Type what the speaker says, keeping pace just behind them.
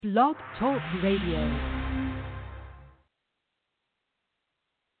Blog Talk Radio.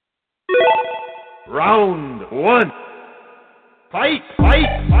 Round one. Fight, fight,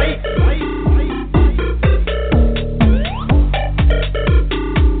 fight, fight, fight.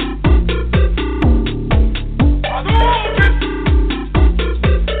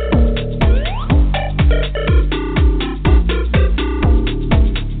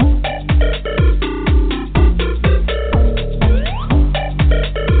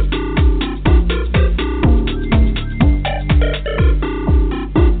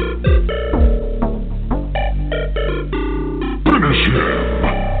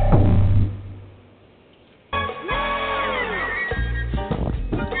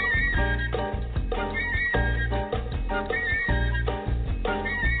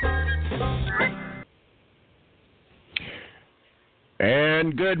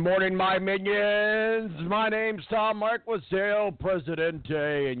 Good morning, my minions. My name's Tom Marquis,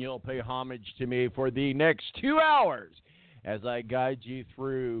 Presidente, and you'll pay homage to me for the next 2 hours as I guide you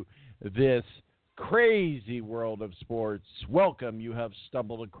through this crazy world of sports. Welcome. You have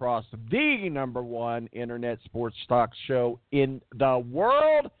stumbled across the number one internet sports talk show in the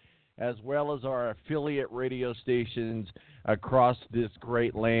world, as well as our affiliate radio stations across this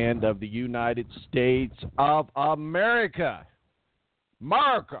great land of the United States of America.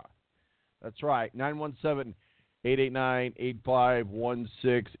 That's right.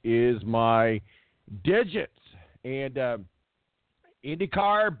 917-889-8516 is my digits. And Indy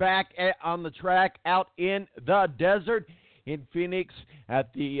Car back on the track out in the desert in Phoenix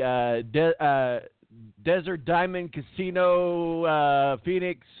at the Desert Diamond Casino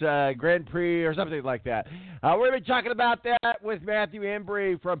Phoenix Grand Prix or something like that. We're going to be talking about that with Matthew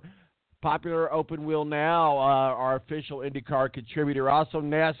Embry from Popular Open Wheel Now, our official IndyCar contributor. Also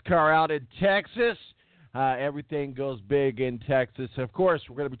NASCAR out in Texas. Everything goes big in Texas. Of course,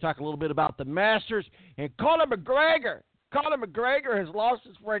 we're going to be talking a little bit about the Masters and Conor McGregor. Conor McGregor has lost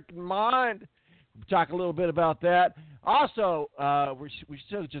his freaking mind. We'll talk a little bit about that. Also, we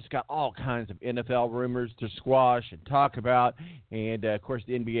still just got all kinds of NFL rumors to squash and talk about, and, of course,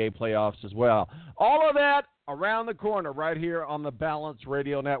 the NBA playoffs as well. All of that around the corner right here on the Balance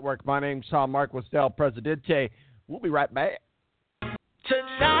Radio Network. My name's Tom Marquis, Presidente. We'll be right back. Tonight,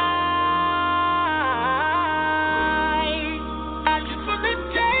 I just want to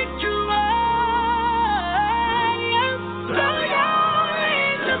take you away. Blow your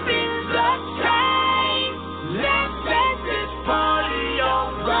hands up in the sky. Let's set this party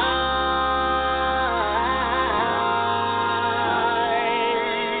alright.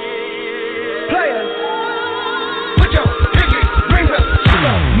 Players, put your pinky rings up to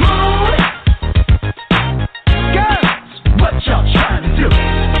the moon. Girls, what y'all trying to do?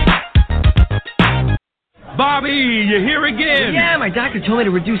 Bobby, you're here again. Yeah, my doctor told me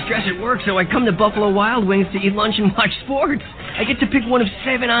to reduce stress at work, so I come to Buffalo Wild Wings to eat lunch and watch sports. I get to pick one of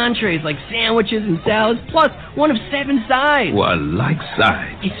 7 entrees, like sandwiches and salads, plus one of 7 sides. Well, I like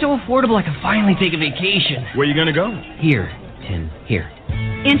sides. It's so affordable I can finally take a vacation. Where you gonna go? Here, Tim, here.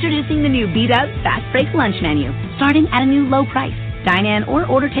 Introducing the new Beat Up Fast Break Lunch Menu, starting at a new low price. Dine in or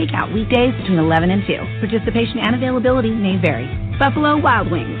order takeout weekdays between 11 and 2. Participation and availability may vary. Buffalo Wild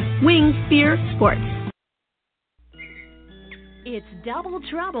Wings. Wings, beer, sports. It's double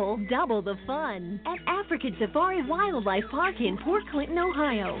trouble, double the fun at African Safari Wildlife Park in Port Clinton,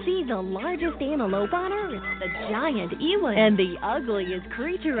 Ohio. See the largest antelope on Earth, the giant eland, and the ugliest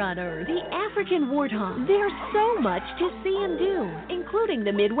creature on Earth, the African warthog. There's so much to see and do, including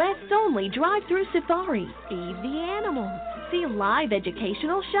the Midwest's only drive-through safari. Feed the animals, see live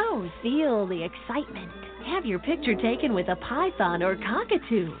educational shows, feel the excitement. Have your picture taken with a python or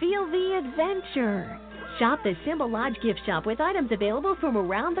cockatoo. Feel the adventure. Shop the Symbol Lodge gift shop with items available from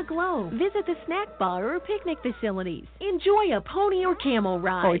around the globe. Visit the snack bar or picnic facilities. Enjoy a pony or camel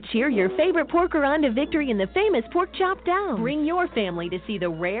ride. Or cheer your favorite porker on to victory in the famous Pork Chop Down. Bring your family to see the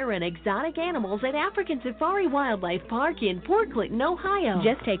rare and exotic animals at African Safari Wildlife Park in Port Clinton, Ohio.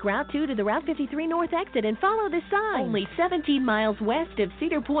 Just take Route 2 to the Route 53 North exit and follow the sign. Only 17 miles west of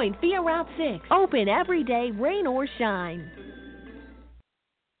Cedar Point via Route 6. Open every day, rain or shine.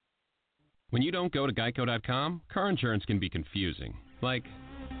 When you don't go to Geico.com, car insurance can be confusing. Like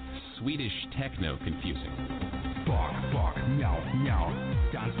Swedish techno confusing. Bark, bark, meow, meow.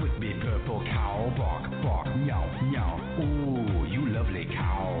 Dance with me, purple cow. Bark, bark, meow, meow. Ooh, you lovely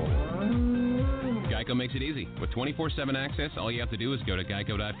cow. Geico makes it easy. With 24/7 access, all you have to do is go to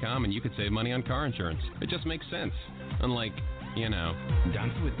Geico.com and you could save money on car insurance. It just makes sense. Unlike, you know.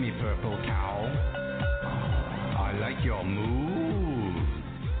 Dance with me, purple cow. I like your moves.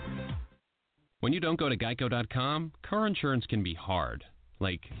 When you don't go to Geico.com, car insurance can be hard.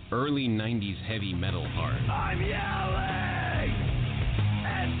 like early 90s heavy metal hard. I'm yelling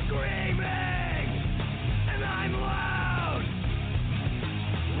and screaming, and I'm loud.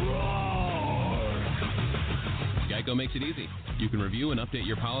 Roar! Geico makes it easy. You can review and update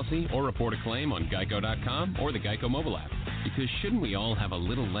your policy or report a claim on Geico.com or the Geico mobile app. Because shouldn't we all have a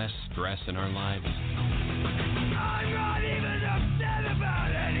little less stress in our lives? I'm not even upset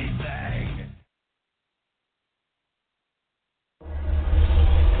about anything.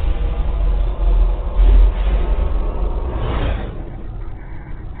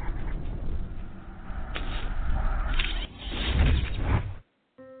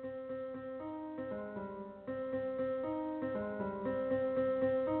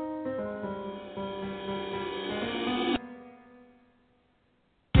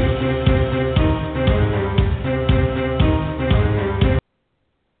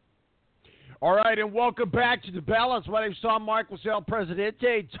 All right, and welcome back to the Balance. My name's Tom Marquis, El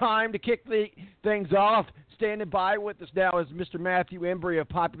Presidente. Time to kick things off. Standing by with us now is Mr. Matthew Embry of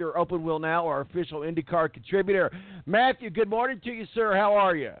Popular Open Wheel Now, our official Indy Car contributor. Matthew, good morning to you, sir. How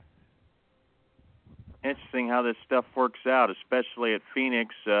are you? Interesting how this stuff works out, especially at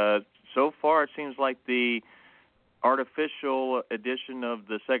Phoenix. So far, it seems like the artificial addition of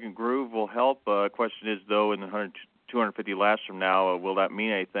the second groove will help. Question is, though, in the 250 laps from now, will that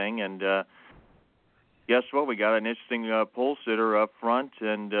mean anything? And guess what? We got an interesting pole sitter up front,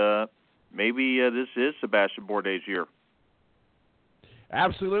 and maybe this is Sebastian Bourdais' year.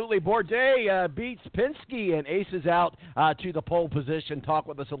 Absolutely. Bourdais beats Penske and aces out to the pole position. Talk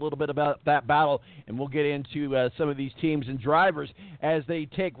with us a little bit about that battle, and we'll get into some of these teams and drivers as they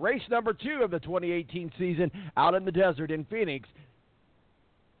take race number 2 of the 2018 season out in the desert in Phoenix.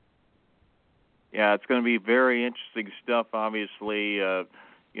 Yeah, it's going to be very interesting stuff, obviously.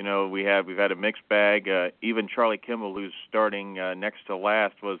 We've had a mixed bag. Even Charlie Kimball, who's starting next to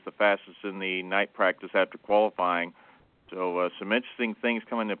last, was the fastest in the night practice after qualifying. So some interesting things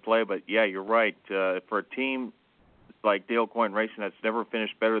come into play. But, yeah, you're right. For a team like Dale Coyne Racing that's never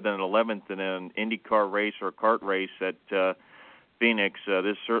finished better than an 11th in an Indy Car race or a kart race at Phoenix,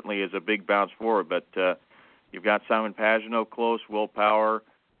 this certainly is a big bounce forward. But you've got Simon Pagenaud close, Will Power.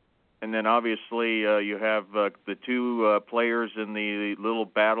 And then, obviously, you have the two players in the little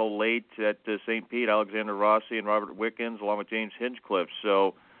battle late at St. Pete, Alexander Rossi and Robert Wickens, along with James Hinchcliffe.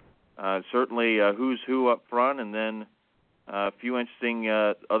 So certainly who's who up front, and then a few interesting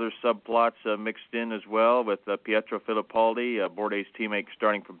other subplots mixed in as well with Pietro Fittipaldi, Bourdais' teammate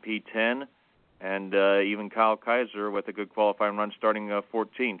starting from P10, and even Kyle Kaiser with a good qualifying run starting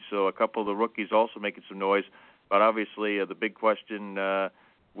 14th. So a couple of the rookies also making some noise. But obviously the big question,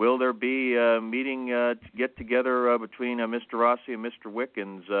 will there be a meeting to get together between Mr. Rossi and Mr.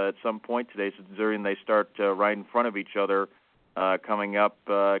 Wickens at some point today, considering they start right in front of each other coming up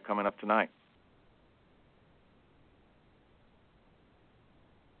tonight?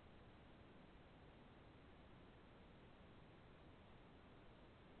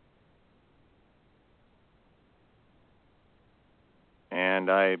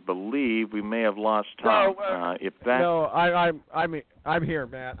 And I believe we may have lost Tom. I'm here,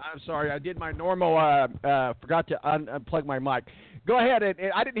 man. I'm sorry. I did my normal. Forgot to unplug my mic. Go ahead. And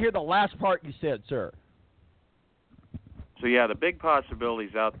I didn't hear the last part you said, sir. So yeah, the big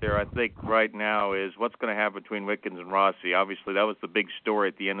possibilities out there, I think, right now is what's going to happen between Wickens and Rossi. Obviously, that was the big story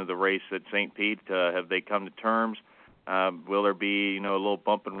at the end of the race at St. Pete. Have they come to terms? Will there be a little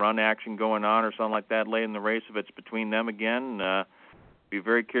bump and run action going on or something like that late in the race if it's between them again? Be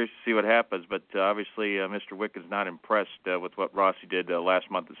very curious to see what happens, but obviously Mr. Wickens not impressed with what Rossi did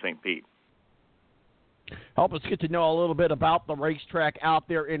last month at St. Pete. Help us get to know a little bit about the racetrack out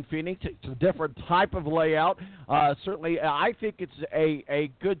there in Phoenix. It's a different type of layout. Certainly, I think it's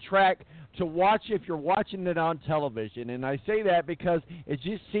a good track to watch if you're watching it on television. And I say that because it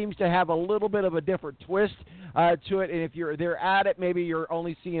just seems to have a little bit of a different twist to it. And if you're there at it, maybe you're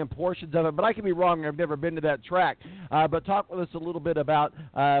only seeing portions of it. But I can be wrong. I've never been to that track. But talk with us a little bit about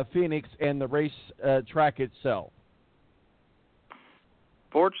Phoenix and the race track itself.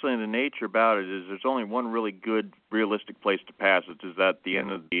 Fortunately, the nature about it is there's only one really good, realistic place to pass, which is at the end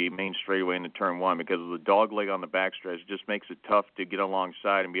of the main straightaway into Turn 1, because of the dog leg on the backstretch. It just makes it tough to get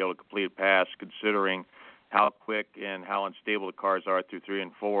alongside and be able to complete a pass, considering how quick and how unstable the cars are through 3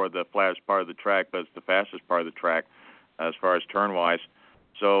 and 4, the flattest part of the track, but it's the fastest part of the track as far as turn-wise.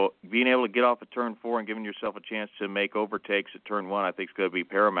 So being able to get off at Turn 4 and giving yourself a chance to make overtakes at Turn 1, I think is going to be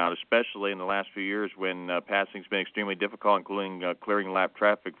paramount, especially in the last few years when passing's been extremely difficult, including clearing lap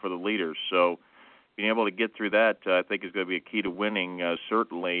traffic for the leaders. So being able to get through that, I think, is going to be a key to winning,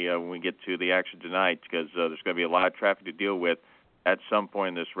 certainly when we get to the action tonight, because there's going to be a lot of traffic to deal with. at some point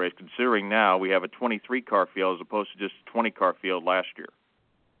in this race, considering now we have a 23-car field as opposed to just a 20-car field last year.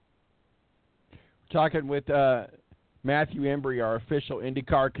 Talking with Matthew Embry, our official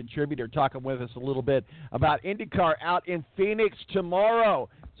IndyCar contributor, talking with us a little bit about IndyCar out in Phoenix tomorrow.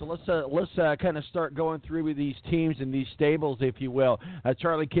 So let's kind of start going through with these teams and these stables, if you will.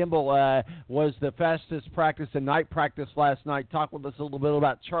 Charlie Kimball was the fastest practice and night practice last night. Talk with us a little bit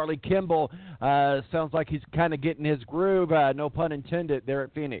about Charlie Kimball. Sounds like he's kind of getting his groove, no pun intended, there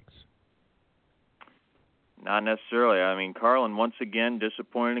at Phoenix. Not necessarily. I mean, Carlin, once again,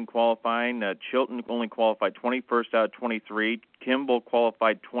 disappointed in qualifying. Chilton only qualified 21st out of 23. Kimball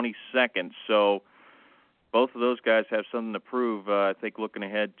qualified 22nd. So both of those guys have something to prove, I think, looking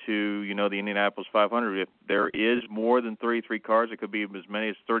ahead to, the Indianapolis 500. If there is more than 33 cars, it could be as many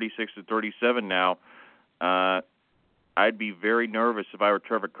as 36 to 37 now. I'd be very nervous if I were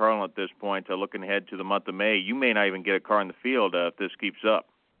Trevor Carlin at this point, looking ahead to the month of May. You may not even get a car in the field if this keeps up.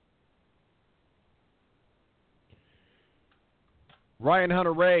 Ryan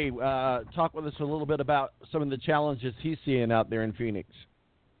Hunter-Ray, talk with us a little bit about some of the challenges he's seeing out there in Phoenix.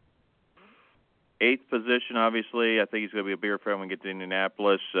 8th position, obviously. I think he's going to be a bigger fan when we get to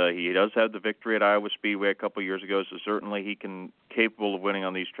Indianapolis. He does have the victory at Iowa Speedway a couple of years ago, so certainly he capable of winning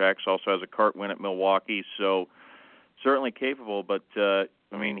on these tracks. Also has a kart win at Milwaukee, so certainly capable. But,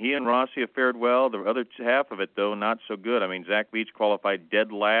 he and Rossi have fared well. The other half of it, though, not so good. Zach Beach qualified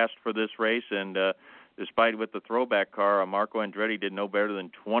dead last for this race, and despite with the throwback car, Marco Andretti did no better than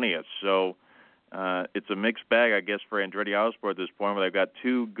 20th. So it's a mixed bag, I guess, for Andretti Autosport at this point, where they've got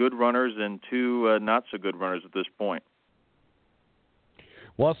two good runners and two not-so-good runners at this point.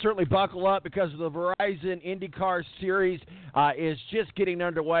 Well, certainly buckle up because the Verizon IndyCar Series is just getting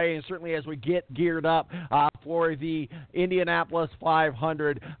underway, and certainly as we get geared up for the Indianapolis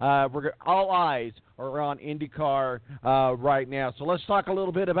 500, all eyes are on IndyCar right now. So let's talk a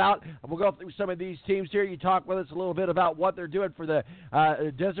little bit about, we'll go through some of these teams here. You talk with us a little bit about what they're doing for the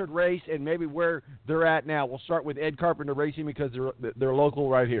Desert Race and maybe where they're at now. We'll start with Ed Carpenter Racing because they're local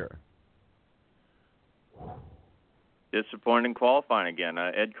right here. Disappointing qualifying again.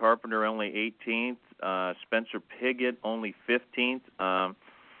 Ed Carpenter only 18th. Spencer Piggott only 15th. Of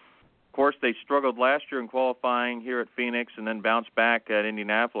course, they struggled last year in qualifying here at Phoenix and then bounced back at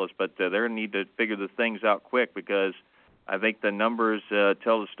Indianapolis, but they're going to need to figure the things out quick because I think the numbers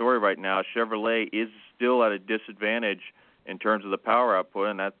tell the story right now. Chevrolet is still at a disadvantage in terms of the power output,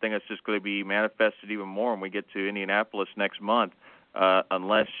 and I think it's just going to be manifested even more when we get to Indianapolis next month.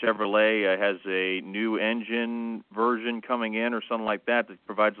 Unless Chevrolet has a new engine version coming in or something like that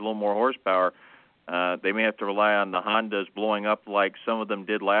provides a little more horsepower, they may have to rely on the Hondas blowing up like some of them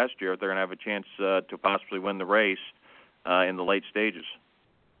did last year if they're going to have a chance to possibly win the race in the late stages.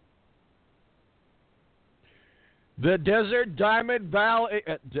 The Desert Diamond Valley,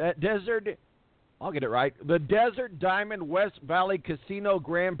 I'll get it right, the Desert Diamond West Valley Casino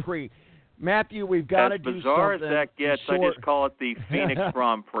Grand Prix. Matthew, we've got to do something. As bizarre as that gets, I just call it the Phoenix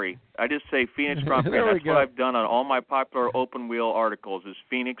Grand Prix. I just say Phoenix Grand Prix. That's what I've done on all my popular open wheel articles is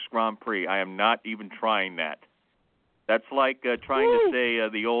Phoenix Grand Prix. I am not even trying that. That's like trying to say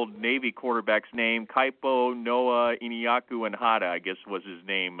the old Navy quarterback's name, Kaipo Noah Iniaku and Hada, I guess was his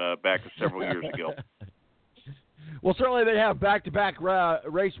name back several years ago. Well, certainly they have back-to-back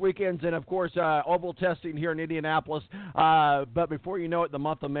race weekends and, of course, oval testing here in Indianapolis. But before you know it, the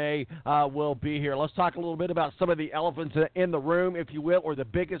month of May will be here. Let's talk a little bit about some of the elephants in the room, if you will, or the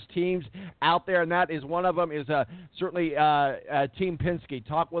biggest teams out there, and that is one of them is certainly Team Penske.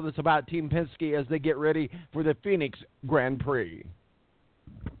 Talk with us about Team Penske as they get ready for the Phoenix Grand Prix.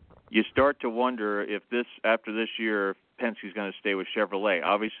 You start to wonder if after this year, Penske's going to stay with Chevrolet.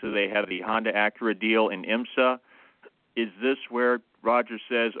 Obviously, they have the Honda Acura deal in IMSA. Is this where Roger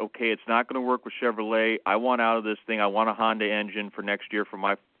says, okay, it's not going to work with Chevrolet. I want out of this thing. I want a Honda engine for next year for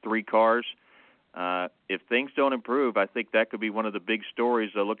my 3 cars. If things don't improve, I think that could be one of the big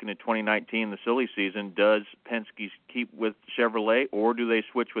stories looking at 2019, the silly season. Does Penske keep with Chevrolet, or do they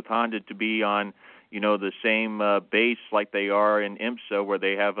switch with Honda to be on, the same base like they are in IMSA where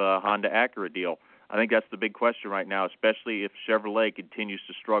they have a Honda Acura deal? I think that's the big question right now, especially if Chevrolet continues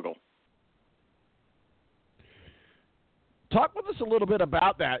to struggle. Talk with us a little bit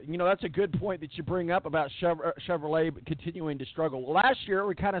about that. That's a good point that you bring up about Chevrolet continuing to struggle. Last year,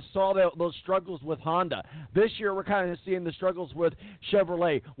 we kind of saw those struggles with Honda. This year, we're kind of seeing the struggles with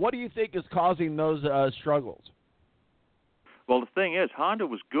Chevrolet. What do you think is causing those struggles? Well, the thing is, Honda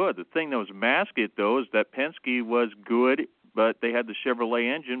was good. The thing that was masking it, though, is that Penske was good, but they had the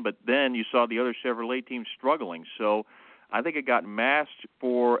Chevrolet engine, but then you saw the other Chevrolet teams struggling. So I think it got masked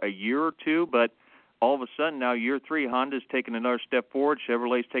for a year or two, but all of a sudden now year 3, Honda's taking another step forward,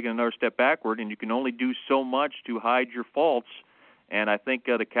 Chevrolet's taking another step backward, and you can only do so much to hide your faults. And I think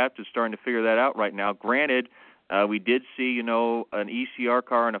the captain's starting to figure that out right now. Granted, we did see, an ECR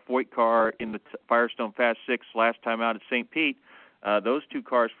car and a Foyt car in the Firestone Fast 6 last time out at St. Pete. Those two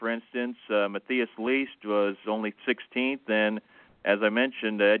cars, for instance, Matthias Leist was only 16th, and as I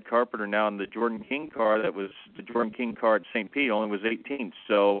mentioned, Ed Carpenter now in the Jordan King car, that was the Jordan King car at St. Pete, only was 18th.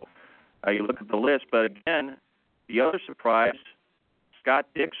 So you look at the list, but again, the other surprise, Scott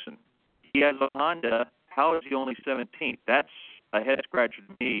Dixon. He has a Honda. How is he only 17th? That's a head-scratcher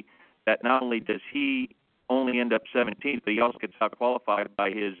to me, that not only does he only end up 17th, but he also gets out-qualified by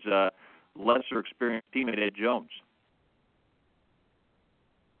his lesser experienced teammate, Ed Jones.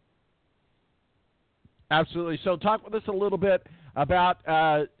 Absolutely. So talk with us a little bit about,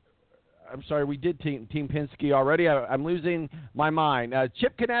 I'm sorry, we did Team Penske already. I'm losing my mind.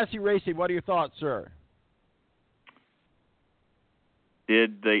 Chip Ganassi Racing, what are your thoughts, sir?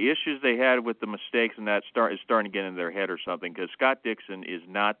 Did the issues they had with the mistakes and that is starting to get in their head or something? Because Scott Dixon is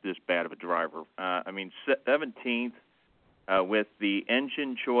not this bad of a driver. 17th with the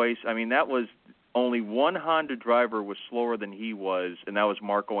engine choice. That was only one Honda driver was slower than he was, and that was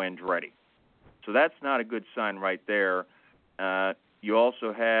Marco Andretti. So that's not a good sign right there. You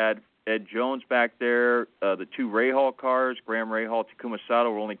also had Ed Jones back there. The two Rahal cars, Graham Rahal, Takuma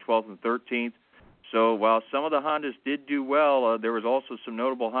Sato, were only 12th and 13th. So while some of the Hondas did do well, there was also some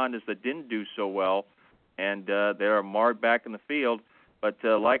notable Hondas that didn't do so well, and they are marred back in the field. But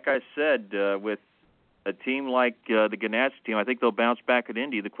like I said, with a team like the Ganassi team, I think they'll bounce back at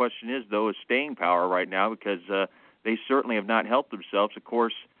Indy. The question is, though, is staying power right now, because they certainly have not helped themselves. Of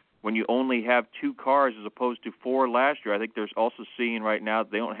course, when you only have 2 cars as opposed to 4 last year, I think there's also seeing right now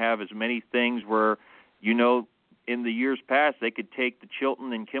they don't have as many things where, in the years past, they could take the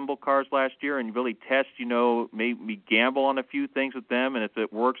Chilton and Kimball cars last year and really test, maybe gamble on a few things with them, and if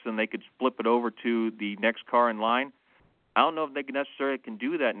it works, then they could flip it over to the next car in line. I don't know if they necessarily can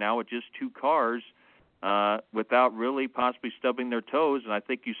do that now with just 2 cars without really possibly stubbing their toes, and I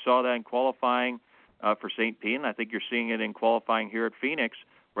think you saw that in qualifying for St. Pete, and I think you're seeing it in qualifying here at Phoenix,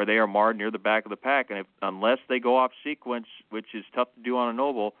 where they are marred near the back of the pack, and unless they go off sequence, which is tough to do on an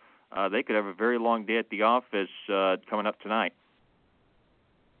oval, they could have a very long day at the office coming up tonight.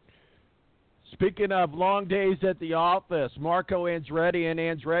 Speaking of long days at the office, Marco Andretti and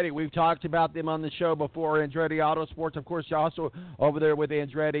Andretti, we've talked about them on the show before. Andretti Autosports, of course, you're also over there with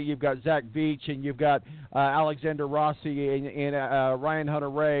Andretti. You've got Zach Veach, and you've got Alexander Rossi and Ryan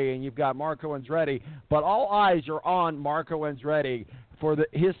Hunter-Ray, and you've got Marco Andretti. But all eyes are on Marco Andretti for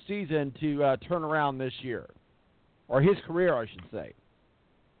his season to turn around this year, or his career, I should say.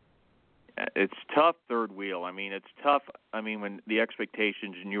 It's tough third wheel. It's tough. When the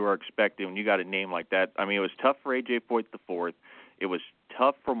expectations and you are expecting, when you got a name like that, it was tough for A.J. Foyt the fourth. It was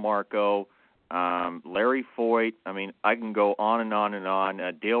tough for Marco, Larry Foyt. I can go on and on and on.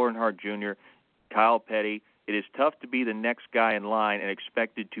 Dale Earnhardt Jr., Kyle Petty. It is tough to be the next guy in line and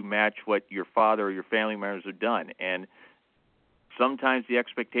expected to match what your father or your family members have done. And sometimes the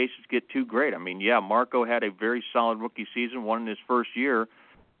expectations get too great. Marco had a very solid rookie season, won in his first year,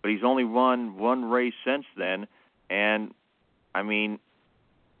 but he's only won one race since then. And,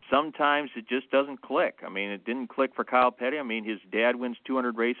 sometimes it just doesn't click. It didn't click for Kyle Petty. His dad wins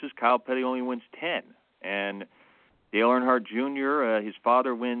 200 races. Kyle Petty only wins 10. And Dale Earnhardt Jr., his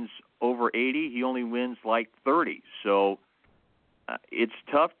father wins over 80. He only wins like 30. So it's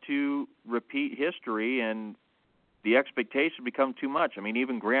tough to repeat history, and the expectation become too much.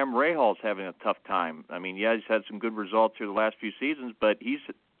 Even Graham Rahal's having a tough time. He's had some good results here the last few seasons, but he's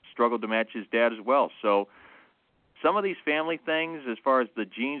struggled to match his dad as well. So some of these family things, as far as the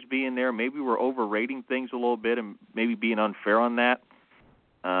genes being there, maybe we're overrating things a little bit and maybe being unfair on that.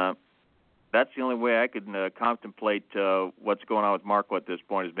 That's the only way I could contemplate what's going on with Marco at this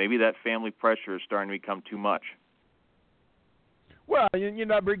point, is maybe that family pressure is starting to become too much. Well,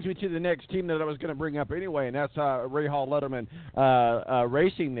 that brings me to the next team that I was going to bring up anyway, and that's Rahal Letterman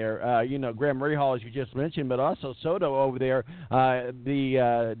Racing there. Graham Rahal, as you just mentioned, but also Soto over there,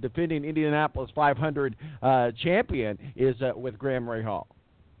 the defending Indianapolis 500 champion, is with Graham Rahal.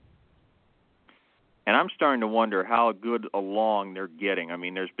 And I'm starting to wonder how good along they're getting.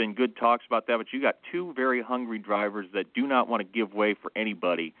 There's been good talks about that, but you got 2 very hungry drivers that do not want to give way for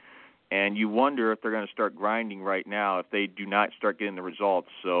anybody. And you wonder if they're going to start grinding right now if they do not start getting the results.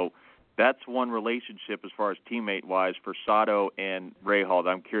 So that's one relationship as far as teammate-wise for Sato and Rahal.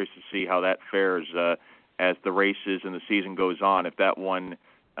 I'm curious to see how that fares as the races and the season goes on. If that one,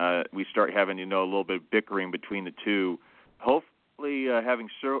 we start having, a little bit of bickering between the two. hopefully having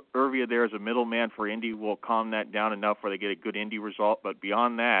Irvia there as a middleman for Indy will calm that down enough where they get a good Indy result. But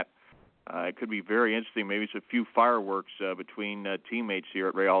beyond that, it could be very interesting. Maybe it's a few fireworks between teammates here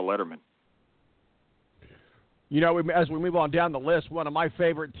at Ray Hall Letterman. You know, as we move on down the list, one of my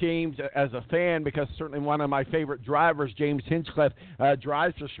favorite teams as a fan, because certainly one of my favorite drivers, James Hinchcliffe,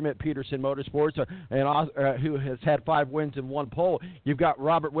 drives for Schmidt-Peterson Motorsports, who has had 5 wins and 1 pole. You've got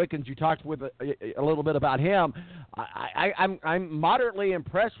Robert Wickens. You talked with a little bit about him. I'm moderately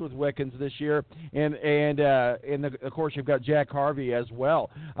impressed with Wickens this year, and of course you've got Jack Harvey as well.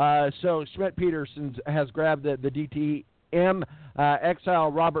 So Schmidt-Peterson has grabbed the DTM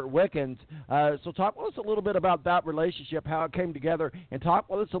exile Robert Wickens. So talk with us a little bit about that relationship, how it came together, and talk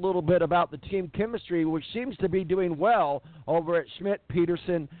with us a little bit about the team chemistry, which seems to be doing well over at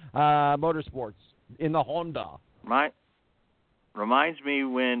Schmidt-Peterson Motorsports in the Honda. Reminds me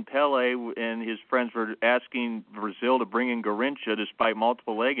when Pele and his friends were asking Brazil to bring in Garincha despite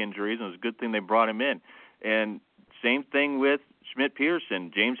multiple leg injuries, and it was a good thing they brought him in. And same thing with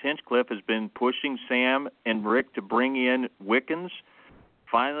Schmidt-Peterson. James Hinchcliffe has been pushing Sam and Rick to bring in Wickens.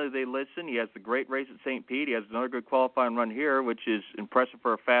 Finally, they listen. He has the great race at St. Pete. He has another good qualifying run here, which is impressive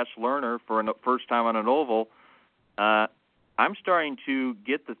for a fast learner for a first time on an oval. I'm starting to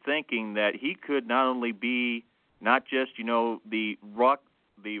get the thinking that he could not only be not just, the rock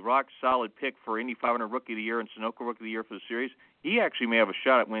solid pick for Indy 500 Rookie of the Year and Sunoco Rookie of the Year for the series, he actually may have a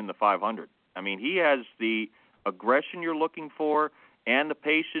shot at winning the 500. I mean, he has the aggression you're looking for and the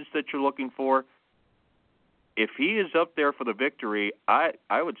patience that you're looking for. If he is up there for the victory, I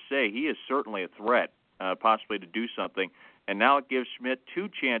would say he is certainly a threat, possibly to do something. And now it gives Schmidt 2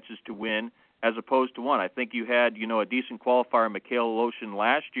 chances to win as opposed to 1. I think you had, a decent qualifier, Mikhail Loshin,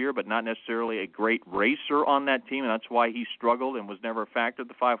 last year, but not necessarily a great racer on that team, and that's why he struggled and was never a factor at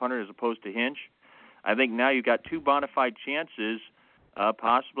the 500 as opposed to Hinch. I think now you've got 2 bona fide chances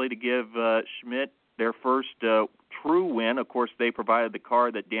possibly to give Schmidt their first true win. Of course, they provided the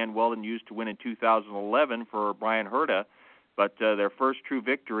car that Dan Weldon used to win in 2011 for Brian Herta, but their first true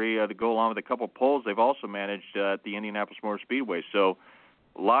victory to go along with a couple poles they've also managed at the Indianapolis Motor Speedway. So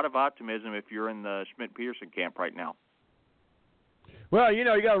a lot of optimism if you're in the Schmidt-Peterson camp right now. Well, you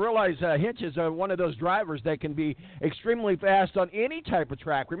got to realize Hinch is one of those drivers that can be extremely fast on any type of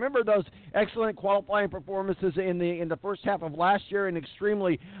track. Remember those excellent qualifying performances in the first half of last year, and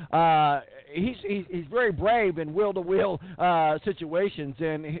extremely he's very brave in wheel-to-wheel situations,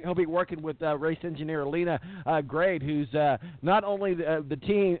 and he'll be working with race engineer Lena Grade, who's not only the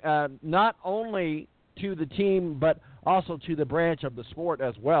team, not only to the team, but also to the branch of the sport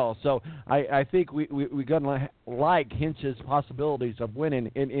as well. So I think we're going to like Hinch's possibilities of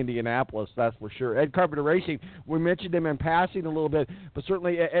winning in Indianapolis, that's for sure. Ed Carpenter Racing, we mentioned him in passing a little bit, but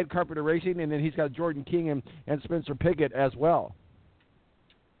certainly Ed Carpenter Racing, and then he's got Jordan King and Spencer Piggott as well.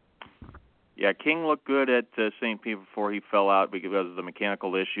 Yeah, King looked good at St. Pete before he fell out because of the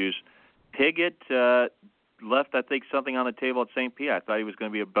mechanical issues. Piggott left, I think, something on the table at St. Pete. I thought he was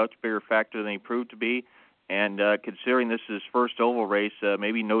going to be a much bigger factor than he proved to be. And considering this is his first oval race,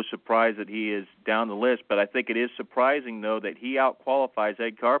 maybe no surprise that he is down the list. But I think it is surprising, though, that he out-qualifies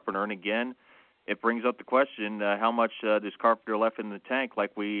Ed Carpenter. And, again, it brings up the question, how much does Carpenter left in the tank,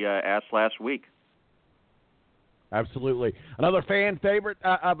 like we asked last week? Absolutely. Another fan favorite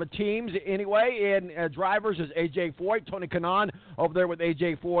of the teams anyway, and drivers is A.J. Foyt, Tony Kanaan over there with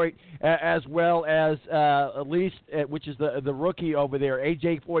A.J. Foyt, as well as Elise, which is the rookie over there.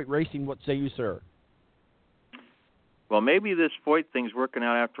 A.J. Foyt Racing, what say you, sir? Well, maybe this Foyt thing's working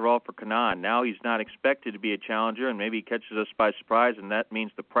out after all for Kanaan. Now he's not expected to be a challenger, and maybe he catches us by surprise, and that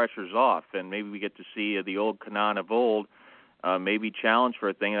means the pressure's off, and maybe we get to see the old Kanaan of old maybe challenge for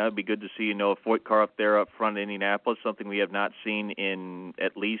a thing. That would be good to see, a Foyt car up there up front in Indianapolis, something we have not seen in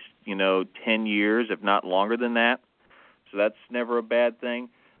at least, 10 years, if not longer than that. So that's never a bad thing.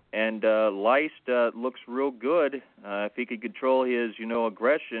 And Leist looks real good. If he could control his,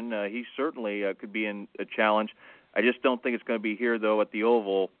 aggression, he certainly could be in a challenge. I just don't think it's going to be here, though, at the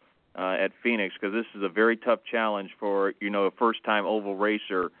Oval at Phoenix, because this is a very tough challenge for, a first-time Oval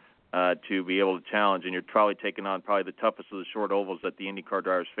racer to be able to challenge, and you're probably taking on the toughest of the short ovals that the Indy Car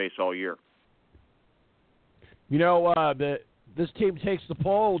drivers face all year. This team takes the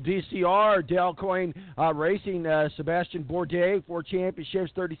pole. DCR, Dale Coyne Racing, Sebastian Bourdais, 4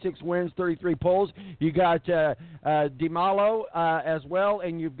 championships, 36 wins, 33 poles. You got DiMalo as well,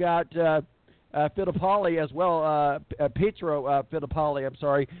 and you've got Fittipaldi as well, Pietro Fittipaldi,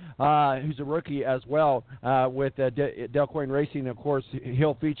 who's a rookie as well with Dale Coyne Racing. Of course,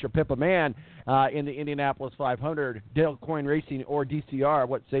 he'll feature Pippa Mann in the Indianapolis 500. Dale Coyne Racing or DCR,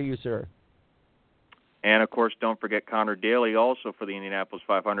 what say you, sir? And, of course, don't forget Connor Daly also for the Indianapolis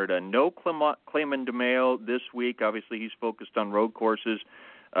 500. No Clayman DeMeo this week. Obviously, he's focused on road courses.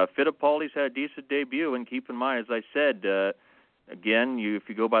 Fittipaldi's had a decent debut, and keep in mind, as I said, again, if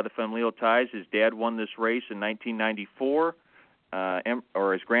you go by the familial ties, his dad won this race in 1994,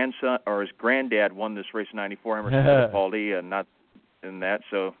 or his grandson or his granddad won this race in '94. Emerson Fittipaldi, not in that.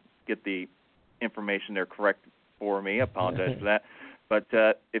 So get the information there correct for me. I apologize for that. But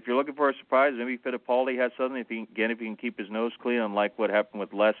if you're looking for a surprise, maybe Fittipaldi has something. If he can keep his nose clean, unlike what happened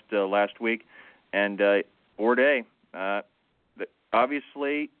with last week, and Bourdais.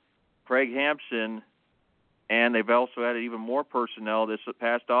 Obviously, Craig Hampson, and they've also added even more personnel this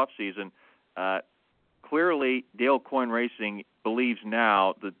past offseason. Clearly, Dale Coyne Racing believes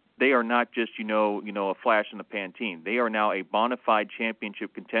now that they are not just a flash in the pan team. They are now a bona fide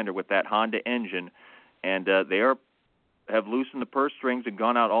championship contender with that Honda engine, and they have loosened the purse strings and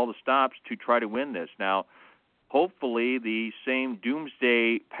gone out all the stops to try to win this. Now, hopefully the same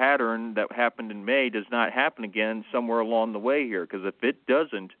doomsday pattern that happened in May does not happen again somewhere along the way here, because if it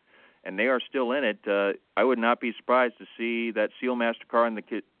doesn't, and they are still in it, I would not be surprised to see that Sealmaster car in the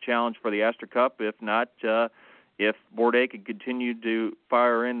challenge for the Astor Cup. If not, if Bourdais can continue to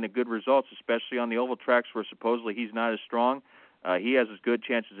fire in the good results, especially on the oval tracks where supposedly he's not as strong, he has as good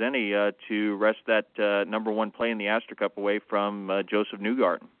chance as any to wrest that number one play in the Astor Cup away from Joseph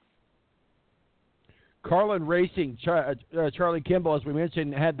Newgarden. Carlin Racing, Charlie Kimball, as we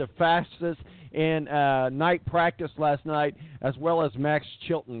mentioned, had the fastest in night practice last night, as well as Max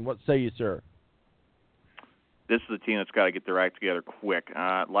Chilton. What say you, sir? This is a team that's got to get their act together quick.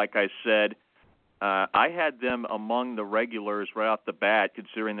 Like I said, I had them among the regulars right off the bat,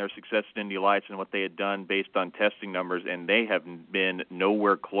 considering their success in Indy Lights and what they had done based on testing numbers, and they have been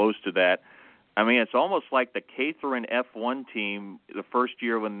nowhere close to that. I mean, it's almost like the Catherin F1 team the first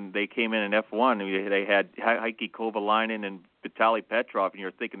year when they came in F1. They had Heikki Kovalainen and Vitaly Petrov, and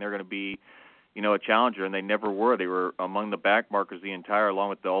you're thinking they're going to be, a challenger, and they never were. They were among the backmarkers the entire, along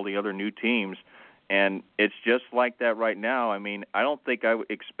with all the other new teams. And it's just like that right now. I mean, I don't think I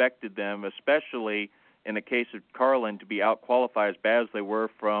expected them, especially in the case of Carlin, to be out-qualified as bad as they were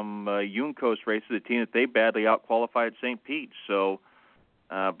from Junco's race, the team that they badly out-qualified at St. Pete. So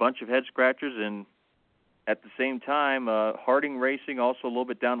a bunch of head-scratchers, and at the same time, Harding Racing also a little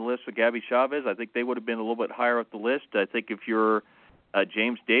bit down the list with Gabby Chavez. I think they would have been a little bit higher up the list. I think if you're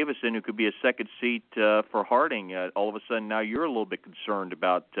James Davison, who could be a second seat for Harding, all of a sudden now you're a little bit concerned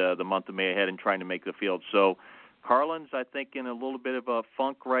about the month of May ahead and trying to make the field. So Carlin's, I think, in a little bit of a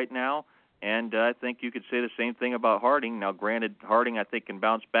funk right now, and I think you could say the same thing about Harding. Now, granted, Harding, I think, can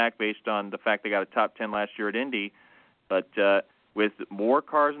bounce back based on the fact they got a top 10 last year at Indy, but with more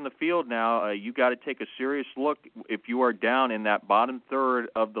cars in the field now, you got to take a serious look if you are down in that bottom third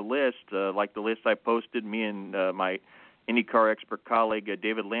of the list, like the list I posted, me and my Indy Car expert colleague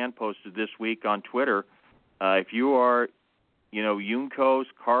David Land posted this week on Twitter. If you are, Juncos,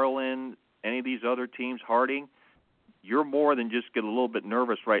 Carlin, any of these other teams, Harding, you're more than just get a little bit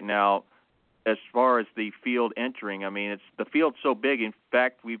nervous right now as far as the field entering. I mean, the field's so big. In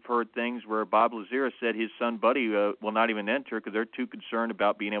fact, we've heard things where Bob Lazira said his son Buddy will not even enter because they're too concerned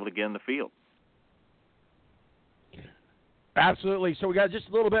about being able to get in the field. Absolutely. So we got just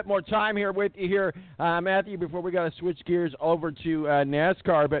a little bit more time here with you here, Matthew, before we got to switch gears over to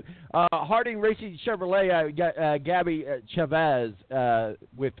NASCAR. But Harding Racing Chevrolet, got Gabby Chavez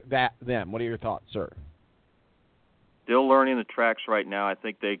with them. What are your thoughts, sir? Still learning the tracks right now. I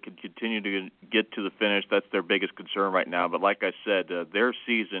think they could continue to get to the finish. That's their biggest concern right now. But like I said, their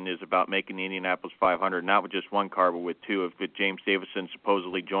season is about making the Indianapolis 500, not with just one car, but with two, with James Davison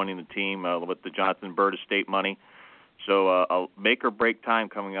supposedly joining the team with the Jonathan Bird estate money. So a make-or-break time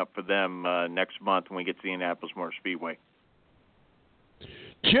coming up for them next month when we get to the Indianapolis Motor Speedway.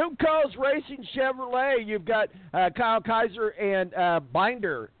 Juncos Racing Chevrolet, you've got Kyle Kaiser and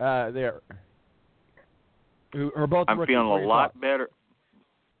Binder there, who are both. I'm feeling a lot better.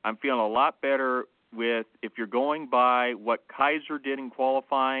 I'm feeling a lot better with, if you're going by what Kaiser did in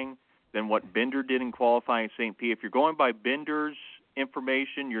qualifying than what Binder did in qualifying at St. Pete. If you're going by Binder's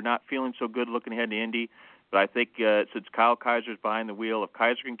information, you're not feeling so good looking ahead to Indy. But I think since Kyle Kaiser's behind the wheel, if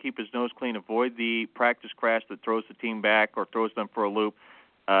Kaiser can keep his nose clean, avoid the practice crash that throws the team back or throws them for a loop,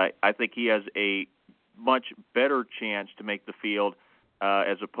 I think he has a much better chance to make the field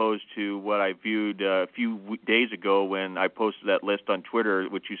as opposed to what I viewed a few days ago when I posted that list on Twitter,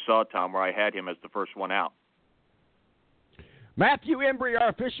 which you saw, Tom, where I had him as the first one out. Matthew Embry, our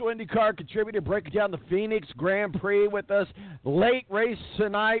official Indy Car contributor, breaking down the Phoenix Grand Prix with us. Late race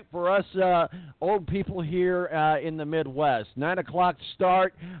tonight for us old people here in the Midwest. 9 o'clock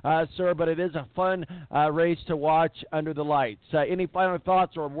start, sir, but it is a fun race to watch under the lights. Any final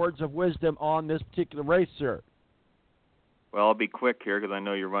thoughts or words of wisdom on this particular race, sir? Well, I'll be quick here because I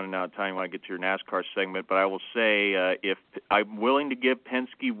know you're running out of time when I get to your NASCAR segment, but I will say if I'm willing to give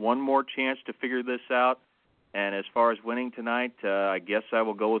Penske one more chance to figure this out. And as far as winning tonight, I guess I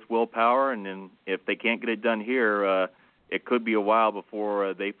will go with willpower. And then if they can't get it done here, it could be a while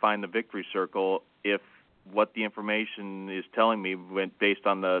before they find the victory circle if what the information is telling me based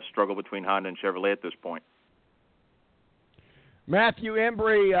on the struggle between Honda and Chevrolet at this point. Matthew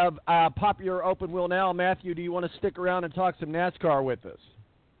Embry of Popular Open Wheel Now. Matthew, do you want to stick around and talk some NASCAR with us?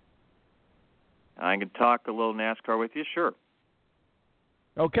 I can talk a little NASCAR with you, sure.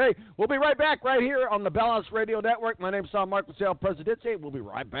 Okay, we'll be right back right here on the Balance Radio Network. My name's Tom Marquis, El Presidente. We'll be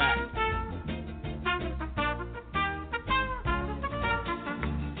right back.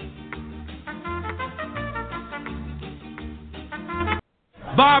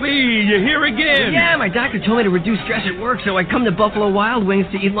 Bobby, you're here again. Yeah, my doctor told me to reduce stress at work, so I come to Buffalo Wild Wings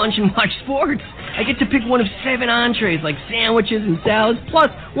to eat lunch and watch sports. I get to pick one of 7 entrees, like sandwiches and salads,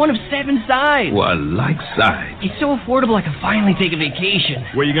 plus one of 7 sides. Well, I like sides. It's so affordable I can finally take a vacation.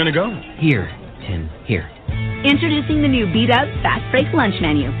 Where you gonna go? Here, Tim, here. Introducing the new Beat Up Fast Break Lunch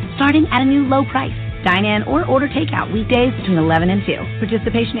Menu, starting at a new low price. Dine in or order takeout weekdays between 11 and 2.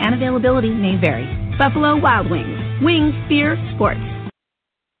 Participation and availability may vary. Buffalo Wild Wings. Wings, beer, sports.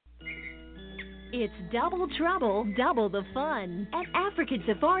 It's double trouble, double the fun at African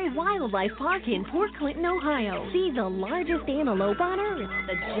Safari Wildlife Park in Port Clinton, Ohio. See the largest antelope on Earth,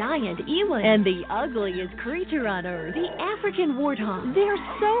 the giant eland, and the ugliest creature on Earth, the African warthog. There's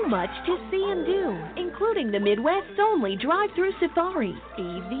so much to see and do, including the Midwest's only drive-through safari.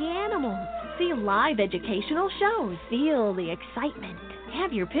 Feed the animals, see live educational shows, feel the excitement.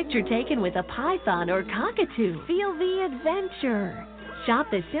 Have your picture taken with a python or cockatoo. Feel the adventure. Shop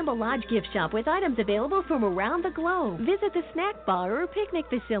the Symbol Lodge gift shop with items available from around the globe. Visit the snack bar or picnic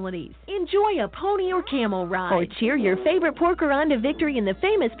facilities. Enjoy a pony or camel ride. Or cheer your favorite porker on to victory in the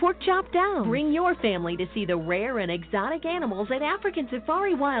famous Pork Chop Down. Bring your family to see the rare and exotic animals at African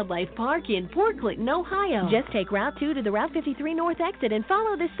Safari Wildlife Park in Port Clinton, Ohio. Just take Route 2 to the Route 53 North exit and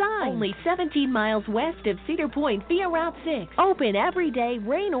follow the sign. Only 17 miles west of Cedar Point via Route 6. Open every day,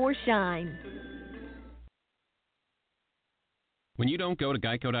 rain or shine. When you don't go to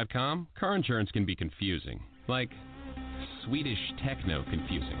Geico.com, car insurance can be confusing. Like Swedish techno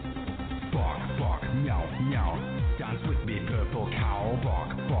confusing. Bark, bark, meow, meow. Dance with me, purple cow.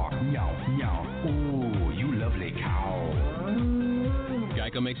 Bark, bark, meow, meow. Ooh, you lovely cow.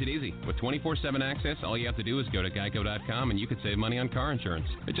 Geico makes it easy. With 24/7 access, all you have to do is go to Geico.com and you could save money on car insurance.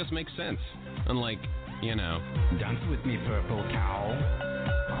 It just makes sense. Unlike, Dance with me, purple cow.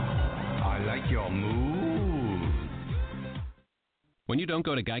 I like your move. When you don't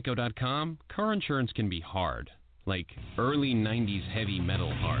go to Geico.com, car insurance can be hard. Like early 90s heavy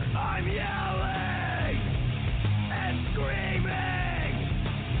metal hard. I'm yelling and screaming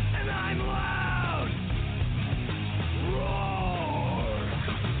and I'm loud. Roar.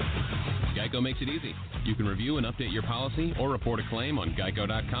 Geico makes it easy. You can review and update your policy or report a claim on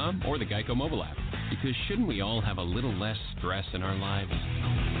Geico.com or the Geico mobile app. Because shouldn't we all have a little less stress in our lives?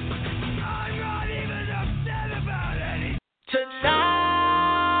 I'm not even upset about anything. Tonight,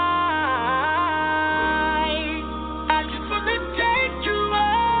 I just wanna take you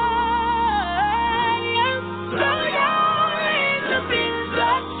away. Throw your hands up in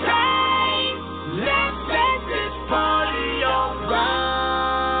the train. Let's set this party alright.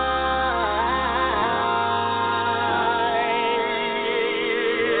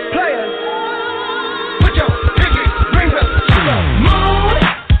 Players, put your pinky rings up to the moon.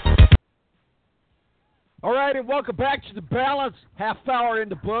 All right, and welcome back to the Balance. Half hour in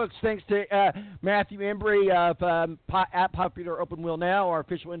the books. Thanks to Matthew Embry of at Popular Open Wheel Now, our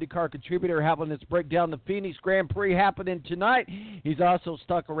official Indy Car contributor, helping us break down the Phoenix Grand Prix happening tonight. He's also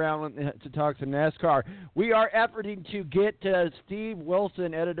stuck around to talk some NASCAR. We are efforting to get Steve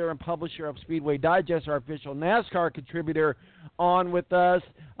Wilson, editor and publisher of Speedway Digest, our official NASCAR contributor, on with us,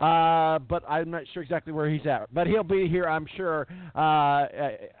 but I'm not sure exactly where he's at. But he'll be here, I'm sure.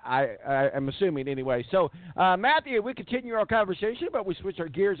 I'm assuming anyway. So, Matthew, we continue our conversation, but we switch our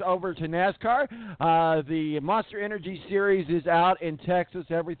gears over to NASCAR. The Monster Energy Series is out in Texas.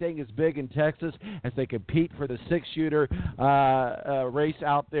 Everything is big in Texas as they compete for the six-shooter race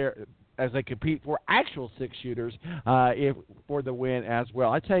out there. as they compete for actual six-shooters for the win as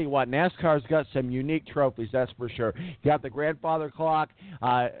well. I tell you what, NASCAR's got some unique trophies, that's for sure. You got the grandfather clock,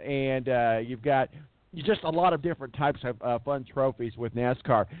 and you've got just a lot of different types of fun trophies with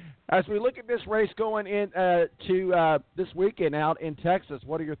NASCAR. As we look at this race going in to this weekend out in Texas,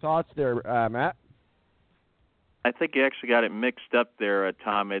 what are your thoughts there, Matt? I think you actually got it mixed up there,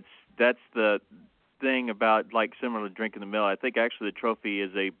 Tom. That's the thing about, like, similar to drinking the mill. I think actually the trophy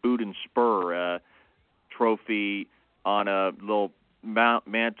is a boot and spur trophy on a little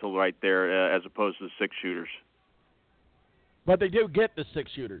mantle right there, as opposed to the six-shooters. But they do get the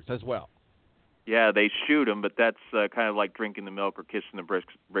six-shooters as well. Yeah, they shoot them, but that's kind of like drinking the milk or kissing the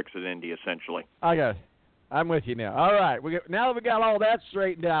bricks at Indy, essentially. Okay. I'm with you now. All right. Now that we got all that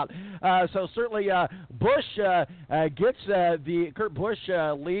straightened out, so certainly Busch Kurt Busch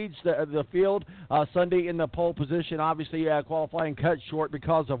leads the field Sunday in the pole position. Obviously, qualifying cut short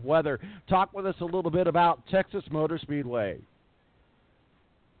because of weather. Talk with us a little bit about Texas Motor Speedway.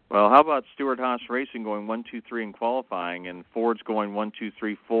 Well, how about Stewart-Haas Racing going 1, 2, 3 in qualifying, and Ford's going 1, 2,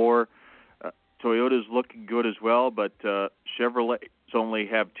 3, 4. Toyota's looking good as well, but Chevrolet's only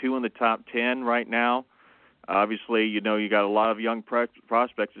have 2 in the top 10 right now. Obviously, you got a lot of young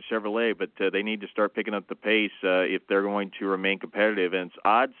prospects at Chevrolet, but they need to start picking up the pace if they're going to remain competitive. And it's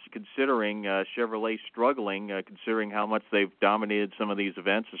odds considering Chevrolet struggling, considering how much they've dominated some of these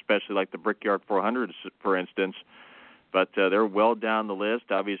events, especially like the Brickyard 400, for instance. But they're well down the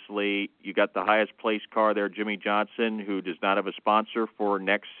list. Obviously, you got the highest placed car there, Jimmy Johnson, who does not have a sponsor for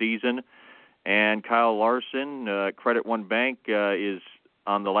next season. And Kyle Larson, Credit One Bank, is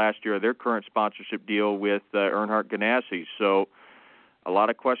on the last year of their current sponsorship deal with Earnhardt Ganassi. So a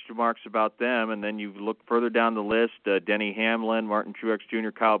lot of question marks about them. And then you look further down the list, Denny Hamlin, Martin Truex Jr.,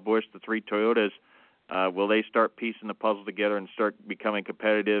 Kyle Busch, the 3 Toyotas. Will they start piecing the puzzle together and start becoming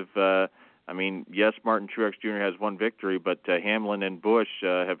competitive? Yes, Martin Truex Jr. has 1 victory, but Hamlin and Busch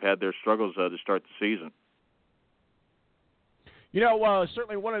have had their struggles to start the season.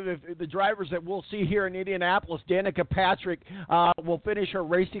 Certainly one of the drivers that we'll see here in Indianapolis, Danica Patrick, will finish her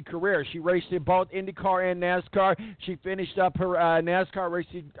racing career. She raced in both Indy Car and NASCAR. She finished up her NASCAR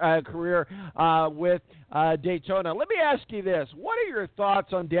racing career with Daytona. Let me ask you this. What are your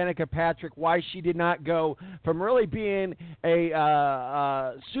thoughts on Danica Patrick, why she did not go from really being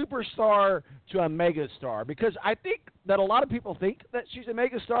a superstar to a megastar? Because I think that a lot of people think that she's a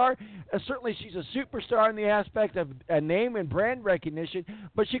megastar. Certainly she's a superstar in the aspect of a name and brand recognition,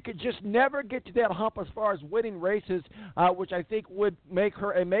 but she could just never get to that hump as far as winning races, which I think would make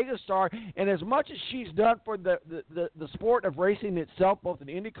her a megastar. And as much as she's done for the sport of racing itself, both in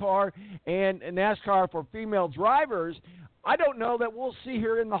IndyCar and NASCAR for female drivers, I don't know that we'll see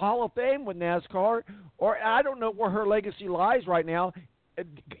her in the Hall of Fame with NASCAR, or I don't know where her legacy lies right now.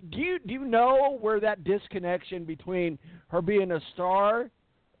 Do you know where that disconnection between her being a star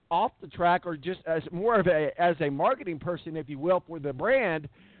off the track, or just as more of as a marketing person, if you will, for the brand,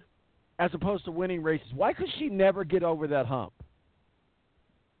 as opposed to winning races? Why could she never get over that hump?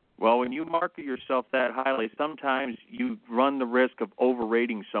 Well, when you market yourself that highly, sometimes you run the risk of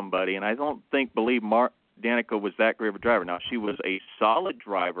overrating somebody, and I don't believe Danica was that great of a driver. Now, she was a solid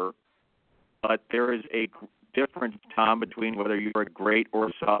driver, but there is a difference, Tom, between whether you're a great or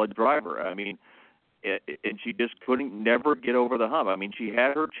a solid driver. And she just never get over the hump. She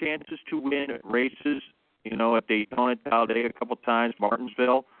had her chances to win races, at Daytona, Talladega a couple times,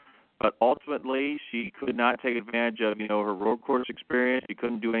 Martinsville, but ultimately she could not take advantage of, her road course experience. She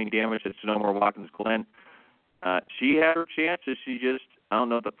couldn't do any damage at Sonoma or Watkins Glen. She had her chances. She just, I don't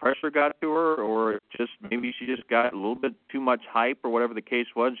know if the pressure got to her, or just maybe she just got a little bit too much hype, or whatever the case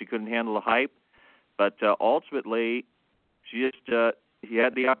was. She couldn't handle the hype. But ultimately, she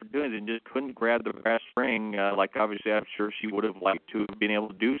had the opportunity and just couldn't grab the brass ring, like obviously I'm sure she would have liked to have been able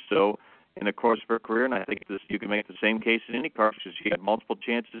to do so in the course of her career. And I think you can make the same case in IndyCar, because she had multiple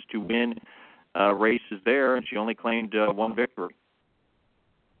chances to win races there, and she only claimed 1 victory.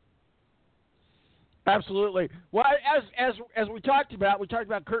 Absolutely. Well, as we talked about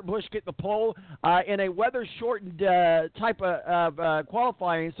Kurt Busch getting the pole in a weather-shortened type of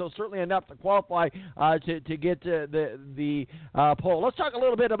qualifying, so certainly enough to qualify to get the pole. Let's talk a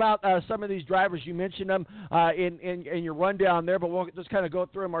little bit about some of these drivers. You mentioned them in your rundown there, but we'll just kind of go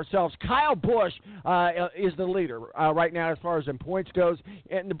through them ourselves. Kyle Busch is the leader right now as far as in points goes,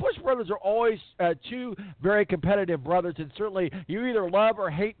 and the Busch brothers are always 2 very competitive brothers, and certainly you either love or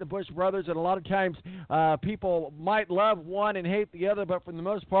hate the Busch brothers, and a lot of times people might love one and hate the other, but for the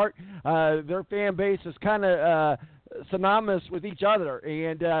most part, their fan base is kind of synonymous with each other.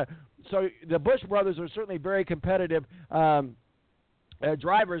 And so the Busch brothers are certainly very competitive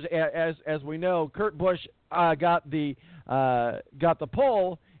drivers, as we know, Kurt Busch got the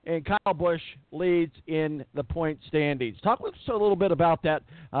pole, and Kyle Busch leads in the point standings. Talk with us a little bit about that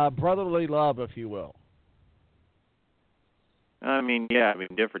brotherly love, if you will.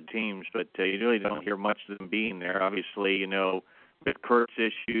 Different teams, but you really don't hear much of them being there. Obviously, with Kurt's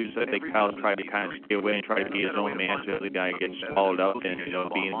issues, I think Kyle tried to kind of stay away and try to be his own man so the guy gets swallowed up and,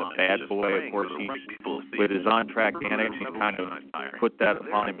 being the bad boy. Of course, with his on-track antics, he kind of put that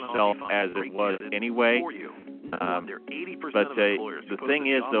upon himself as it was anyway. But the thing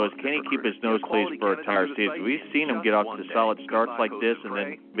is, though, is can he keep his nose clean for an entire season? We've seen him get off to solid starts like this and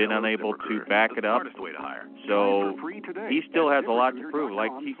then been unable to back it up. So he still has a lot to prove.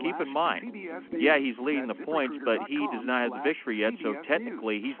 Keep in mind, he's leading the points, but he does not have the victory yet. So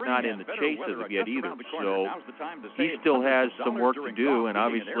technically, he's not in the chase as of yet either. So he still has some work to do, and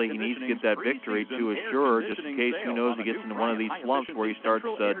obviously he needs to get that victory to assure, just in case, who knows, he gets into one of these slumps where he starts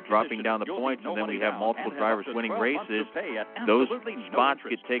dropping down the points, and then we have multiple drivers winning races. Those spots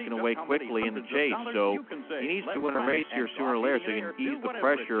get taken away quickly in the chase. So he needs to win a race here sooner or later so he can ease the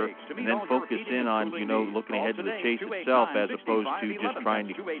pressure and then focus in on, looking ahead to the chase itself as opposed to just trying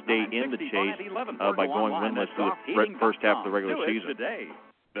to stay in the chase by going winless for the first half of the regular season.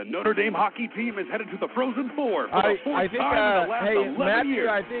 The Notre Dame hockey team is headed to the Frozen Four for the fourth I think, time in the last 11 Matthew, years.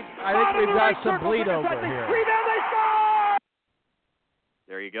 I think we've got some bleed over here.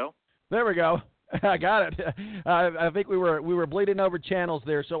 There you go. There we go. I got it. I think we were bleeding over channels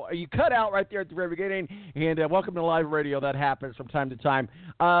there. So you cut out right there at the very beginning. And welcome to live radio. That happens from time to time.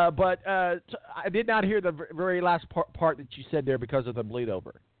 But I did not hear the very last part that you said there because of the bleed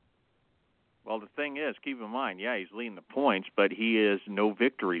over. Well, the thing is, keep in mind, he's leading the points, but he is no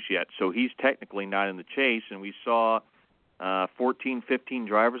victories yet. So he's technically not in the chase. And we saw 14, 15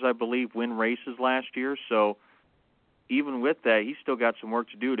 drivers, I believe, win races last year. So even with that, he's still got some work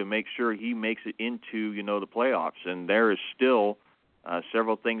to do to make sure he makes it into, the playoffs. And there is still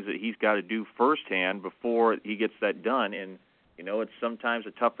several things that he's got to do firsthand before he gets that done. And, it's sometimes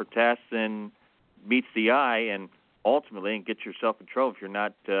a tougher task than meets the eye, and ultimately and get yourself in trouble if you're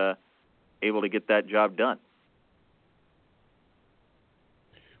not able to get that job done.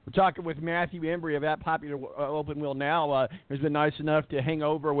 We're talking with Matthew Embry of That Popular Open Wheel Now, who's been nice enough to hang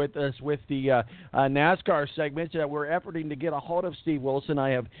over with us with the NASCAR segment. We're efforting to get a hold of Steve Wilson. I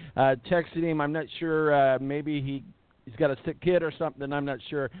have texted him. I'm not sure. Maybe he's got a sick kid or something. I'm not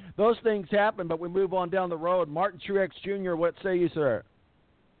sure. Those things happen, but we move on down the road. Martin Truex Jr., what say you, sir?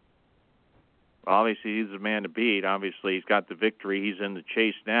 Obviously, he's the man to beat. Obviously, he's got the victory. He's in the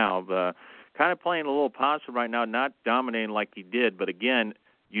chase now. Kind of playing a little passive right now, not dominating like he did. But again,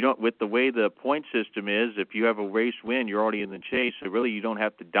 you don't. With the way the point system is, if you have a race win, you're already in the chase. So really, you don't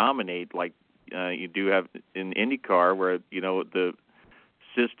have to dominate like you do have in Indy Car, where the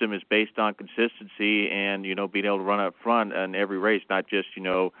system is based on consistency and being able to run up front in every race, not just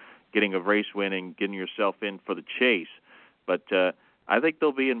getting a race win and getting yourself in for the chase. But I think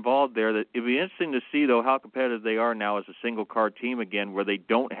they'll be involved there. It'll be interesting to see, though, how competitive they are now as a single-car team again, where they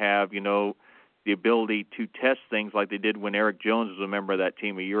don't have, the ability to test things like they did when Eric Jones was a member of that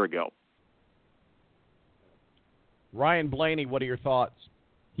team a year ago. Ryan Blaney, what are your thoughts?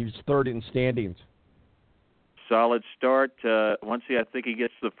 He was third in standings. Solid start. Once I think he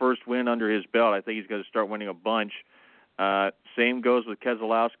gets the first win under his belt, I think he's going to start winning a bunch. Same goes with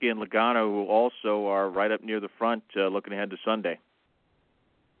Keselowski and Logano, who also are right up near the front looking ahead to Sunday.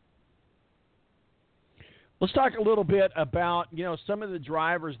 Let's talk a little bit about, some of the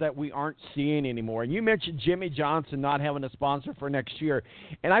drivers that we aren't seeing anymore. And you mentioned Jimmy Johnson not having a sponsor for next year.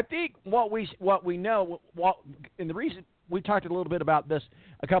 And I think what we know, and the reason we talked a little bit about this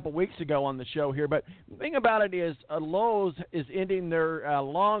a couple weeks ago on the show here, but the thing about it is Lowe's is ending their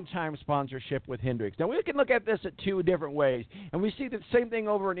long-time sponsorship with Hendricks. Now, we can look at this at two different ways, and we see the same thing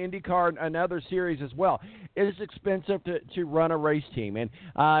over in Indy Car and other series as well. It is expensive to run a race team, and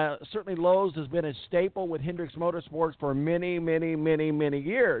certainly Lowe's has been a staple with Hendricks Motorsports for many, many, many, many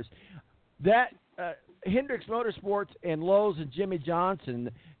years. That Hendricks Motorsports and Lowe's and Jimmy Johnson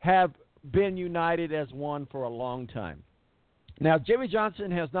have been united as one for a long time. Now, Jimmy Johnson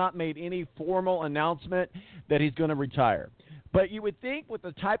has not made any formal announcement that he's going to retire. But you would think with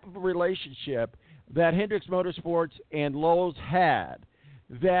the type of relationship that Hendricks Motorsports and Lowe's had,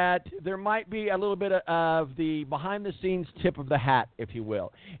 that there might be a little bit of the behind-the-scenes tip of the hat, if you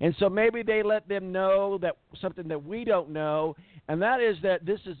will. And so maybe they let them know that something that we don't know, and that is that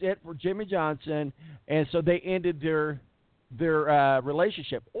this is it for Jimmy Johnson, and so they ended their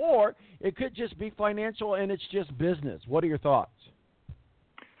relationship. Or it could just be financial and it's just business. What are your thoughts?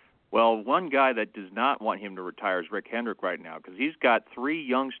 Well, one guy that does not want him to retire is Rick Hendrick right now, because he's got 3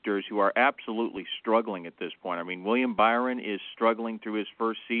 youngsters who are absolutely struggling at this point. I mean, William Byron is struggling through his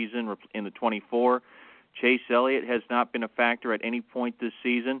first season in the 24. Chase Elliott has not been a factor at any point this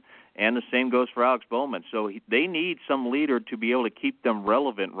season, and the same goes for Alex Bowman. So they need some leader to be able to keep them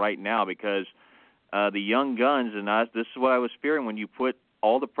relevant right now, because the young guns, and this is what I was fearing when you put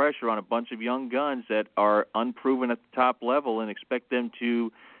all the pressure on a bunch of young guns that are unproven at the top level and expect them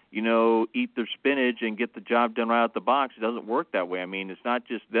to eat their spinach and get the job done right out the box. It doesn't work that way. I mean, it's not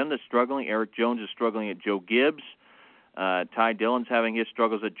just them that's struggling. Eric Jones is struggling at Joe Gibbs. Ty Dillon's having his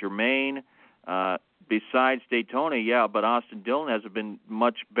struggles at Germain. Besides Daytona, but Austin Dillon hasn't been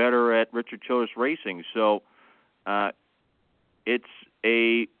much better at Richard Childress Racing. So it's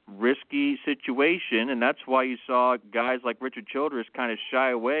a risky situation, and that's why you saw guys like Richard Childress kind of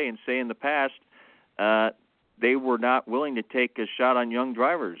shy away and say in the past they were not willing to take a shot on young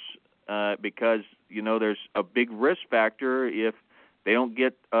drivers because, there's a big risk factor if they don't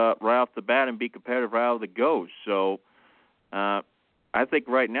get right off the bat and be competitive right out of the go. So I think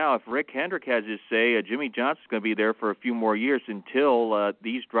right now, if Rick Hendrick has his say, Jimmy Johnson's going to be there for a few more years until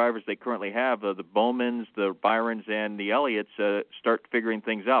these drivers they currently have, the Bowmans, the Byrons, and the Elliots, start figuring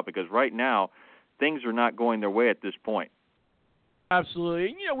things out, because right now things are not going their way at this point.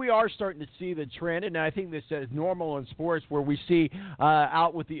 Absolutely. We are starting to see the trend, and I think this is normal in sports where we see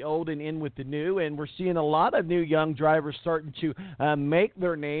out with the old and in with the new, and we're seeing a lot of new young drivers starting to make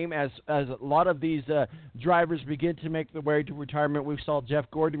their name as a lot of these drivers begin to make their way to retirement. We saw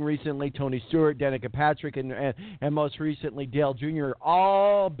Jeff Gordon recently, Tony Stewart, Danica Patrick, and most recently Dale Jr.,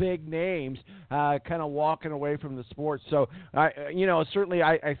 all big names kind of walking away from the sport. So, certainly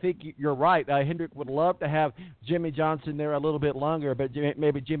I think you're right. Hendrick would love to have Jimmy Johnson there a little bit longer, but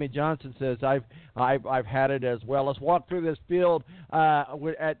maybe Jimmy Johnson says I've had it as well. Let's walk through this field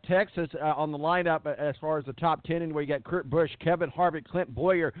at Texas on the lineup as far as the top 10. And we got Kurt Busch, Kevin Harvick, Clint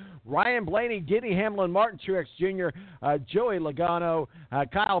Boyer, Ryan Blaney, Denny Hamlin, Martin Truex Jr., Joey Logano,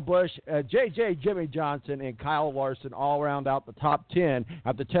 Kyle Busch, JJ Jimmy Johnson, and Kyle Larson all round out the top 10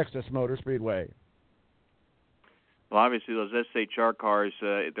 at the Texas Motor Speedway. Well, obviously, those SHR cars,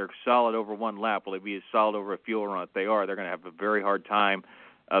 they're solid over one lap. Will they be as solid over a fuel run? If they are, they're going to have a very hard time,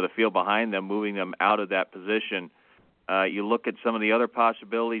 the field behind them, moving them out of that position. You look at some of the other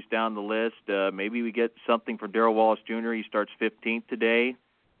possibilities down the list. Maybe we get something for Darrell Wallace Jr. He starts 15th today,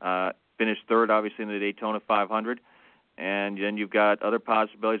 finished third, obviously, in the Daytona 500. And then you've got other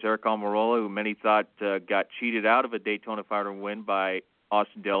possibilities. Eric Almirola, who many thought got cheated out of a Daytona 500 win by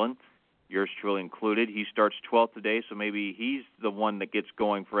Austin Dillon, yours truly included. He starts 12th today, so maybe he's the one that gets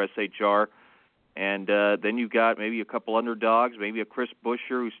going for SHR. And then you've got maybe a couple underdogs, maybe a Chris Buescher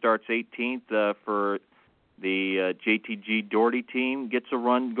who starts 18th for the JTG Doherty team, gets a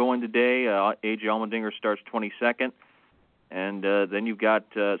run going today. A.J. Allmendinger starts 22nd. And then you've got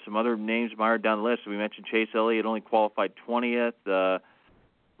some other names mired down the list. We mentioned Chase Elliott only qualified 20th.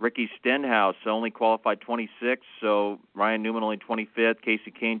 Ricky Stenhouse only qualified 26th, so Ryan Newman only 25th,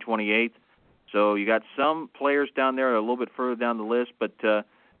 Casey Kane 28th. So you got some players down there a little bit further down the list, but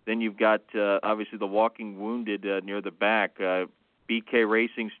then you've got obviously the walking wounded near the back. BK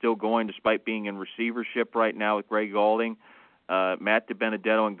Racing still going despite being in receivership right now with Greg Gaulding. Matt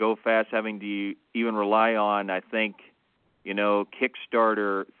DiBenedetto and Go Fast having to even rely on, I think,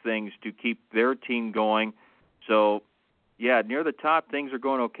 Kickstarter things to keep their team going. So, yeah, near the top, things are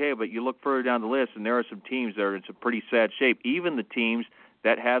going okay, but you look further down the list, and there are some teams that are in some pretty sad shape. Even the teams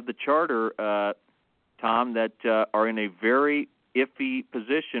that have the charter, Tom, that are in a very iffy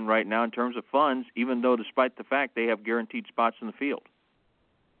position right now in terms of funds, even though despite the fact they have guaranteed spots in the field.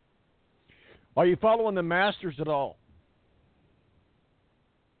 Are you following the Masters at all?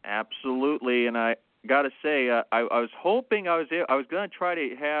 Absolutely, and I got to say, I was hoping I was going to try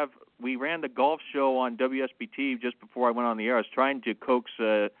to have. We ran the golf show on WSBT just before I went on the air. I was trying to coax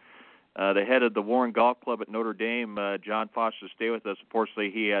the head of the Warren Golf Club at Notre Dame, John Foster, to stay with us. Unfortunately,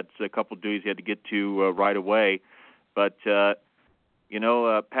 he had a couple of duties he had to get to right away. But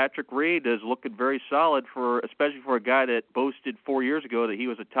Patrick Reed is looking very solid especially for a guy that boasted 4 years ago that he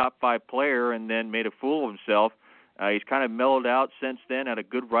was a top 5 player and then made a fool of himself. He's kind of mellowed out since then. Had a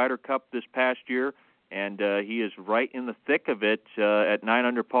good Ryder Cup this past year, and he is right in the thick of it at 9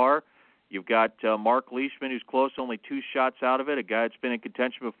 under par. You've got Mark Leishman, who's close, only 2 shots out of it, a guy that's been in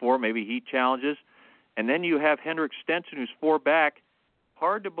contention before. Maybe he challenges. And then you have Henrik Stenson, who's 4 back.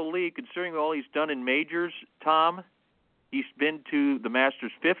 Hard to believe, considering all he's done in majors, Tom. He's been to the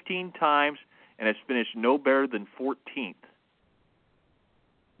Masters 15 times and has finished no better than 14th.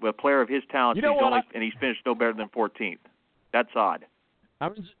 With a player of his talent, and he's finished no better than 14th. That's odd.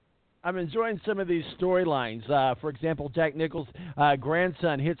 I'm enjoying some of these storylines. For example, Jack Nicklaus'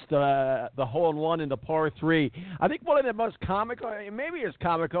 grandson hits the hole-in-one in the par 3. I think one of the most comical, maybe it's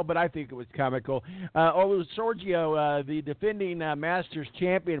comical, but I think it was comical. It was Sergio, the defending Masters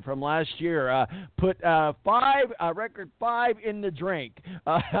champion from last year, put record 5 in the drink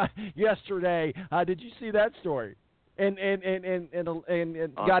yesterday. Did you see that story? And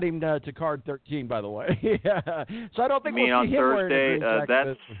got him to card 13, by the way. So I don't think we'll see him Thursday, wearing a green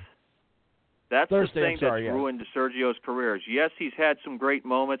jacket. That's Thursday, the thing that's ruined Sergio's career. Yes, he's had some great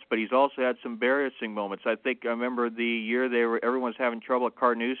moments, but he's also had some embarrassing moments. I remember the year everyone was having trouble at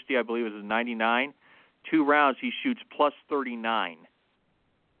Carnoustie. I believe it was in '99. 2 rounds, he shoots plus 39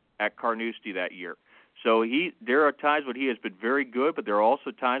 at Carnoustie that year. So there are times when he has been very good, but there are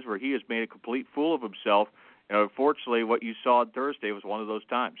also times where he has made a complete fool of himself. And unfortunately, what you saw on Thursday was one of those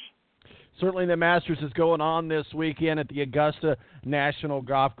times. Certainly the Masters is going on this weekend at the Augusta National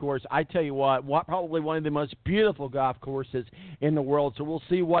Golf Course. I tell you what, probably one of the most beautiful golf courses in the world. So we'll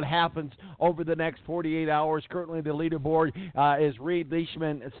see what happens over the next 48 hours. Currently the leaderboard is Reed,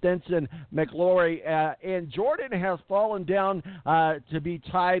 Leishman, Stenson, McLaury, and Jordan has fallen down to be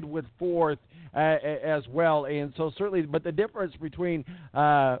tied with 4th. As well, and so certainly, but the difference between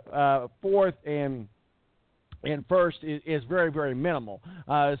 4th and first is very, very minimal.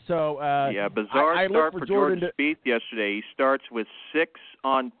 Bizarre start for Jordan Spieth yesterday. He starts with 6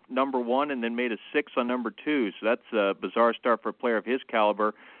 on number 1 and then made a 6 on number 2. So that's a bizarre start for a player of his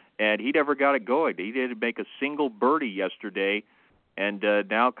caliber, and he never got it going. He didn't make a single birdie yesterday, and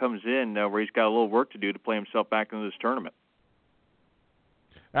now comes in where he's got a little work to do to play himself back into this tournament.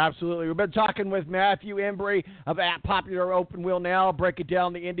 Absolutely. We've been talking with Matthew Embry of at Popular Open Wheel Now, breaking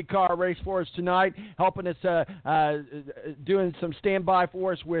down the Indy Car race for us tonight, helping us doing some standby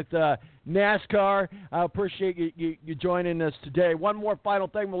for us with NASCAR. I appreciate you joining us today. One more final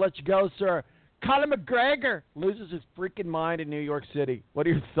thing, we'll let you go, sir. Conor McGregor loses his freaking mind in New York City. What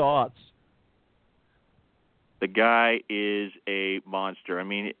are your thoughts? The guy is a monster. I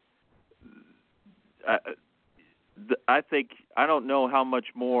mean, I don't know how much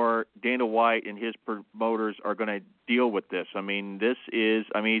more Dana White and his promoters are going to deal with this. I mean,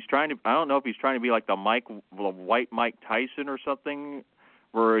 he's trying to. I don't know if he's trying to be like the white Mike Tyson or something,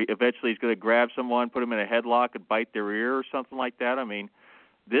 where eventually he's going to grab someone, put them in a headlock, and bite their ear or something like that. I mean,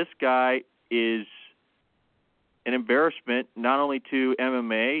 this guy is an embarrassment not only to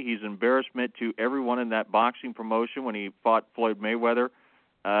MMA, he's an embarrassment to everyone in that boxing promotion when he fought Floyd Mayweather.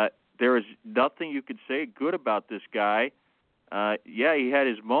 There is nothing you could say good about this guy. He had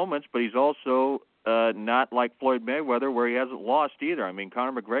his moments, but he's also not like Floyd Mayweather where he hasn't lost either. I mean,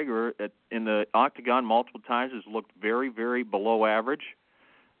 Conor McGregor in the octagon multiple times has looked very, very below average.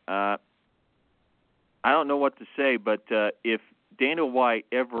 I don't know what to say, but if Dana White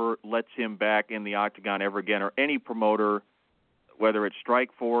ever lets him back in the octagon ever again, or any promoter, whether it's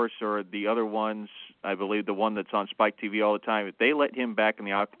Strikeforce or the other ones, I believe the one that's on Spike TV all the time, if they let him back in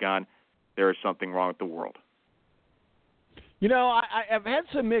the octagon, there is something wrong with the world. You know, I've had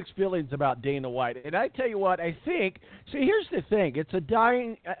some mixed feelings about Dana White, and I tell you what, I think. See, here's the thing: it's a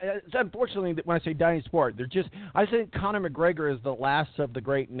dying. It's unfortunately, when I say dying sport, I think Conor McGregor is the last of the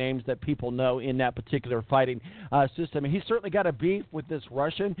great names that people know in that particular fighting system. And he's certainly got a beef with this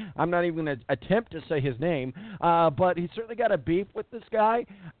Russian. I'm not even going to attempt to say his name, but he's certainly got a beef with this guy.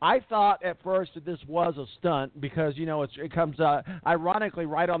 I thought at first that this was a stunt because it comes ironically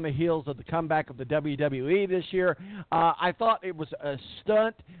right on the heels of the comeback of the WWE this year. I thought it was a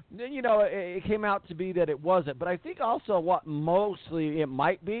stunt. It came out to be that it wasn't. But I think also what mostly it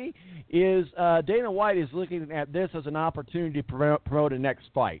might be is Dana White is looking at this as an opportunity to promote a next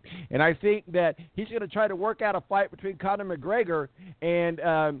fight. And I think that he's going to try to work out a fight between Conor McGregor and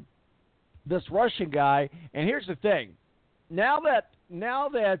this Russian guy. And here's the thing. Now that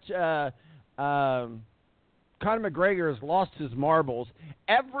Conor McGregor has lost his marbles,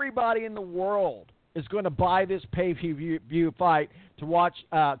 everybody in the world is going to buy this pay-per-view fight to watch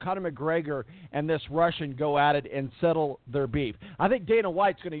Conor McGregor and this Russian go at it and settle their beef. I think Dana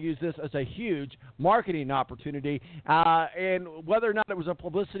White's going to use this as a huge marketing opportunity, and whether or not it was a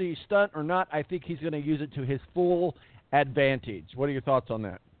publicity stunt or not, I think he's going to use it to his full advantage. What are your thoughts on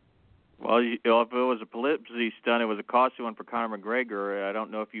that? Well, if it was a publicity stunt, it was a costly one for Conor McGregor. I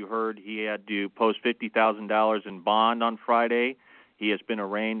don't know if you heard he had to post $50,000 in bond on Friday. He has been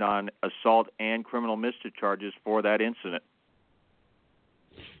arraigned on assault and criminal mischief charges for that incident.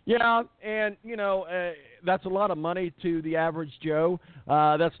 Yeah, and, that's a lot of money to the average Joe.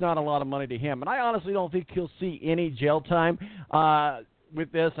 That's not a lot of money to him. And I honestly don't think he'll see any jail time.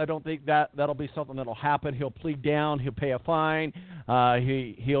 with this. I don't think that'll be something that'll happen. He'll plead down. He'll pay a fine.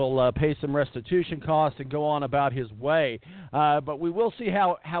 He'll pay some restitution costs and go on about his way. But we will see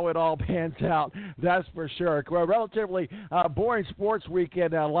how it all pans out. That's for sure. Well, relatively boring sports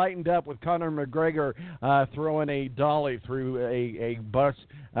weekend lightened up with Conor McGregor throwing a dolly through a bus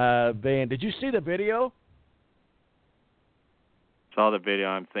van. Did you see the video? Saw the video.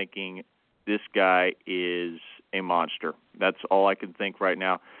 I'm thinking this guy is a monster. That's all I can think right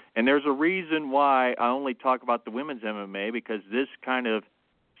now. And there's a reason why I only talk about the women's MMA, because this kind of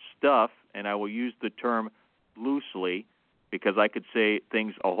stuff, and I will use the term loosely because I could say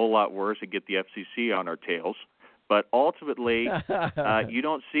things a whole lot worse and get the FCC on our tails. But ultimately, you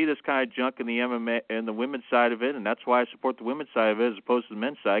don't see this kind of junk in the MMA and the women's side of it, and that's why I support the women's side of it as opposed to the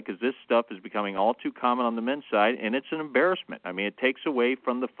men's side, because this stuff is becoming all too common on the men's side, and it's an embarrassment. I mean, it takes away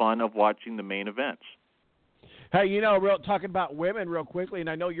from the fun of watching the main events. Hey, talking about women real quickly, and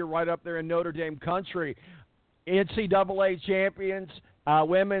I know you're right up there in Notre Dame country. NCAA champions,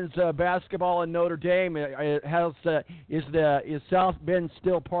 women's basketball in Notre Dame. Is South Bend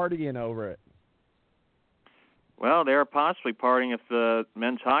still partying over it? Well, they're possibly partying if the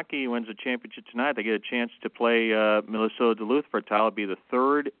men's hockey wins a championship tonight. They get a chance to play Minnesota Duluth for a title. It'll be the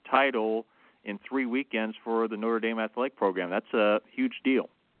third title in 3 weekends for the Notre Dame athletic program. That's a huge deal.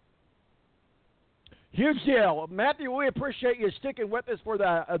 Huge deal. Matthew, we appreciate you sticking with us for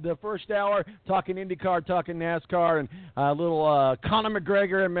the first hour, talking Indy Car, talking NASCAR, and a little Conor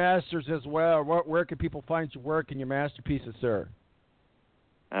McGregor and Masters as well. Where can people find your work and your masterpieces, sir?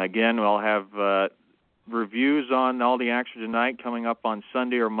 Again, we'll have reviews on all the action tonight coming up on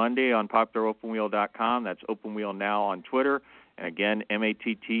Sunday or Monday on popularopenwheel.com. That's Open Wheel Now on Twitter. And again,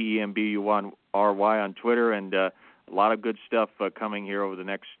 MATTEMBURY on Twitter. And a lot of good stuff coming here over the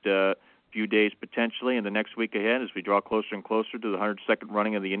next few days potentially, and the next week ahead as we draw closer and closer to the 102nd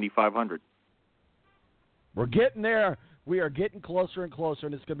running of the Indy 500. We're getting there. We are getting closer and closer,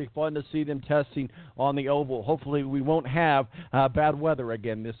 and it's going to be fun to see them testing on the oval. Hopefully we won't have bad weather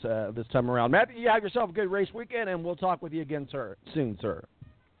again this time around. Matt, you have yourself a good race weekend, and we'll talk with you again soon, sir.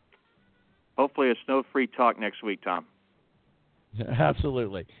 Hopefully a snow-free talk next week, Tom.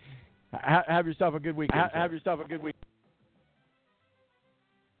 Absolutely. Have yourself a good weekend. Have yourself a good week.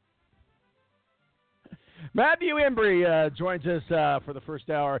 Matthew Embry joins us for the first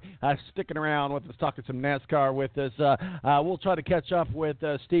hour, sticking around with us, talking some NASCAR with us. We'll try to catch up with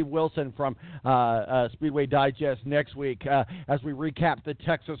Steve Wilson from Speedway Digest next week as we recap the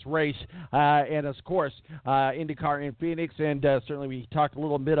Texas race and, of course, Indy Car in Phoenix. And certainly we talked a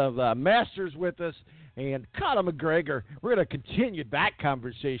little bit of Masters with us and Conor McGregor. We're going to continue that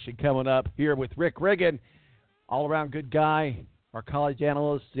conversation coming up here with Rick Riggin, all-around good guy, our college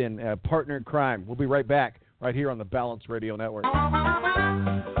analyst and partner in crime. We'll be right back right here on the Balance Radio Network.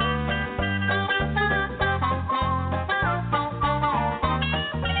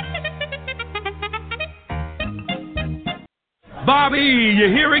 Bobby, you're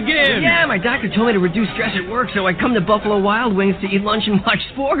here again. Yeah, my doctor told me to reduce stress at work, so I come to Buffalo Wild Wings to eat lunch and watch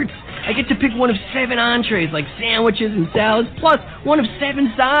sports. I get to pick one of 7 entrees, like sandwiches and salads, plus one of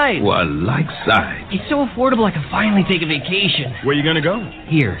 7 sides. Well, I like sides. It's so affordable I can finally take a vacation. Where you gonna go?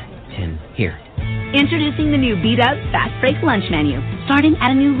 Here, Tim, here. Introducing the new beat-up Fast Break Lunch Menu, starting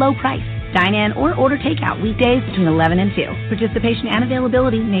at a new low price. Dine in or order takeout weekdays between 11 and 2. Participation and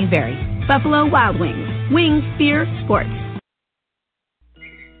availability may vary. Buffalo Wild Wings. Wings, beer, sports.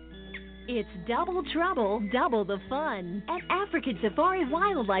 It's double trouble, double the fun at African Safari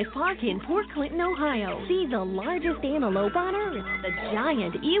Wildlife Park in Port Clinton, Ohio. See the largest antelope on Earth, the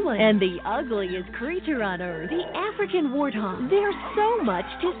giant eland, and the ugliest creature on Earth, the African warthog. There's so much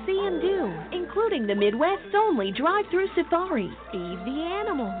to see and do, including the Midwest's only drive-through safari. Feed the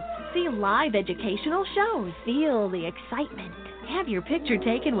animals, see live educational shows, feel the excitement. Have your picture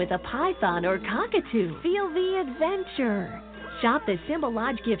taken with a python or cockatoo. Feel the adventure. Shop the Simba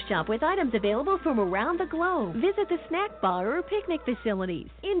Lodge gift shop with items available from around the globe. Visit the snack bar or picnic facilities.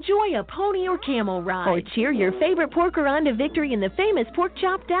 Enjoy a pony or camel ride. Or cheer your favorite porker on to victory in the famous Pork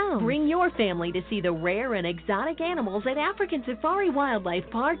Chop Down. Bring your family to see the rare and exotic animals at African Safari Wildlife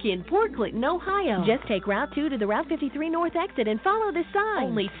Park in Port Clinton, Ohio. Just take Route 2 to the Route 53 North exit and follow the sign.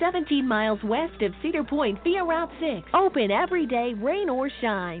 Only 17 miles west of Cedar Point via Route 6. Open every day, rain or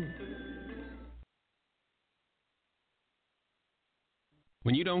shine.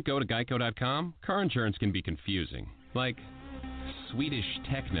 When you don't go to Geico.com, car insurance can be confusing. Like Swedish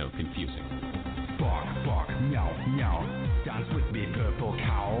techno confusing. Bark, bark, meow, meow. Dance with me, purple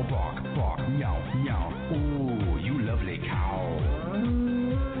cow. Bark, bark, meow, meow. Ooh, you lovely cow.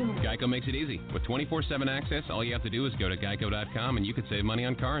 Geico makes it easy. With 24/7 access, all you have to do is go to geico.com and you can save money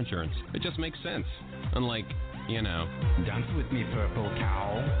on car insurance. It just makes sense. Unlike, Dance with me, purple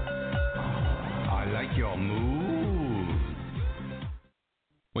cow. I like your moves.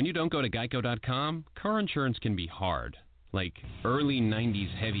 When you don't go to geico.com, car insurance can be hard. Like early 90s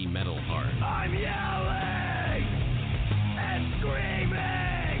heavy metal hard. I'm yelling and screaming,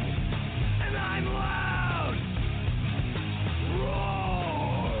 and I'm loud.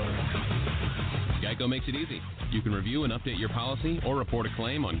 Roar. Geico makes it easy. You can review and update your policy or report a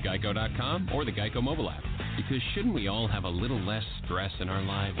claim on geico.com or the Geico mobile app. Because shouldn't we all have a little less stress in our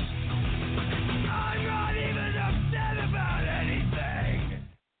lives? I'm not even upset about anything.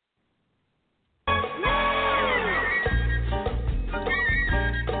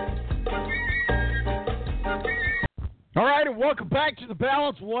 All right, and welcome back to The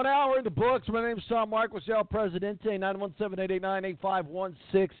Balance. 1 hour in the books. My name is Tom Marquis, El Presidente.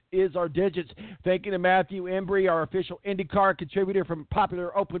 917-889-8516 is our digits. Thank you to Matthew Embry, our official Indy Car contributor from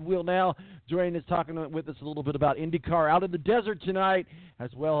Popular Open Wheel Now, joining us, talking with us a little bit about Indy Car out in the desert tonight,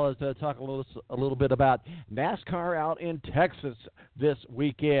 as well as talking a little bit about NASCAR out in Texas this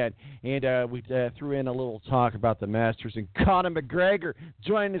weekend. And we threw in a little talk about the Masters. And Conor McGregor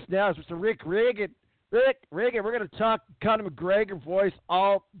joining us now is Mr. Rick Regan. Rick, we're going to talk Conor McGregor voice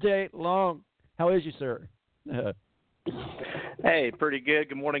all day long. How is you, sir? Hey, pretty good.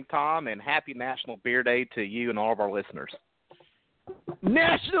 Good morning, Tom, and happy National Beer Day to you and all of our listeners.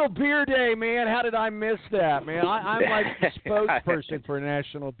 National Beer Day, man. How did I miss that, man? I'm like the spokesperson for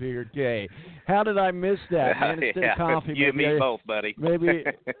National Beer Day. How did I miss that, man? Instead of coffee, you and me both, buddy. Maybe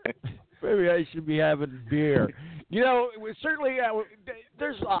I should be having beer. Certainly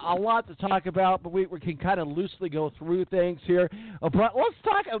there's a lot to talk about, but we can kind of loosely go through things here. But let's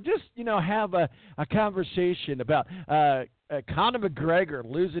talk, have a conversation about Conor McGregor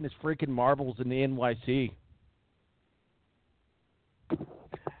losing his freaking marbles in the NYC.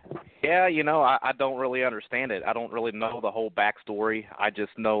 Yeah, I don't really understand it. I don't really know the whole backstory. I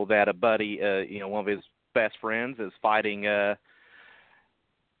just know that a buddy, one of his best friends is fighting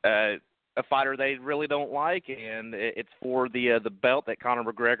a fighter they really don't like, and it's for the belt that Conor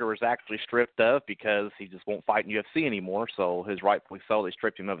McGregor was actually stripped of because he just won't fight in UFC anymore. So his rightfully so, they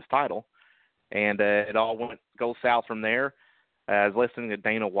stripped him of his title, and it all goes south from there. I was listening to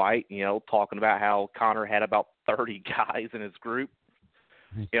Dana White, talking about how Conor had about 30 guys in his group,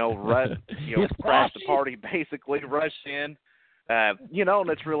 crash the party, basically rush in, and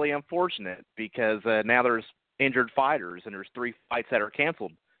it's really unfortunate because now there's injured fighters and there's 3 fights that are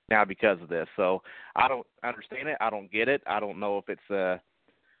canceled now because of this. So I don't understand it. I don't get it. I don't know if it's if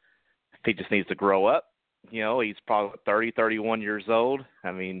he just needs to grow up. He's probably 30, 31 years old.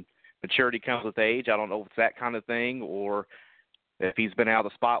 I mean, maturity comes with age. I don't know if it's that kind of thing or if he's been out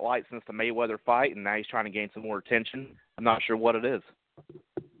of the spotlight since the Mayweather fight and now he's trying to gain some more attention. I'm not sure what it is.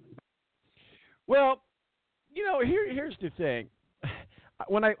 Well, here's the thing.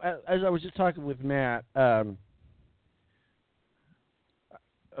 As I was just talking with Matt,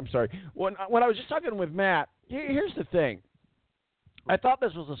 I'm sorry. When I was just talking with Matt, here's the thing. I thought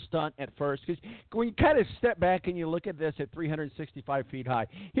this was a stunt at first because when you kind of step back and you look at this at 365 feet high,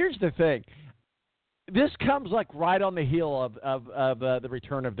 here's the thing. This comes like right on the heel of the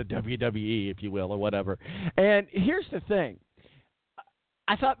return of the WWE, if you will, or whatever. And here's the thing.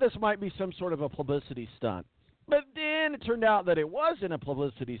 I thought this might be some sort of a publicity stunt. But then it turned out that it wasn't a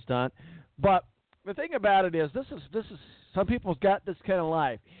publicity stunt. But the thing about it is this is some people's got this kind of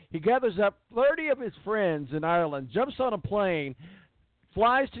life. He gathers up 30 of his friends in Ireland, jumps on a plane,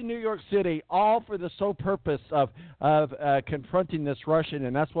 flies to New York City, all for the sole purpose of confronting this Russian,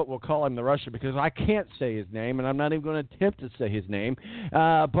 and that's what we'll call him, the Russian, because I can't say his name, and I'm not even going to attempt to say his name.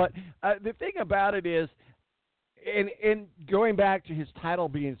 But the thing about it is, in going back to his title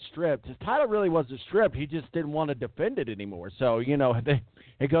being stripped, his title really wasn't stripped. He just didn't want to defend it anymore. So,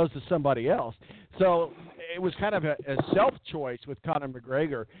 it goes to somebody else. So it was kind of a self-choice with Conor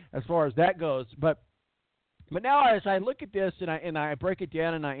McGregor as far as that goes. But now as I look at this and I break it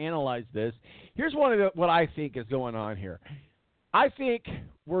down and I analyze this, here's what I think is going on here. I think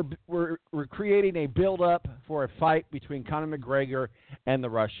we're creating a build-up for a fight between Conor McGregor and the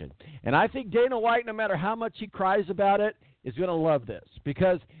Russian. And I think Dana White, no matter how much he cries about it, is going to love this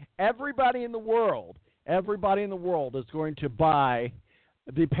because everybody in the world is going to buy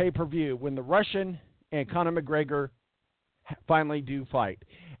the pay-per-view when the Russian and Conor McGregor finally do fight.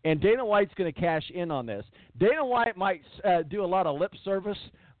 And Dana White's going to cash in on this. Dana White might do a lot of lip service,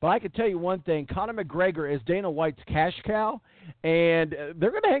 but I can tell you one thing. Conor McGregor is Dana White's cash cow, and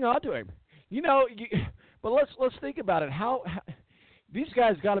they're going to hang on to him. But let's think about it. How these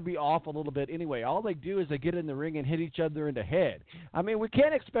guys got to be off a little bit anyway. All they do is they get in the ring and hit each other in the head. I mean, we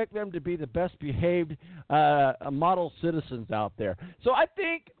can't expect them to be the best behaved model citizens out there. So I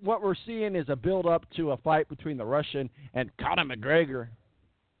think what we're seeing is a build up to a fight between the Russian and Conor McGregor.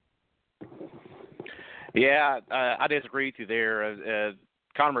 Yeah, I disagree with you there.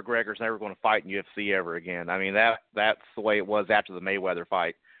 Conor McGregor's never going to fight in UFC ever again. I mean, that's the way it was after the Mayweather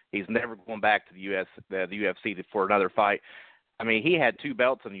fight. He's never going back to the UFC for another fight. I mean, he had 2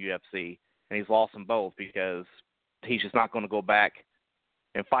 belts in the UFC, and he's lost them both because he's just not going to go back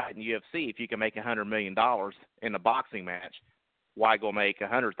and fight in the UFC. If you can make $100 million in a boxing match, why go make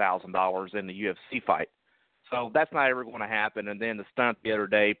 $100,000 in the UFC fight? So that's not ever going to happen. And then the stunt the other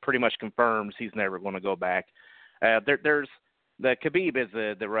day pretty much confirms he's never going to go back. There's the Khabib is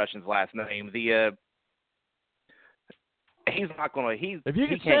the Russian's last name. He's not going to. If you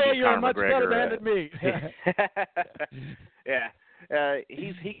can say you're a much McGregor, better man than me. Yeah,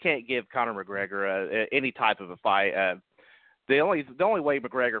 he can't give Conor McGregor any type of a fight. The only way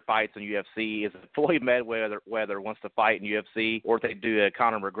McGregor fights in UFC is if Floyd Mayweather wants to fight in UFC, or if they do a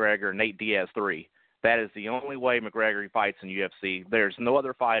Conor McGregor Nate Diaz 3. That is the only way McGregor fights in UFC. There's no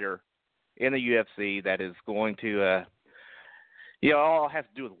other fighter in the UFC that is going to. All it has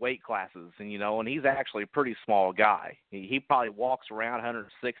to do with weight classes, and he's actually a pretty small guy. He probably walks around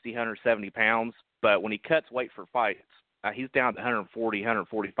 160, 170 pounds, but when he cuts weight for fights, he's down to 140,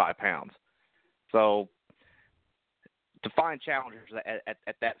 145 pounds. So to find challengers at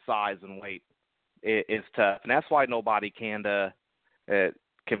that size and weight is tough, and that's why nobody can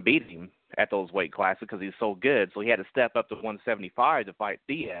beat him at those weight classes because he's so good. So he had to step up to 175 to fight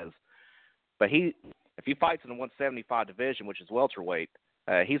Diaz, but if he fights in the 175 division, which is welterweight,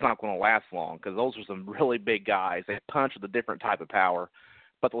 he's not going to last long because those are some really big guys. They punch with a different type of power.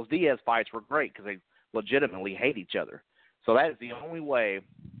 But those Diaz fights were great because they legitimately hate each other. So that is the only way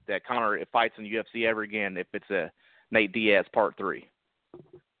that Conor fights in the UFC ever again if it's a Nate Diaz Part 3.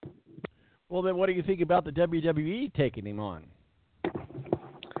 Well, then what do you think about the WWE taking him on?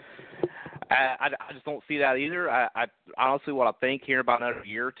 I just don't see that either. I honestly, what I think here about another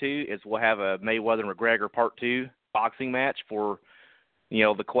year or two is we'll have a Mayweather-McGregor Part 2 boxing match for,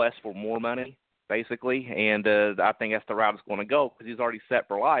 the quest for more money, basically. And I think that's the route it's going to go because he's already set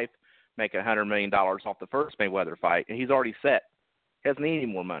for life, making $100 million off the first Mayweather fight. And he's already set. He doesn't need any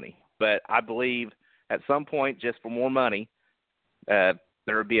more money. But I believe at some point, just for more money, there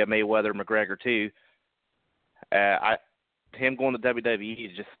would be a Mayweather-McGregor 2. Him going to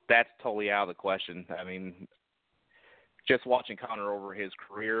WWE is that's totally out of the question. I mean, just watching Conor over his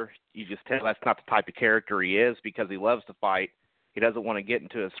career, you just tell that's not the type of character he is because he loves to fight. He doesn't want to get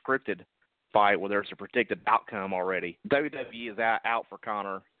into a scripted fight where there's a predicted outcome already. WWE is out for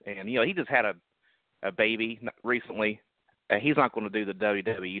Conor, and he just had a baby recently. He's not going to do the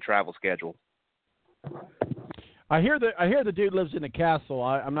WWE travel schedule. I hear the dude lives in a castle.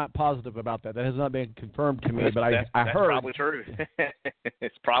 I'm not positive about that. That has not been confirmed to me, but I heard. That's probably true.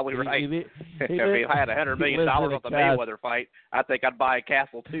 It's probably right. If I had $100 million off the Mayweather fight, I think I'd buy a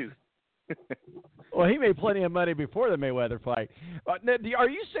castle too. Well, he made plenty of money before the Mayweather fight. Are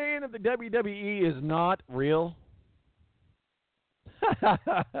you saying that the WWE is not real? I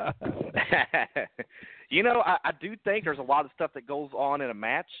do think there's a lot of stuff that goes on in a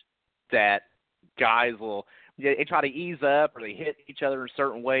match that guys will they try to ease up or they hit each other in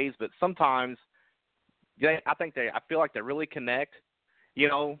certain ways, but sometimes I feel like they really connect.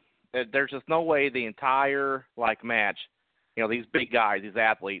 There's just no way the entire match, these big guys, these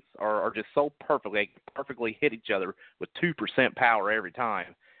athletes are just so perfectly hit each other with 2% power every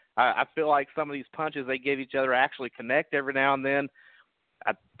time. I feel like some of these punches they give each other actually connect every now and then.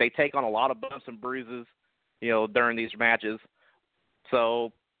 They take on a lot of bumps and bruises, during these matches.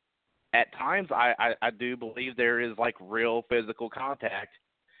 So at times I do believe there is real physical contact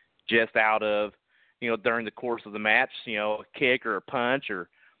just out of, during the course of the match, a kick or a punch or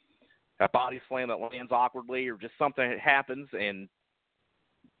a body slam that lands awkwardly or just something that happens, and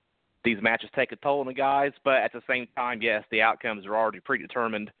these matches take a toll on the guys. But at the same time, yes, the outcomes are already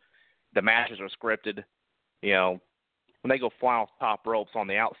predetermined. The matches are scripted. When they go flying off the top ropes on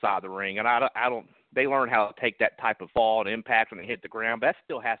the outside of the ring, and I don't. They learn how to take that type of fall and impact when they hit the ground. But that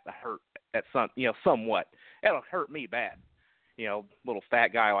still has to hurt at somewhat. It'll hurt me bad. Little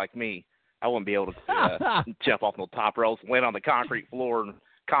fat guy like me, I wouldn't be able to jump off the top ropes, land on the concrete floor, and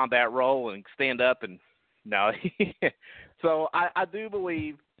combat roll and stand up. And no, so I do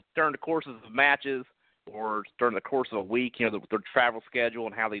believe during the courses of matches or during the course of a week, their travel schedule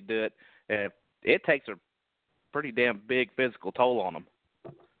and how they do it, it takes a pretty damn big physical toll on them.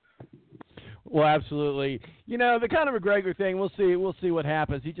 Well, absolutely. You know, the Conor McGregor thing, we'll see what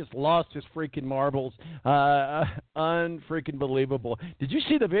happens. He just lost his freaking marbles. Unfreaking believable. Did you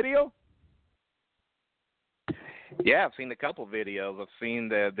see the video? Yeah, I've seen a couple videos. I've seen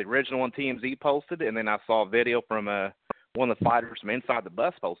the original one TMZ posted, and then I saw a video from one of the fighters from inside the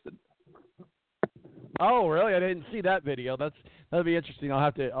bus posted. Oh, really? I didn't see that video. That'll be interesting. I'll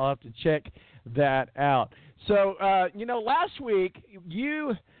have to check that out. So, last week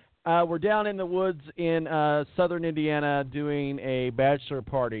you were down in the woods in southern Indiana doing a bachelor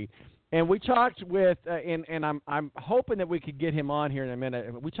party, and we talked with and I'm hoping that we could get him on here in a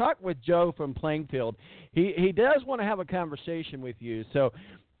minute. We talked with Joe from Plainfield. He does want to have a conversation with you. So,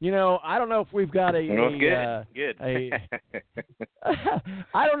 I don't know if we've got good.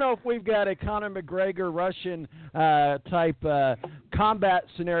 I don't know if we've got a Conor McGregor Russian type combat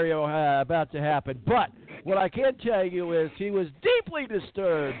scenario about to happen, but what I can tell you is he was deeply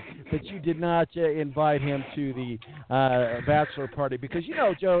disturbed that you did not invite him to the bachelor party because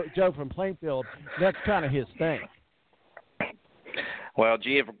Joe from Plainfield, that's kind of his thing. Well,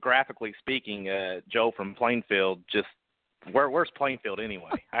 geographically speaking, Joe from Plainfield just where's Plainfield anyway?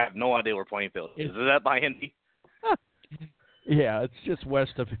 I have no idea where Plainfield is. Is that by Indy? Yeah, it's just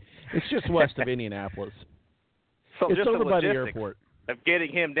west of Indianapolis. So it's just over the by the logistics airport of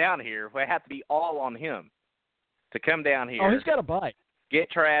getting him down here, it had to be all on him to come down here. Oh, he's got a bike.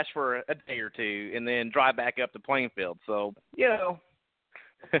 Get trash for a day or two, and then drive back up to Plainfield. So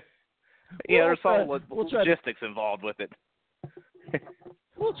there's some logistics involved with it.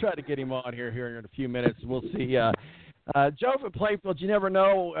 We'll try to get him on here in a few minutes. We'll see. Joe from Plainfield, you never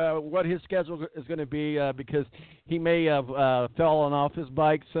know what his schedule is going to be because he may have fallen off his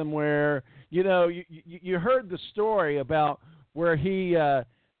bike somewhere. You heard the story about where he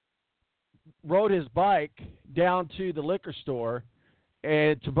rode his bike down to the liquor store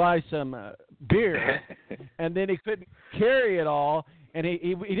and to buy some beer, and then he couldn't carry it all, and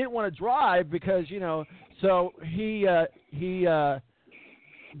he didn't want to drive because so he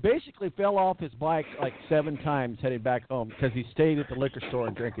basically fell off his bike like 7 times heading back home because he stayed at the liquor store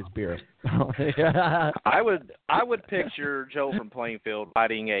and drank his beer. I would picture Joe from Plainfield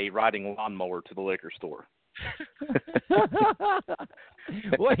riding a lawnmower to the liquor store.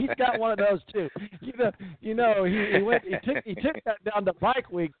 Well, he's got one of those too. He took that down to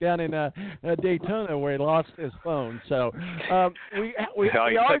Bike Week down in Daytona where he lost his phone. So we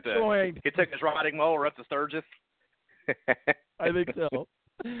are going. He took his riding mower up to Sturgis. I think so.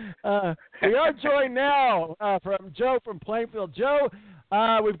 We are joined now from Joe from Plainfield. Joe,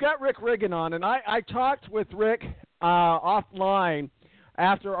 we've got Rick Riggin on, and I talked with Rick offline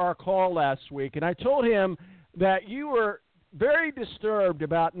after our call last week, and I told him that you were very disturbed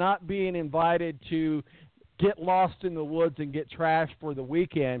about not being invited to get lost in the woods and get trashed for the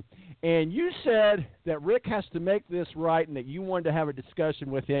weekend. And you said that Rick has to make this right and that you wanted to have a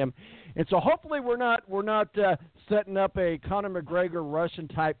discussion with him. And so hopefully we're not setting up a Conor McGregor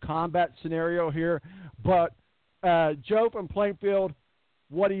Russian-type combat scenario here. But, Joe from Plainfield,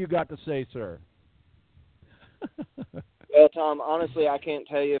 what do you got to say, sir? Well, Tom, honestly, I can't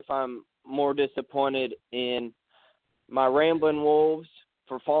tell you if I'm more disappointed in my Rambling Wolves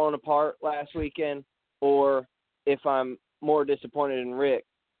for falling apart last weekend or if I'm more disappointed in Rick.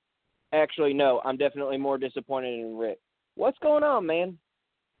 Actually, no, I'm definitely more disappointed in Rick. What's going on, man?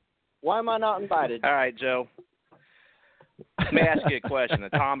 Why am I not invited? All right, Joe. Let me ask you a question.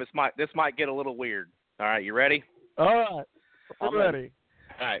 And Tom, this might get a little weird. All right, you ready? All right, I'm ready.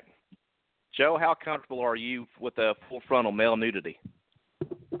 All right. Joe, how comfortable are you with a full frontal male nudity?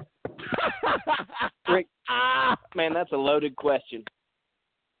 Rick, man, that's a loaded question.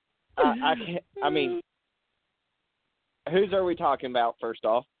 I can't. I mean, whose are we talking about? First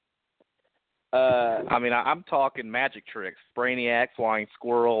off, I'm talking magic tricks, Brainiac, flying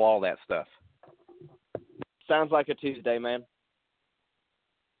squirrel, all that stuff. Sounds like a Tuesday, man.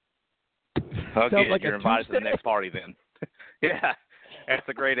 Okay, like you're invited to the next party then. Yeah, that's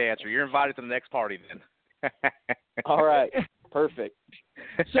a great answer. You're invited to the next party then. All right, perfect.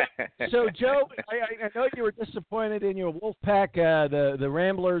 So Joe, I know you were disappointed in your Wolfpack, the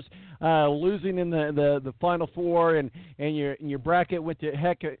Ramblers losing in the Final Four, and your bracket went to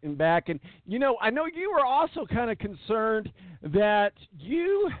heck and back. And I know you were also kind of concerned that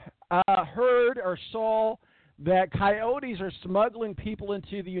you heard or saw that coyotes are smuggling people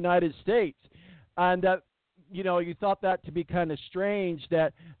into the United States, and that you thought that to be kind of strange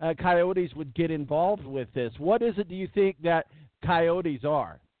that coyotes would get involved with this. What is it do you think that coyotes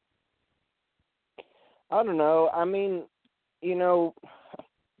are? I don't know. I mean,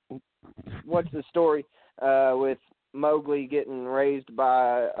 what's the story with Mowgli getting raised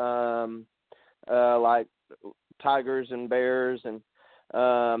by like tigers and bears, and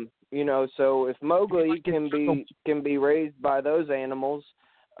so if Mowgli can be raised by those animals,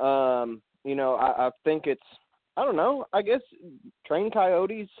 I think it's, I don't know, I guess trained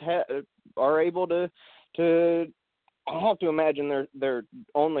coyotes are able to I have to imagine they're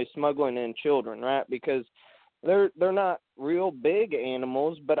only smuggling in children, right? Because they're not real big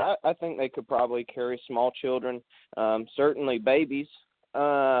animals, but I think they could probably carry small children, certainly babies.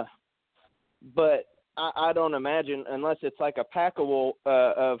 But I don't imagine, unless it's like a pack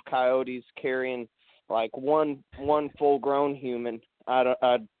of coyotes carrying like one full-grown human.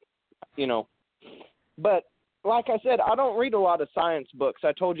 But like I said, I don't read a lot of science books.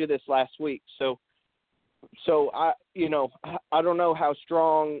 I told you this last week, so I don't know how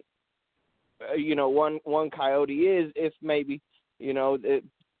strong one coyote is. If maybe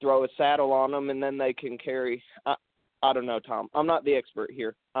throw a saddle on them and then they can carry. I don't know, Tom. I'm not the expert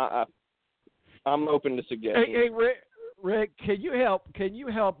here. I'm open to suggestions. Hey, Rick, can you help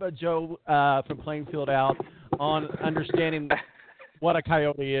Joe from Plainfield out on understanding what a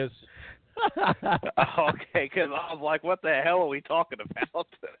coyote is? Okay, because I was like, what the hell are we talking about?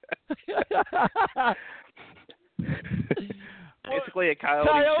 Basically, a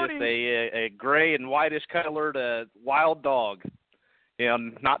coyote is just a gray and whitish colored wild dog.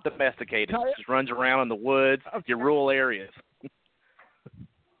 Not domesticated. Just runs around in the woods, your rural areas.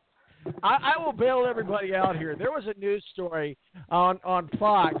 I will bail everybody out here. There was a news story on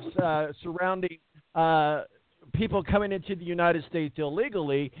Fox surrounding people coming into the United States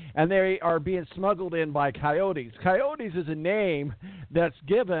illegally, and they are being smuggled in by coyotes. Coyotes is a name that's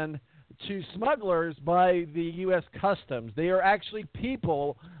given to smugglers by the U.S. Customs. They are actually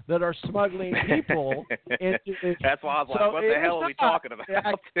people that are smuggling people into. That's why I was like, what the hell are we talking about?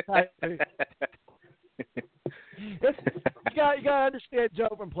 You got to understand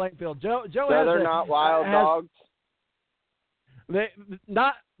Joe from Plainfield. Joe so they're not wild dogs?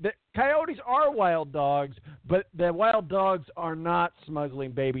 The coyotes are wild dogs, but the wild dogs are not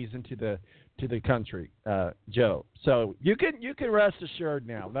smuggling babies into the country, Joe. So you can rest assured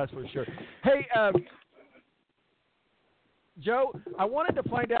now. That's for sure. Hey, Joe, I wanted to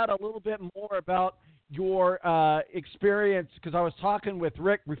find out a little bit more about your experience, because I was talking with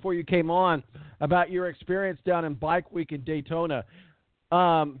Rick before you came on about your experience down in Bike Week in Daytona,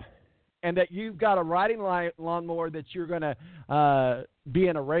 and that you've got a riding lawnmower that you're going to be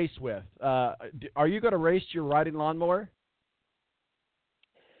in a race with. Are you going to race your riding lawnmower?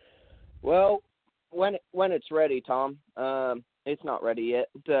 Well, when it's ready, Tom. It's not ready yet.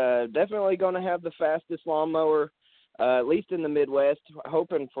 Definitely going to have the fastest lawnmower, at least in the Midwest,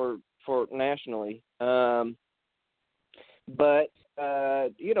 hoping for nationally. But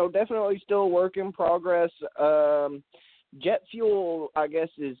definitely still a work in progress. Jet fuel, I guess,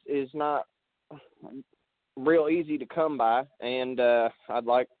 is not real easy to come by, and I'd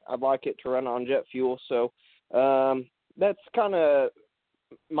like it to run on jet fuel. So that's kind of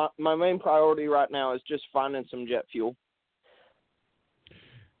my main priority right now, is just finding some jet fuel.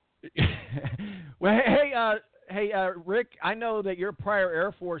 Well, hey, Rick, I know that you're prior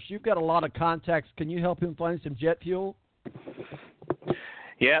Air Force. You've got a lot of contacts. Can you help him find some jet fuel?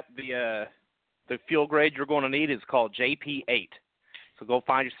 Yep. The fuel grade you're going to need is called JP8. So go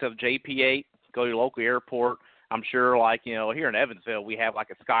find yourself JP8. Go to your local airport. I'm sure, here in Evansville, we have like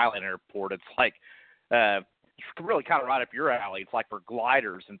a Skyline airport. It's like it's really kind of right up your alley. It's like for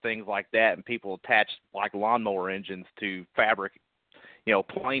gliders and things like that, and people attach like lawnmower engines to fabric,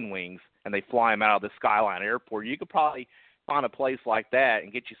 plane wings, and they fly them out of the Skyline airport. You could probably find a place like that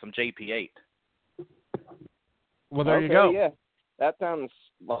and get you some JP8. Well, there you go. Yeah, that sounds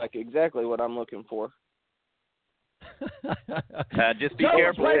like exactly what I'm looking for. Just be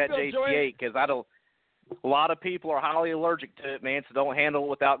careful with that JP8, because a lot of people are highly allergic to it, man, so don't handle it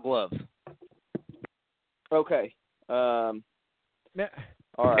without gloves. Okay. All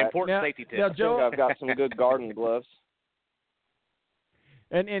right. Important safety tip. I think I've got some good garden gloves.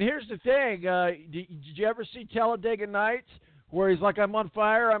 And here's the thing. Did you ever see Talladega Nights, where he's like, I'm on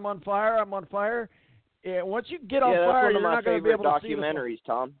fire, I'm on fire, I'm on fire? Yeah, once you get on fire, you're not going to be able to see documentaries,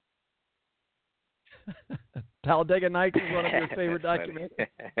 Tom. Talladega Nights is one of your favorite documentaries?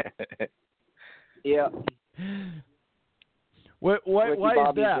 Yeah. Why is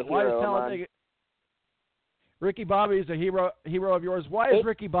that? Why is Talladega? Ricky Bobby is a hero of yours. Why is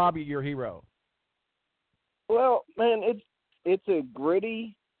Ricky Bobby your hero? Well, man, it's a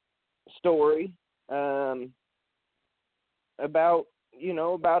gritty story about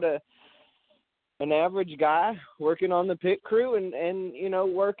an average guy working on the pit crew and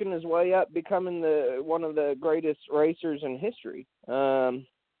working his way up, becoming one of the greatest racers in history.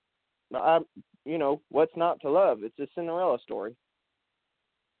 what's not to love? It's a Cinderella story.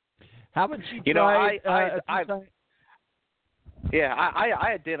 Haven't you I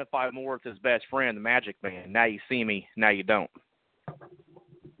identify more with his best friend, the Magic Man. Now you see me, now you don't.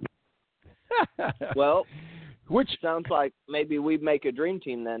 Well, which sounds like maybe we make a dream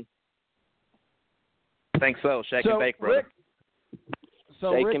team then. I think so. Shake and bake, brother.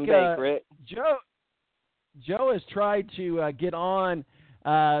 Shake and bake, Rick. Joe has tried to get on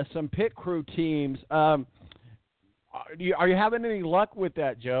some pit crew teams. Are you having any luck with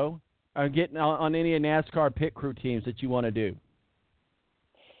that, Joe? Getting on any NASCAR pit crew teams that you want to do?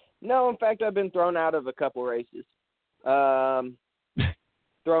 No, in fact, I've been thrown out of a couple races. Thrown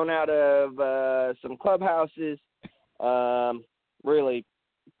out of some clubhouses. Really,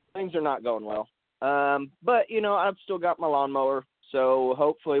 things are not going well. But, I've still got my lawnmower. So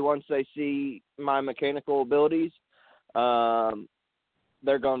hopefully once they see my mechanical abilities,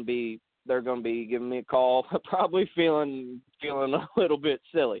 they're going to be giving me a call, probably feeling a little bit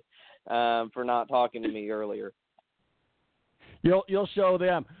silly for not talking to me earlier. You'll show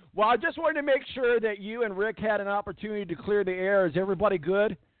them. Well, I just wanted to make sure that you and Rick had an opportunity to clear the air. Is everybody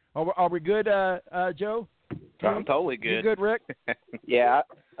good? Are we good, Joe? I'm totally good. You good, Rick? Yeah,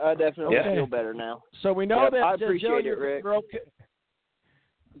 I definitely feel better now. So we know that I appreciate Joe, it, Rick. you're okay.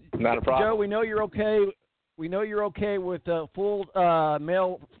 Not a problem. Joe, we know you're okay. We know you're okay with full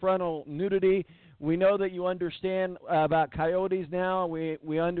male frontal nudity. We know that you understand about coyotes now.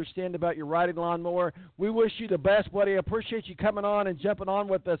 We understand about your riding lawnmower. We wish you the best, buddy. I appreciate you coming on and jumping on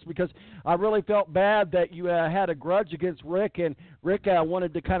with us because I really felt bad that you had a grudge against Rick, and Rick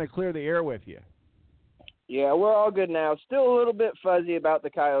wanted to kind of clear the air with you. Yeah, we're all good now. Still a little bit fuzzy about the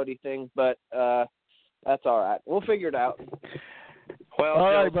coyote thing, but that's all right. We'll figure it out. Well,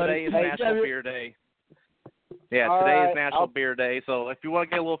 all Joe, today is National Beer Day. Yeah, today is National Beer Day, so if you want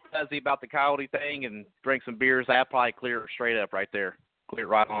to get a little fuzzy about the coyote thing and drink some beers, I'll probably clear it straight up right there. Clear it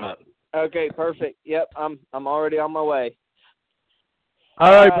right on up. Okay, perfect. Yep, I'm already on my way.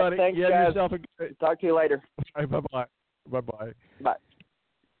 All right, buddy. Thanks, you have guys. yourself a good... Talk to you later. All right, bye-bye. Bye-bye. Bye.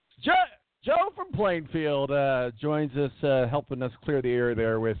 Joe from Plainfield joins us, helping us clear the air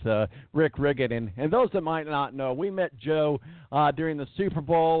there with Rick Riggin. And those that might not know, we met Joe during the Super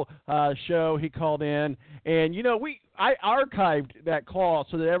Bowl show. He called in, and I archived that call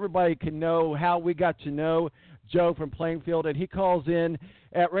so that everybody can know how we got to know Joe from Plainfield. And he calls in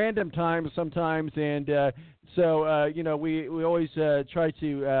at random times sometimes, and so we always try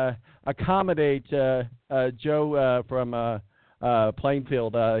to accommodate Joe from.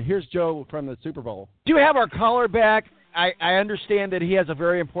 Plainfield. Here's Joe from the Super Bowl. Do you have our caller back? I understand that he has a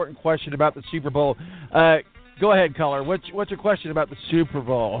very important question about the Super Bowl. Go ahead, caller. What's your question about the Super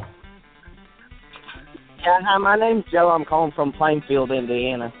Bowl? Yeah, hi, my name's Joe. I'm calling from Plainfield,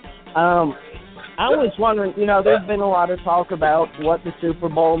 Indiana. I was wondering, there's been a lot of talk about what the Super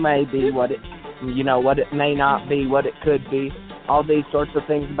Bowl may be, what it may not be, what it could be, all these sorts of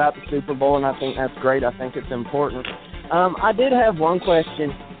things about the Super Bowl, and I think that's great. I think it's important. I did have one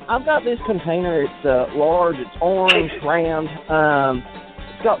question. I've got this container. It's large. It's orange, round.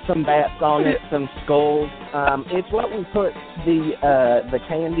 It's got some bats on it, some skulls. It's what we put the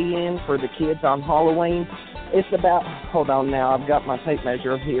candy in for the kids on Halloween. It's about, hold on now, I've got my tape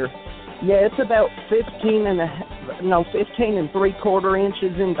measure here. Yeah, it's about 15 and 3/4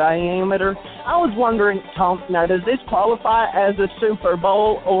 inches in diameter. I was wondering, Tom, now does this qualify as a Super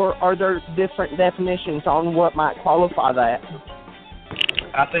Bowl, or are there different definitions on what might qualify that?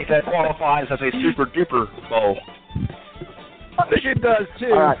 I think that qualifies as a Super Duper Bowl. I think it does,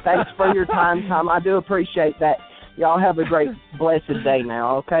 too. All right, thanks for your time, Tom. I do appreciate that. Y'all have a great, blessed day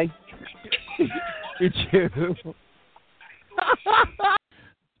now, okay? You too.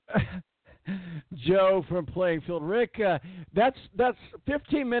 Joe from Plainfield. Rick, that's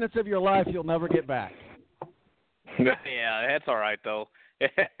 15 minutes of your life you'll never get back. Yeah, that's all right, though.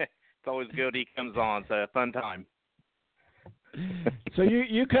 It's always good he comes on. It's a fun time. So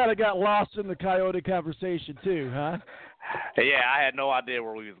you kind of got lost in the coyote conversation, too, huh? Yeah, I had no idea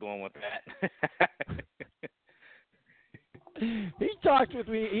where we was going with that. He talked with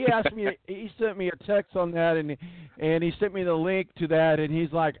me. He asked me. He sent me a text on that, and he sent me the link to that. And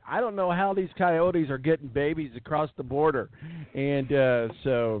he's like, I don't know how these coyotes are getting babies across the border. And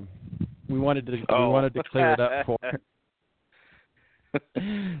so we wanted to clear it up for him.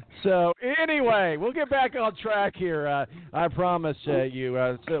 So anyway, we'll get back on track here. I promise you.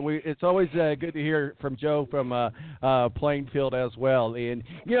 It's always good to hear from Joe from Plainfield as well. And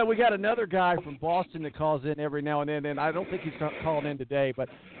we got another guy from Boston that calls in every now and then, and I don't think he's calling in today, but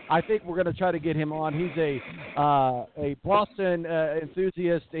I think we're going to try to get him on. He's a Boston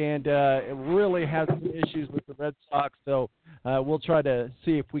enthusiast and really has some issues with the Red Sox. So we'll try to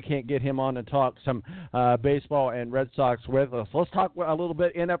see if we can't get him on and talk some baseball and Red Sox with us. Let's talk a little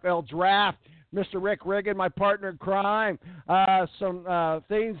bit NFL draft. Mr. Rick Riggin, my partner in crime. Some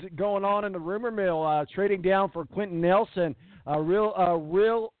things going on in the rumor mill. Trading down for Quentin Nelson, a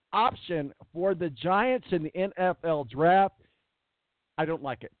real option for the Giants in the NFL draft. I don't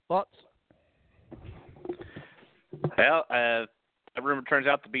like it. Thoughts? Well, the rumor turns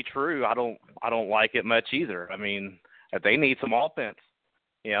out to be true. I don't like it much either. I mean, if they need some offense,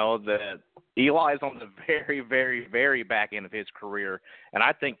 the Eli's on the very, very, very back end of his career, and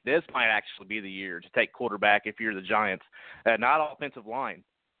I think this might actually be the year to take quarterback if you're the Giants, not offensive line.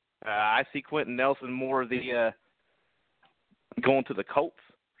 I see Quentin Nelson more of the going to the Colts.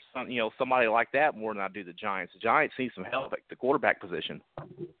 Somebody like that more than I do the Giants. The Giants need some help at the quarterback position.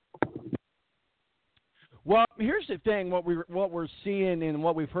 Well, here's the thing: what we're seeing and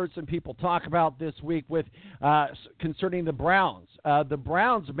what we've heard some people talk about this week with concerning the Browns. The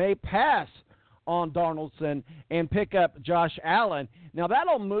Browns may pass on Donaldson and pick up Josh Allen. Now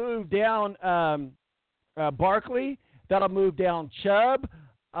that'll move down Barkley. That'll move down Chubb.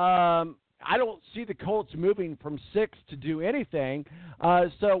 I don't see the Colts moving from 6 to do anything.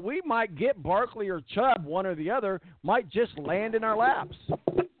 So we might get Barkley or Chubb, one or the other, might just land in our laps.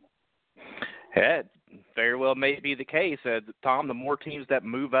 It very well may be the case. Tom, the more teams that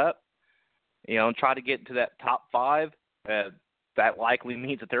move up, and try to get into that top 5, that likely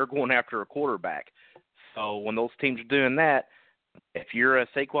means that they're going after a quarterback. So when those teams are doing that, if you're a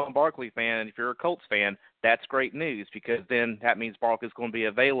Saquon Barkley fan, if you're a Colts fan, that's great news because then that means Barkley's going to be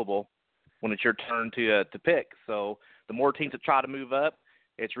available when it's your turn to pick. So the more teams that try to move up,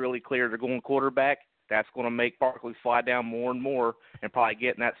 it's really clear they're going quarterback. That's going to make Barkley slide down more and more and probably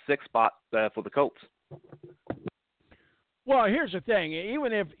get in that 6th spot for the Colts. Well, here's the thing.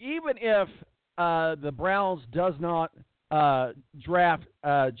 Even if the Browns does not draft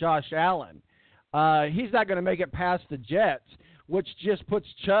Josh Allen, he's not going to make it past the Jets, which just puts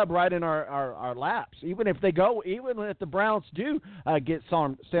Chubb right in our laps. Even if the Browns do get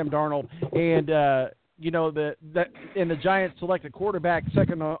Sam Darnold and the Giants select a quarterback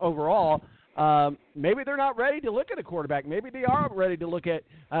 2nd overall, maybe they're not ready to look at a quarterback. Maybe they are ready to look at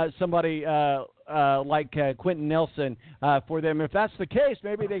somebody like Quentin Nelson for them. If that's the case,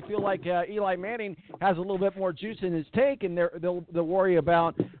 maybe they feel like Eli Manning has a little bit more juice in his tank, and they'll worry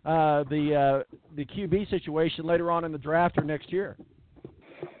about the QB situation later on in the draft or next year.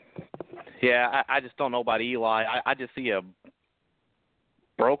 Yeah, I just don't know about Eli. I just see a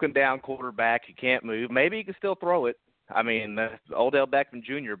broken down quarterback. He can't move. Maybe he can still throw it. I mean, Odell Beckham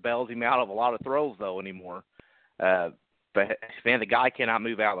Jr. bails him out of a lot of throws, though, anymore. But, man, the guy cannot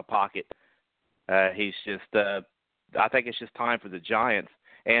move out of the pocket. He's just I think it's just time for the Giants.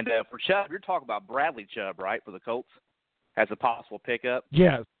 And for Chubb, you're talking about Bradley Chubb, right, for the Colts as a possible pickup?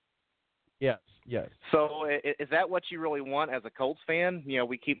 Yes. So is that what you really want as a Colts fan?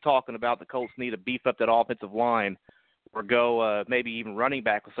 We keep talking about the Colts need to beef up that offensive line or go maybe even running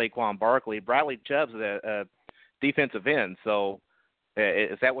back with Saquon Barkley. Bradley Chubb's a defensive end. So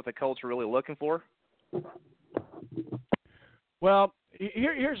is that what the Colts are really looking for? Well,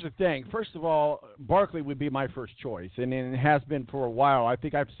 here's the thing. First of all, Barkley would be my first choice, and it has been for a while. I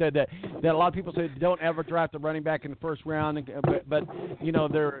think I've said that a lot of people say don't ever draft a running back in the first round, but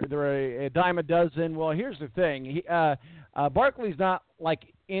they're a dime a dozen. Well, here's the thing. Barkley's not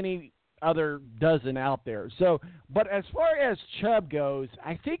like any other dozen out there. So, but as far as Chubb goes,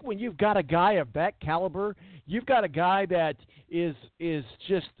 I think when you've got a guy of that caliber, you've got a guy that is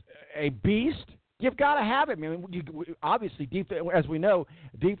just a beast. You've got to have him. I mean, obviously, as we know,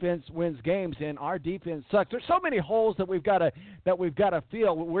 defense wins games, and our defense sucks. There's so many holes that we've got to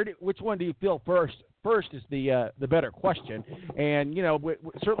fill. Which one do you fill first? First is the better question, and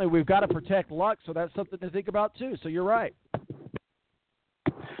certainly we've got to protect Luck, so that's something to think about too. So you're right.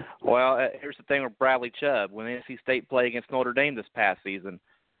 Well, here's the thing with Bradley Chubb. When NC State played against Notre Dame this past season,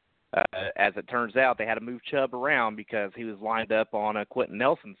 as it turns out, they had to move Chubb around because he was lined up on Quentin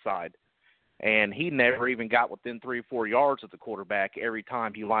Nelson's side. And he never even got within 3 or 4 yards of the quarterback every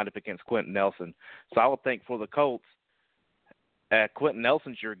time he lined up against Quentin Nelson. So I would think for the Colts, Quentin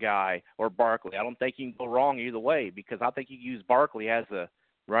Nelson's your guy or Barkley. I don't think you can go wrong either way because I think you use Barkley as a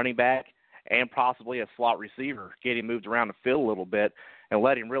running back and possibly a slot receiver, get him moved around the field a little bit and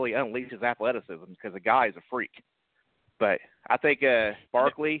let him really unleash his athleticism because the guy is a freak. But I think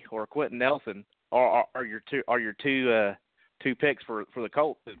Barkley or Quentin Nelson are your two picks for the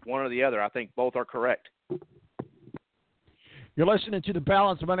Colts. One or the other. I think both are correct. You're listening to The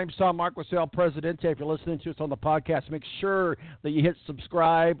Balance. My name is Tom Marquis, El Presidente. If you're listening to us on the podcast, make sure that you hit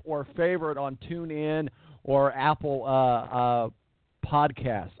subscribe or favorite on TuneIn or Apple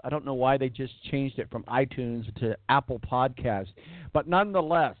Podcasts. I don't know why they just changed it from iTunes to Apple Podcasts. But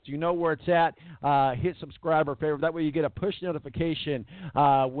nonetheless, you know where it's at. Hit subscribe or favorite. That way you get a push notification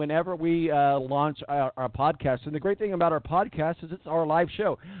whenever we launch our podcast. And the great thing about our podcast is it's our live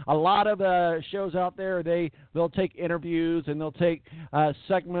show. A lot of shows out there, they'll take interviews and they'll take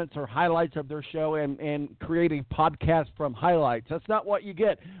segments or highlights of their show and create a podcast from highlights. That's not what you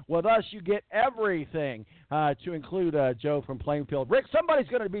get. With us, you get everything, to include Joe from Plainfield. Rick, somebody's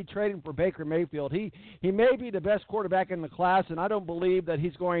going to be trading for Baker Mayfield. He may be the best quarterback in the class, and I don't believe that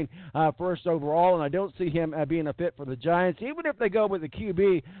he's going first overall, and I don't see him being a fit for the Giants. Even if they go with the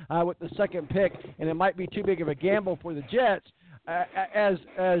QB with the second pick, and it might be too big of a gamble for the Jets, as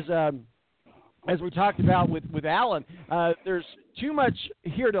we talked about with Allen, there's too much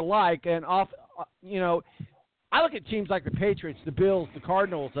here to like, and I look at teams like the Patriots, the Bills, the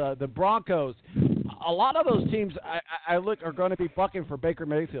Cardinals, the Broncos. A lot of those teams I look are going to be bucking for Baker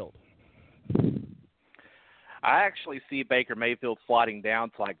Mayfield. I actually see Baker Mayfield sliding down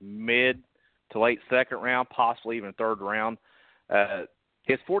to like mid to late second round, possibly even third round.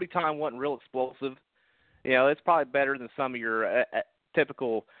 His 40 time wasn't real explosive. It's probably better than some of your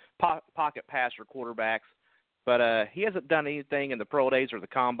typical pocket passer quarterbacks. But he hasn't done anything in the pro days or the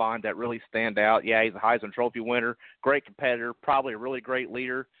combine that really stand out. Yeah, he's a Heisman Trophy winner, great competitor, probably a really great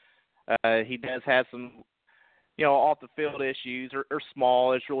leader. He does have some, off the field issues or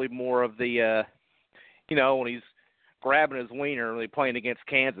small. It's really more of the, when he's grabbing his wiener when he's playing against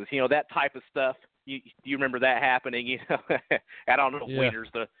Kansas, that type of stuff. You remember that happening? I don't know if wiener's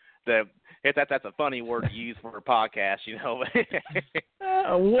that's a funny word to use for a podcast,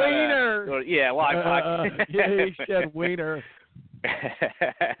 A wiener. Yeah, he said wiener.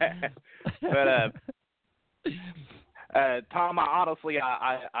 But Tom, I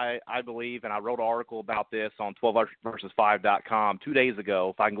believe, and I wrote an article about this on 12versus5.com 2 days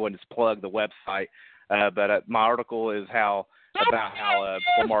ago. If I can go ahead and just plug the website, but my article is about how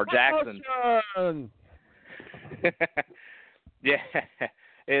Lamar Jackson.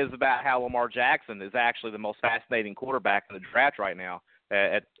 Is about how Lamar Jackson is actually the most fascinating quarterback in the draft right now.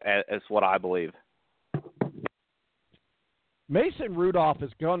 Is what I believe. Mason Rudolph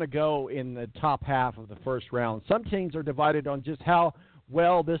is going to go in the top half of the first round. Some teams are divided on just how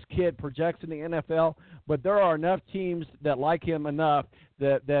well this kid projects in the NFL, but there are enough teams that like him enough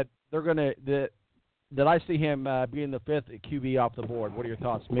that they're going to that I see him being the fifth QB off the board. What are your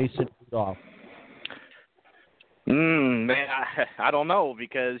thoughts, Mason Rudolph? Man, I don't know,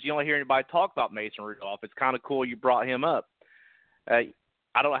 because you don't hear anybody talk about Mason Rudolph. It's kind of cool you brought him up.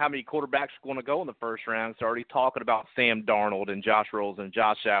 I don't know how many quarterbacks are going to go in the first round. It's already talking about Sam Darnold and Josh Rosen and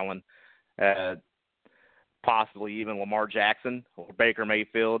Josh Allen, possibly even Lamar Jackson or Baker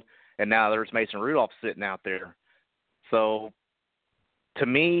Mayfield, and now there's Mason Rudolph sitting out there. So, to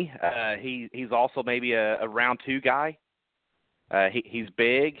me, he's also maybe a round two guy. He's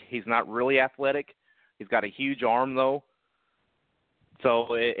big. He's not really athletic. He's got a huge arm, though. So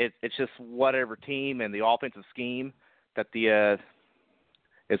it's just whatever team and the offensive scheme that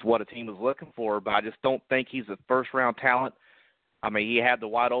is what a team is looking for. But I just don't think he's a first-round talent. I mean, he had the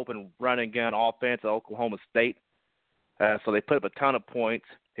wide-open run-and-gun offense at Oklahoma State. So they put up a ton of points.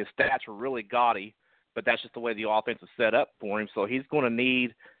 His stats were really gaudy, but that's just the way the offense is set up for him. So he's going to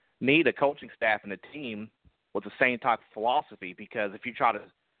need a coaching staff and a team with the same type of philosophy, because if you try to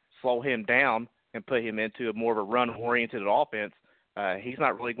slow him down and put him into a more of a run-oriented offense, he's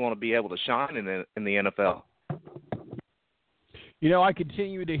not really going to be able to shine in the NFL. I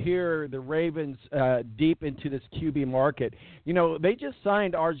continue to hear the Ravens deep into this QB market. They just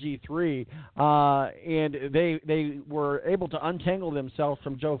signed RG3, and they were able to untangle themselves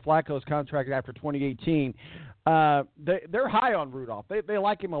from Joe Flacco's contract after 2018. They're high on Rudolph. They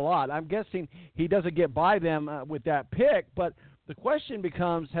like him a lot. I'm guessing he doesn't get by them with that pick, but the question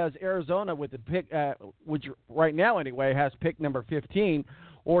becomes, has Arizona with the pick, which right now anyway has pick number 15,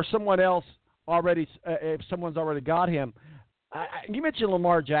 or someone else already, if someone's already got him? You mentioned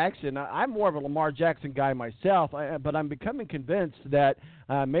Lamar Jackson. I'm more of a Lamar Jackson guy myself, but I'm becoming convinced that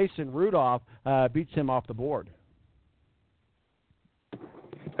Mason Rudolph beats him off the board.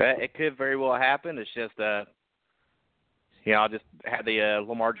 It could very well happen. It's just I just had the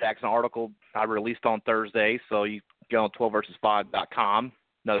Lamar Jackson article I released on Thursday, so you go on 12versus5.com,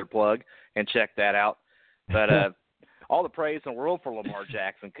 another plug, and check that out. But all the praise in the world for Lamar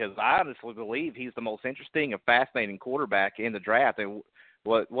Jackson, because I honestly believe he's the most interesting and fascinating quarterback in the draft, and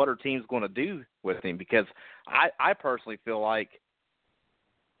what are teams going to do with him? Because I personally feel like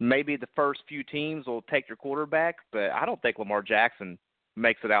maybe the first few teams will take your quarterback, but I don't think Lamar Jackson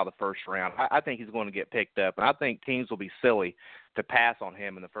makes it out of the first round. I think he's going to get picked up, and I think teams will be silly to pass on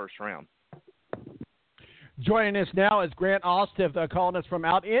him in the first round. Joining us now is Grant Ostiff, calling us from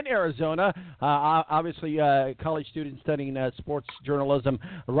out in Arizona. Obviously, college student studying sports journalism,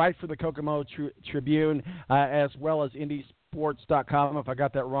 right for the Kokomo Tribune, as well as IndySports.com. If I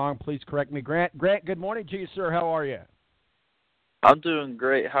got that wrong, please correct me. Grant, good morning to you, sir. How are you? I'm doing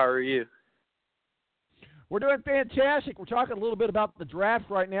great. How are you? We're doing fantastic. We're talking a little bit about the draft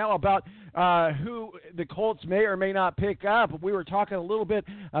right now, about who the Colts may or may not pick up. We were talking a little bit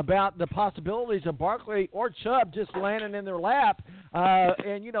about the possibilities of Barkley or Chubb just landing in their lap.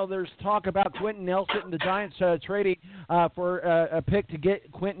 And, there's talk about Quentin Nelson and the Giants trading for a pick to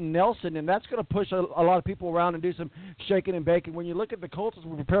get Quentin Nelson, and that's going to push a lot of people around and do some shaking and baking. When you look at the Colts as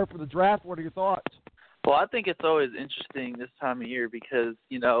we prepare for the draft, what are your thoughts? Well, I think it's always interesting this time of year because,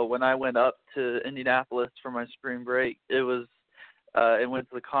 when I went up to Indianapolis for my spring break, it went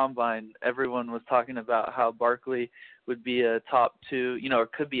to the Combine. Everyone was talking about how Barkley would be a top 2, or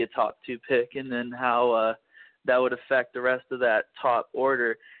could be a top 2 pick, and then how that would affect the rest of that top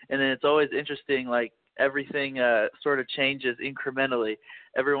order. And then it's always interesting, like everything sort of changes incrementally.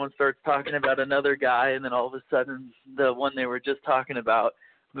 Everyone starts talking about another guy, and then all of a sudden the one they were just talking about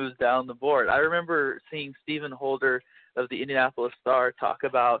moves down the board. I remember seeing Stephen Holder of the Indianapolis Star talk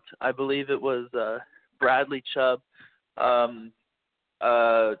about, I believe it was Bradley Chubb, and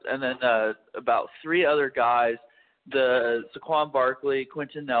then about 3 other guys, the Saquon Barkley,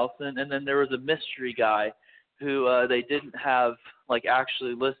 Quentin Nelson, and then there was a mystery guy who they didn't have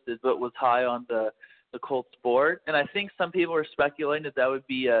actually listed but was high on the Colts board. And I think some people are speculating that would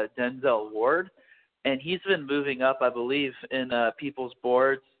be Denzel Ward. And he's been moving up, I believe, in people's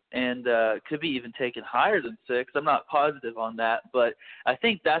boards and could be even taken higher than 6. I'm not positive on that, but I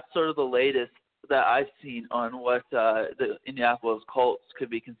think that's sort of the latest that I've seen on what the Indianapolis Colts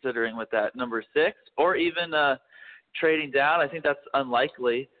could be considering with that number 6, or even trading down. I think that's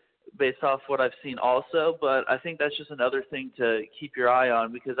unlikely based off what I've seen also, but I think that's just another thing to keep your eye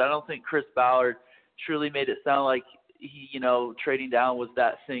on because I don't think Chris Ballard truly made it sound like he, trading down was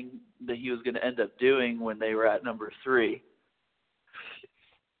that thing that he was going to end up doing when they were at number 3.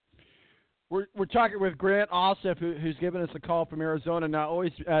 We're talking with Grant Ostiff, who's giving us a call from Arizona. Now, I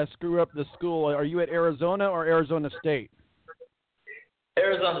always screw up the school. Are you at Arizona or Arizona State?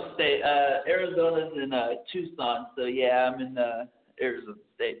 Arizona State. Arizona's in Tucson, so yeah, I'm in Arizona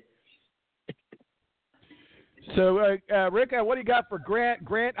State. So, Rick, what do you got for Grant?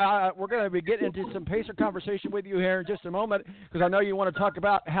 Grant, we're going to be getting into some Pacer conversation with you here in just a moment because I know you want to talk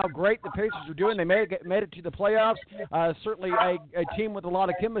about how great the Pacers are doing. They made it to the playoffs. Certainly a team with a lot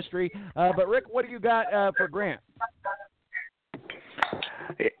of chemistry. But, Rick, what do you got for Grant?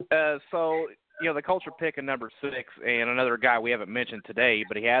 The Colts are picking number 6, and another guy we haven't mentioned today,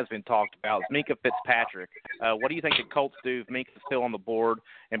 but he has been talked about, is Minkah Fitzpatrick. What do you think the Colts do if Minkah's still on the board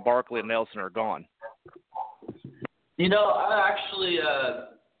and Barkley and Nelson are gone? I actually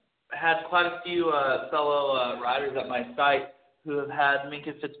had quite a few fellow riders at my site who have had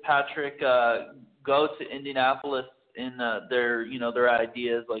Minkah Fitzpatrick go to Indianapolis in their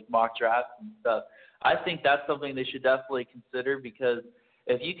ideas like mock drafts and stuff. I think that's something they should definitely consider because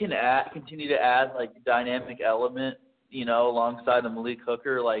if you can continue to add dynamic element, alongside a Malik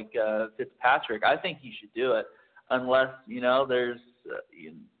Hooker like Fitzpatrick, I think you should do it unless, there's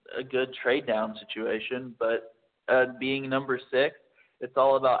a good trade down situation. But being number 6, it's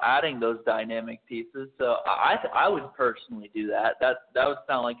all about adding those dynamic pieces. So I would personally do that. That would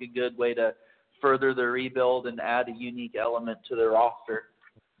sound like a good way to further the rebuild and add a unique element to their roster.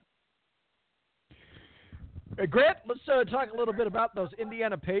 Grant, let's talk a little bit about those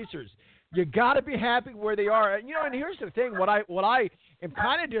Indiana Pacers. You got to be happy where they are. And here's the thing, what I am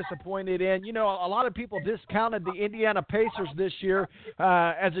kind of disappointed in, a lot of people discounted the Indiana Pacers this year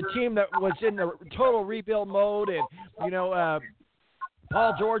as a team that was in the total rebuild mode. And,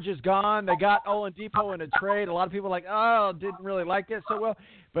 Paul George is gone. They got Oladipo in a trade. A lot of people are didn't really like it so well.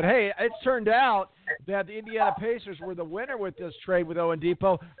 But, hey, it's turned out that the Indiana Pacers were the winner with this trade with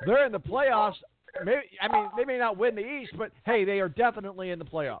Oladipo. They're in the playoffs. They may not win the East, but, hey, they are definitely in the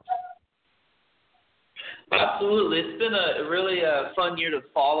playoffs. Absolutely. It's been a really fun year to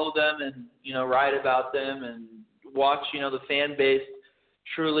follow them and, write about them and watch, the fan base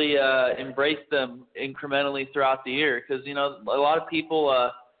truly embrace them incrementally throughout the year. Because, a lot of people,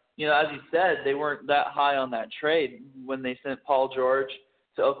 as you said, they weren't that high on that trade when they sent Paul George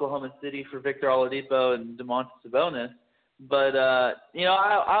to Oklahoma City for Victor Oladipo and DeMontis Sabonis. But, I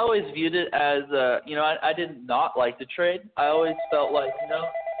always viewed it as, I did not like the trade. I always felt like,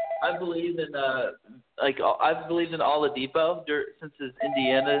 I believe in Oladipo since his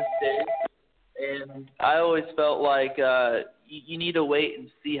Indiana days, and I always felt like you need to wait and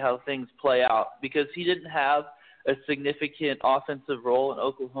see how things play out, because he didn't have a significant offensive role in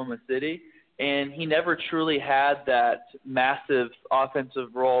Oklahoma City, and he never truly had that massive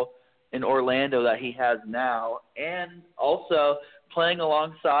offensive role in Orlando that he has now. And also playing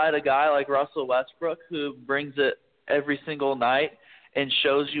alongside a guy like Russell Westbrook, who brings it every single night and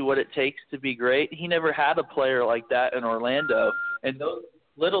shows you what it takes to be great. He never had a player like that in Orlando. And those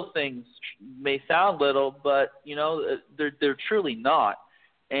little things may sound little, but, they're truly not.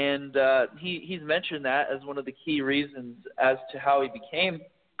 And he's mentioned that as one of the key reasons as to how he became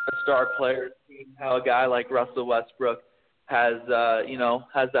a star player, seeing how a guy like Russell Westbrook has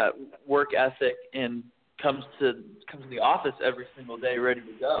that work ethic and comes to the office every single day ready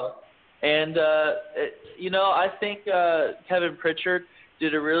to go. And, I think Kevin Pritchard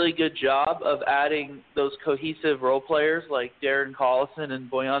did a really good job of adding those cohesive role players like Darren Collison and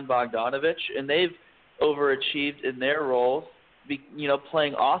Bojan Bogdanovic, and they've overachieved in their roles,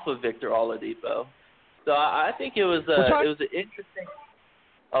 playing off of Victor Oladipo. So I think it was an interesting.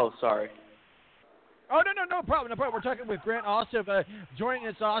 Oh, sorry. Oh, no problem. We're talking with Grant Ossoff. Joining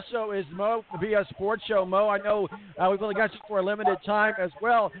us also is Mo, the BS Sports Show. Mo, I know we've only got you for a limited time as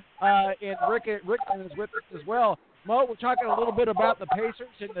well, and Rick is with us as well. Mo, we're talking a little bit about the Pacers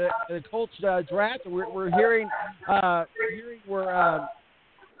and the Colts draft. We're hearing that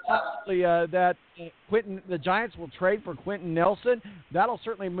the Giants will trade for Quentin Nelson. That'll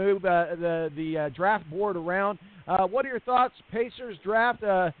certainly move the draft board around. What are your thoughts? Pacers draft,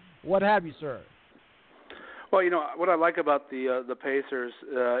 what have you, sir? Well, what I like about the Pacers,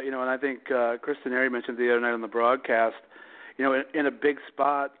 and I think Kristen Airy mentioned the other night on the broadcast, in a big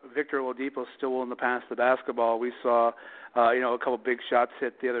spot, Victor Oladipo still willing to pass the basketball. We saw, a couple big shots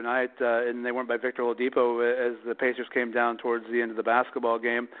hit the other night, and they weren't by Victor Oladipo as the Pacers came down towards the end of the basketball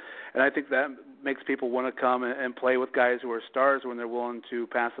game. And I think that makes people want to come and play with guys who are stars when they're willing to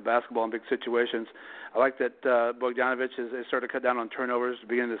pass the basketball in big situations. I like that Bogdanovic has started to cut down on turnovers at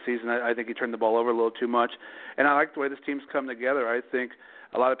the beginning of the season. I think he turned the ball over a little too much. And I like the way this team's come together. I think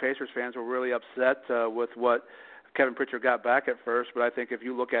a lot of Pacers fans were really upset with what Kevin Pritchard got back at first, but I think if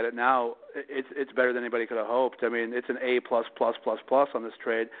you look at it now, it's better than anybody could have hoped. I mean, it's an A++++ on this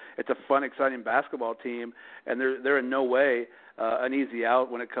trade. It's a fun, exciting basketball team, and they're in no way an easy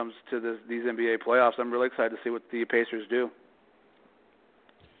out when it comes to these NBA playoffs. I'm really excited to see what the Pacers do.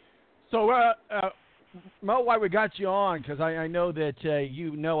 So, Mo, why we got you on, because I know that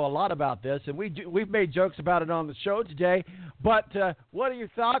you know a lot about this, and we've made jokes about it on the show today. But what are your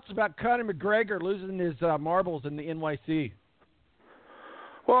thoughts about Conor McGregor losing his marbles in the NYC?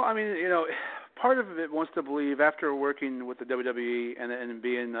 Well, I mean, part of it wants to believe, after working with the WWE and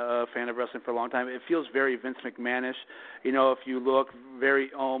being a fan of wrestling for a long time, it feels very Vince McMahon-ish. If you look very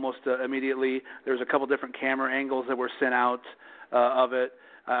almost immediately, there's a couple different camera angles that were sent out of it.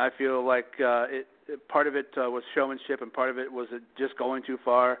 I feel like part of it was showmanship, and part of it was just going too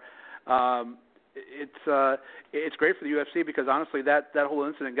far. It's great for the UFC because honestly, that whole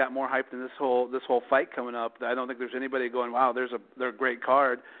incident got more hype than this whole fight coming up. I don't think there's anybody going, wow, they're a great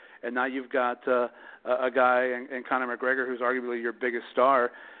card, and now you've got a guy in Conor McGregor who's arguably your biggest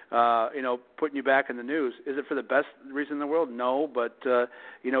star. Putting you back in the news. Is it for the best reason in the world? No, but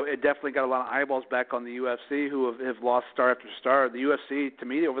it definitely got a lot of eyeballs back on the UFC who have lost star after star. The UFC, to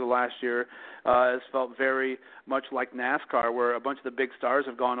me, over the last year, has felt very much like NASCAR, where a bunch of the big stars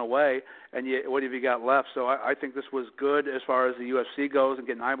have gone away, and yet what have you got left? So I think this was good as far as the UFC goes and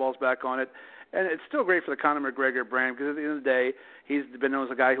getting eyeballs back on it. And it's still great for the Conor McGregor brand because at the end of the day, he's been known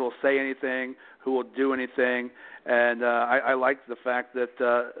as a guy who will say anything, who will do anything, and I like the fact that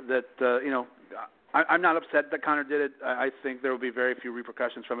I'm not upset that Conor did it. I think there will be very few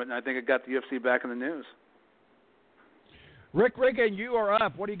repercussions from it, and I think it got the UFC back in the news. Rick, and you are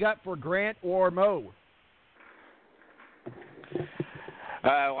up. What do you got for Grant or Mo?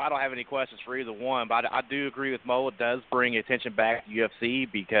 Well, I don't have any questions for either one, but I do agree with Mo. It does bring attention back to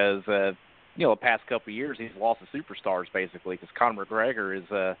UFC because the past couple of years, he's lost the superstars, basically, because Conor McGregor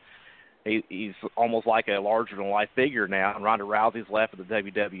is he's almost like a larger-than-life figure now. And Ronda Rousey's left for the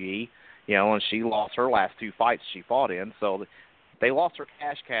WWE, and she lost her last two fights she fought in. So they lost their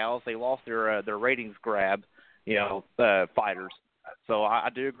cash cows. They lost their ratings grab. fighters. So I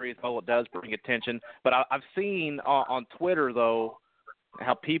do agree with it does bring attention. But I've seen on Twitter, though,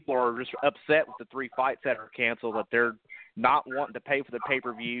 how people are just upset with the 3 fights that are canceled, that they're not wanting to pay for the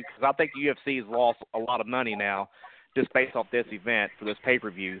pay-per-view, because I think UFC has lost a lot of money now just based off this event for this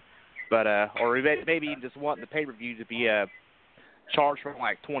pay-per-view. But or maybe even just wanting the pay-per-view to be charged for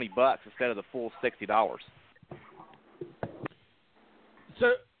like $20 instead of the full $60.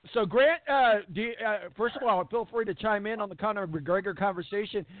 So Grant, first of all, feel free to chime in on the Conor McGregor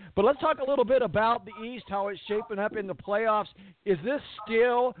conversation. But let's talk a little bit about the East, how it's shaping up in the playoffs. Is this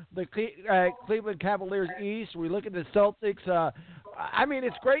still the Cleveland Cavaliers East? We look at the Celtics. I mean,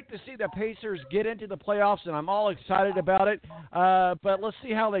 it's great to see the Pacers get into the playoffs, and I'm all excited about it. But let's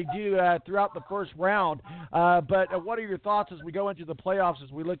see how they do throughout the first round. But what are your thoughts as we go into the playoffs,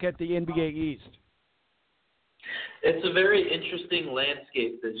 as we look at the NBA East? It's a very interesting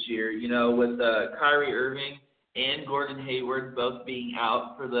landscape this year, with Kyrie Irving and Gordon Hayward both being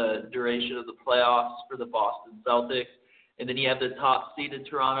out for the duration of the playoffs for the Boston Celtics. And then you have the top-seeded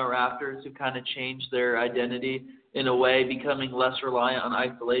Toronto Raptors, who kind of changed their identity in a way, becoming less reliant on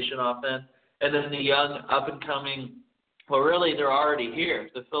isolation offense. And then the young, up-and-coming, well, really, they're already here,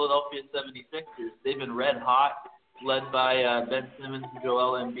 the Philadelphia 76ers. They've been red hot, led by Ben Simmons and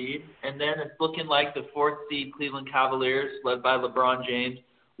Joel Embiid. And then it's looking like the 4th seed Cleveland Cavaliers, led by LeBron James,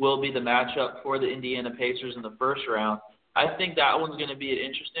 will be the matchup for the Indiana Pacers in the first round. I think that one's going to be an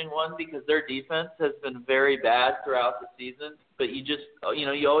interesting one because their defense has been very bad throughout the season. But you just,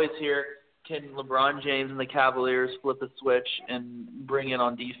 you always hear, can LeBron James and the Cavaliers flip a switch and bring it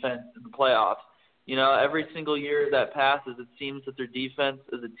on defense in the playoffs? Every single year that passes, it seems that their defense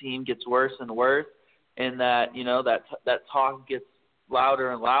as a team gets worse and worse. And that that talk gets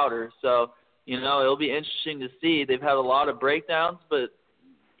louder and louder. So it'll be interesting to see. They've had a lot of breakdowns, but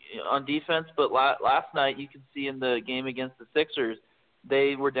on defense. But last night you can see in the game against the Sixers,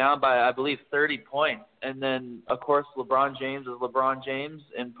 they were down by, I believe, 30 points. And then of course LeBron James is LeBron James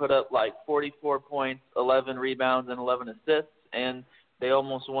and put up like 44 points, 11 rebounds, and 11 assists, and they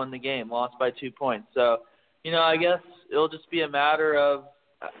almost won the game, lost by 2 points. So I guess it'll just be a matter of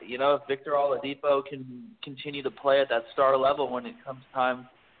if Victor Oladipo can continue to play at that star level when it comes time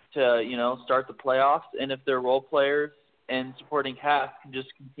to, start the playoffs, and if their role players and supporting cast can just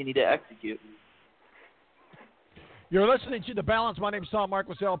continue to execute. You're listening to The Balance. My name is Tom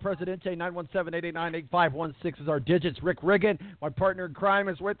Marquis, El Presidente. 917-889-8516 is our digits. Rick Riggin, my partner in crime,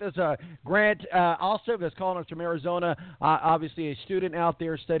 is with us. Grant also is calling us from Arizona. Obviously a student out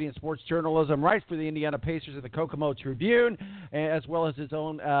there studying sports journalism, writes for the Indiana Pacers at the Kokomo Tribune, as well as his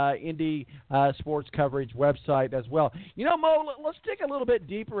own Indy sports coverage website as well. Mo, let's dig a little bit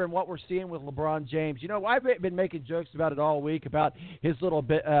deeper in what we're seeing with LeBron James. I've been making jokes about it all week, about his little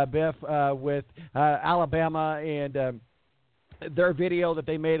biff with Alabama and their video that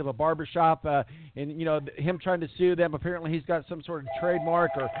they made of a barbershop and him trying to sue them. Apparently he's got some sort of trademark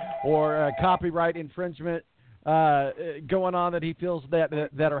or copyright infringement going on that he feels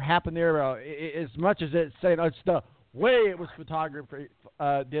that are happening there, as much as it's saying it's the way it was photography,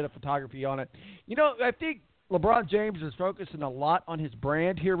 did a photography on it. I think LeBron James is focusing a lot on his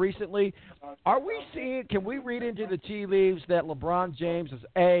brand here recently. Can we read into the tea leaves that LeBron James is,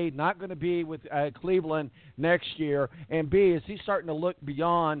 A, not going to be with Cleveland next year, and B, is he starting to look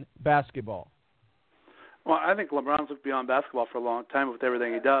beyond basketball? Well, I think LeBron's looked beyond basketball for a long time with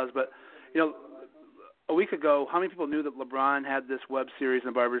everything he does. But, a week ago, how many people knew that LeBron had this web series in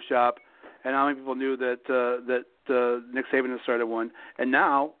the barbershop, and how many people knew that Nick Saban has started one? And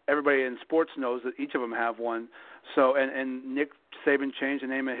now everybody in sports knows that each of them have one. So and Nick Saban changed the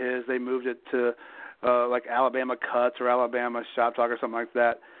name of his. They moved it to like Alabama Cuts or Alabama Shop Talk or something like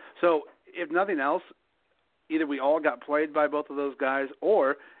that. So if nothing else, either we all got played by both of those guys,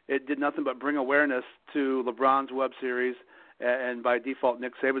 or it did nothing but bring awareness to LeBron's web series and by default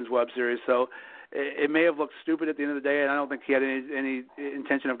Nick Saban's web series. So it may have looked stupid at the end of the day, and I don't think he had any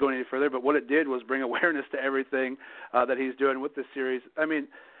intention of going any further, but what it did was bring awareness to everything that he's doing with this series. I mean,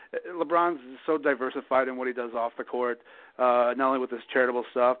 LeBron's so diversified in what he does off the court, not only with his charitable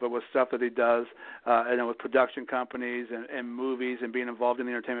stuff, but with stuff that he does, and with production companies and movies and being involved in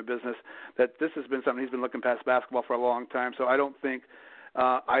the entertainment business, that this has been something he's been looking past basketball for a long time. So I don't think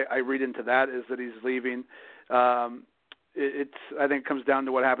I read into that is that he's leaving. I think it comes down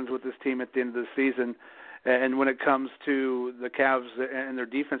to what happens with this team at the end of the season. And when it comes to the Cavs and their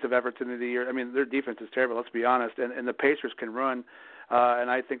defensive efforts in the year, I mean, their defense is terrible, let's be honest. And the Pacers can run. And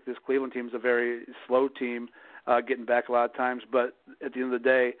I think this Cleveland team is a very slow team, getting back a lot of times. But at the end of the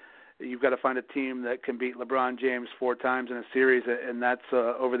day, you've got to find a team that can beat LeBron James 4 times in a series. And that's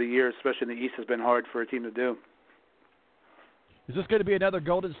over the years, especially in the East, has been hard for a team to do. Is this going to be another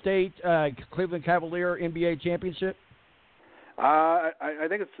Golden State Cleveland Cavalier NBA championship? I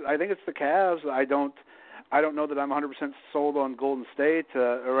think it's the Cavs. I don't know that I'm 100% sold on Golden State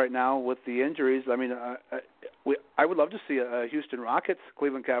right now with the injuries. I mean, I would love to see a Houston Rockets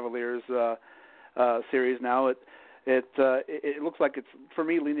Cleveland Cavaliers series now. It looks like it's, for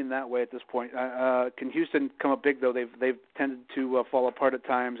me, leaning that way at this point. Can Houston come up big though? They've tended to fall apart at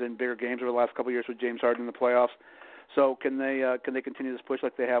times in bigger games over the last couple of years with James Harden in the playoffs. So can they continue this push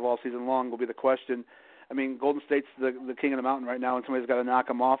like they have all season long? Will be the question. I mean, Golden State's the king of the mountain right now, and somebody's got to knock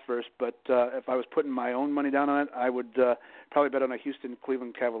them off first. But if I was putting my own money down on it, I would probably bet on a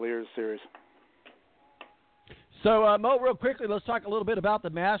Houston-Cleveland Cavaliers series. So, Mo, real quickly, let's talk a little bit about the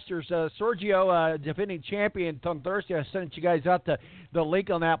Masters. Sergio, defending champion on Thursday, I sent you guys out the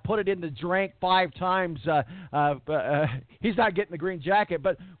link on that. Put it in the drink 5 times. He's not getting the green jacket,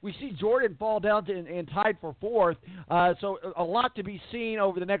 but we see Jordan fall down and tied for 4th. So a lot to be seen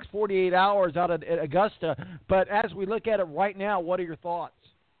over the next 48 hours out at Augusta. But as we look at it right now, what are your thoughts?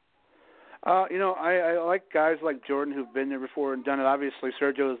 I like guys like Jordan who've been there before and done it. Obviously,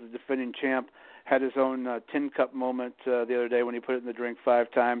 Sergio is the defending champ. Had his own tin cup moment the other day when he put it in the drink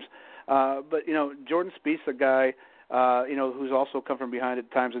 5 times. But Jordan Spieth's a guy who's also come from behind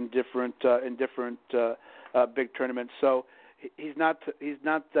at times in different big tournaments. So he's not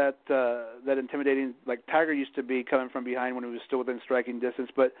that intimidating like Tiger used to be coming from behind when he was still within striking distance.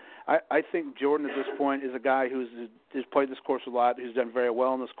 But I think Jordan at this point is a guy who's played this course a lot, who's done very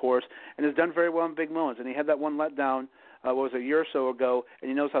well in this course, and has done very well in big moments. And he had that one letdown. Was a year or so ago, and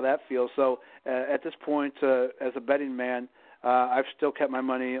he knows how that feels. So at this point, as a betting man, I've still kept my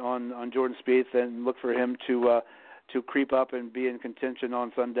money on Jordan Spieth and look for him to creep up and be in contention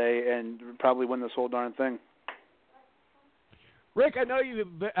on Sunday and probably win this whole darn thing. Rick, I know you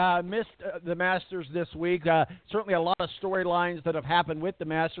missed the Masters this week. Certainly a lot of storylines that have happened with the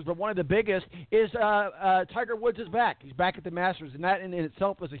Masters, but one of the biggest is Tiger Woods is back. He's back at the Masters, and that in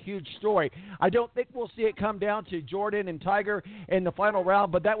itself is a huge story. I don't think we'll see it come down to Jordan and Tiger in the final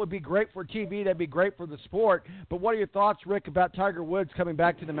round, but that would be great for TV. That'd be great for the sport. But what are your thoughts, Rick, about Tiger Woods coming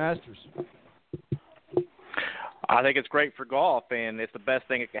back to the Masters? I think it's great for golf, and it's the best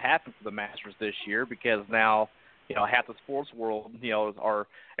thing that could happen for the Masters this year because now – half the sports world,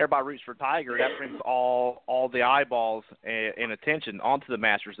 everybody roots for Tiger. That brings all the eyeballs and attention onto the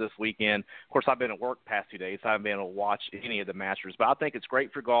Masters this weekend. Of course, I've been at work the past 2 days. So I haven't been able to watch any of the Masters, but I think it's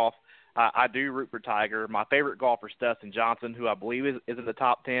great for golf. I do root for Tiger. My favorite golfer is Dustin Johnson, who I believe is in the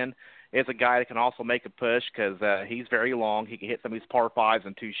top 10. Is a guy that can also make a push because he's very long. He can hit some of these par 5s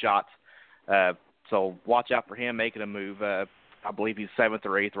in 2 shots. So watch out for him making a move. I believe he's 7th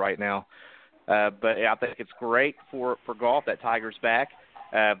or 8th right now. But I think it's great for golf that Tiger's back.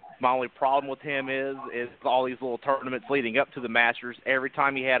 My only problem with him is all these little tournaments leading up to the Masters. Every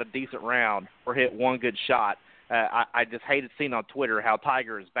time he had a decent round or hit one good shot, I just hated seeing on Twitter how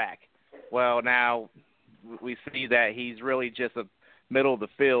Tiger is back. Well, now we see that he's really just a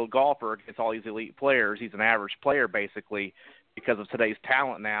middle-of-the-field golfer against all these elite players. He's an average player, basically, because of today's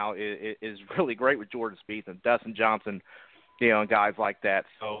talent now is really great with Jordan Spieth and Dustin Johnson, and guys like that.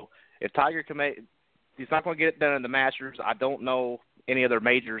 So if Tiger can he's not going to get it done in the Masters. I don't know any other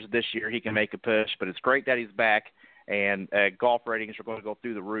majors this year he can make a push, but it's great that he's back, and golf ratings are going to go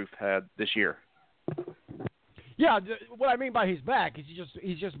through the roof this year. Yeah, what I mean by he's back is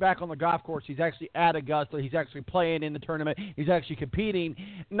he's just back on the golf course. He's actually at Augusta. He's actually playing in the tournament. He's actually competing.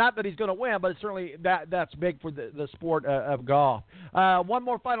 Not that he's going to win, but certainly that's big for the sport of golf. One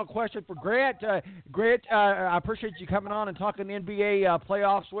more final question for Grant. Grant, I appreciate you coming on and talking NBA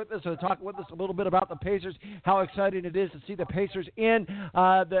playoffs with us, and talking with us a little bit about the Pacers, how exciting it is to see the Pacers in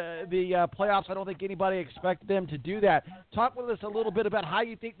the playoffs. I don't think anybody expected them to do that. Talk with us a little bit about how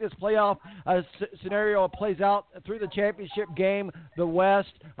you think this playoff scenario plays out through the championship game, the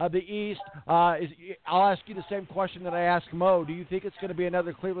West, the East. I'll ask you the same question that I asked Mo. Do you think it's going to be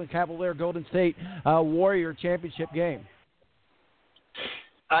another Cleveland Cavalier Golden State Warrior championship game?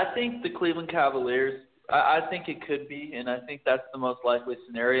 I think the Cleveland Cavaliers, I think it could be, and I think that's the most likely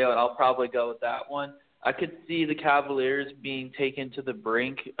scenario, and I'll probably go with that one. I could see the Cavaliers being taken to the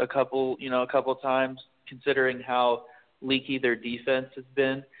brink a couple times, considering how leaky their defense has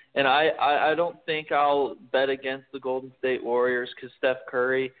been. And I don't think I'll bet against the Golden State Warriors because Steph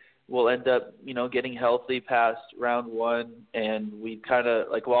Curry will end up, getting healthy past round 1. And we kind of,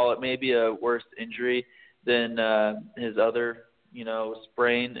 while it may be a worse injury than his other,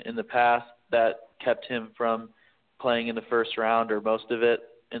 sprain in the past that kept him from playing in the first round or most of it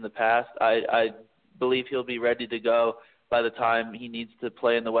in the past, I believe he'll be ready to go by the time he needs to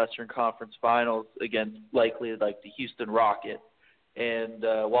play in the Western Conference Finals against likely the Houston Rockets. And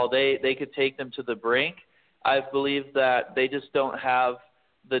while they could take them to the brink, I believe that they just don't have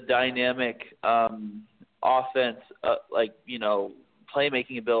the dynamic offense,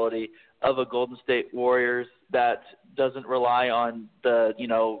 playmaking ability of a Golden State Warriors that doesn't rely on the,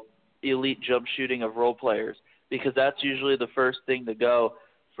 elite jump shooting of role players, because that's usually the first thing to go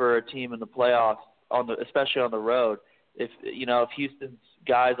for a team in the playoffs, especially on the road. If Houston's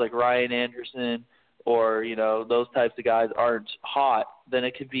guys like Ryan Anderson or, those types of guys aren't hot, then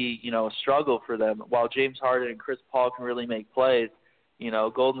it could be, a struggle for them. While James Harden and Chris Paul can really make plays,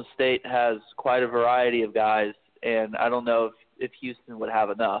 Golden State has quite a variety of guys, and I don't know if Houston would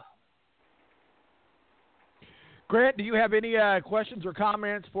have enough. Grant, do you have any questions or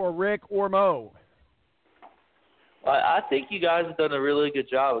comments for Rick or Mo? I think you guys have done a really good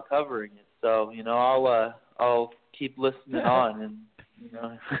job of covering it. So, I'll keep listening on. And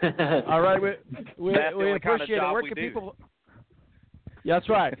All right, we appreciate it. Where can people? Yeah, that's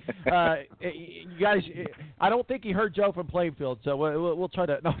right. You guys, I don't think he heard Joe from Plainfield, so we'll try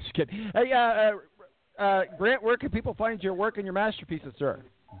to. No, just kidding. Hey, Grant, where can people find your work and your masterpieces, sir?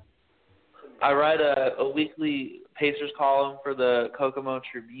 I write a weekly Pacers column for the Kokomo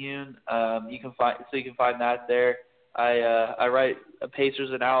Tribune. You can find that there. I write a Pacers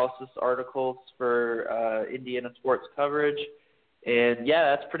analysis articles for Indiana sports coverage, and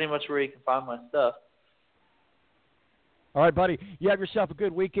that's pretty much where you can find my stuff. All right, buddy. You have yourself a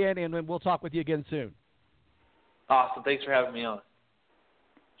good weekend, and then we'll talk with you again soon. Awesome. Thanks for having me on.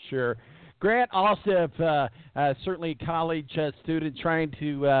 Sure. Grant Ossoff, certainly college student trying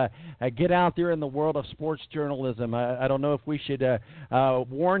to get out there in the world of sports journalism. I don't know if we should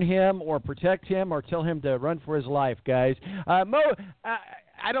warn him or protect him or tell him to run for his life, guys. Mo,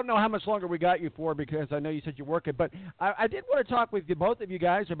 I don't know how much longer we got you for, because I know you said you're working, but I did want to talk with you, both of you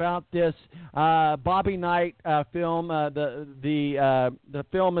guys, about this Bobby Knight film. The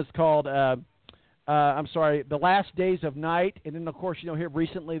film is called The Last Days of Knight, and then, of course, here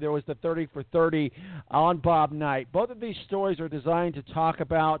recently there was the 30 for 30 on Bob Knight. Both of these stories are designed to talk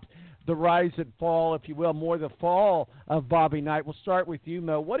about the rise and fall, if you will, more the fall of Bobby Knight. We'll start with you,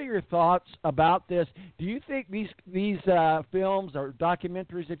 Mo. What are your thoughts about this? Do you think these films or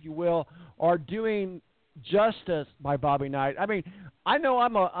documentaries, if you will, are doing justice by Bobby Knight? I mean, I know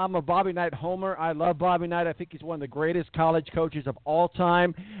I'm a Bobby Knight homer. I love Bobby Knight. I think he's one of the greatest college coaches of all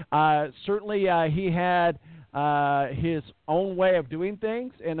time. Certainly, he had his own way of doing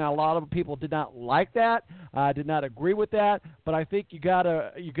things, and a lot of people did not like that, did not agree with that. But I think you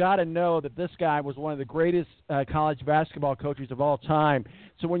gotta know that this guy was one of the greatest college basketball coaches of all time.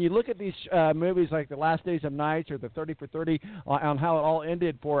 So when you look at these movies like The Last Days of Knight or the 30 for 30 on how it all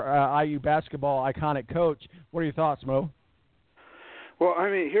ended for IU basketball iconic coach, what are your thoughts, Mo? Well,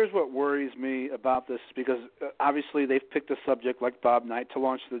 I mean, here's what worries me about this, because obviously they've picked a subject like Bob Knight to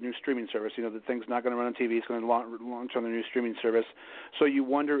launch the new streaming service. The thing's not going to run on TV. It's going to launch on the new streaming service. So you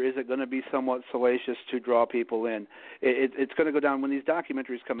wonder, is it going to be somewhat salacious to draw people in? It's going to go down. When these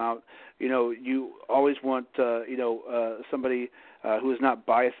documentaries come out, you always want, somebody who is not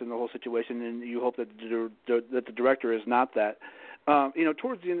biased in the whole situation, and you hope that the director is not that.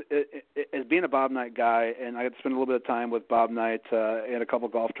 Towards the end, as being a Bob Knight guy, and I had to spend a little bit of time with Bob Knight in a couple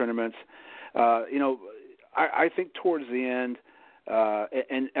golf tournaments, I think towards the end,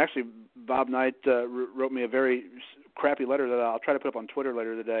 and actually Bob Knight wrote me a very crappy letter that I'll try to put up on Twitter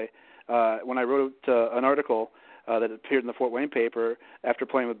later today, when I wrote an article that appeared in the Fort Wayne paper after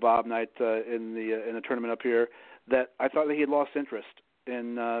playing with Bob Knight in the tournament up here, that I thought that he had lost interest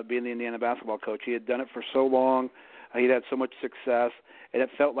in being the Indiana basketball coach. He had done it for so long. He'd had so much success, and it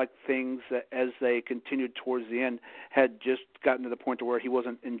felt like things that, as they continued towards the end, had just gotten to the point to where he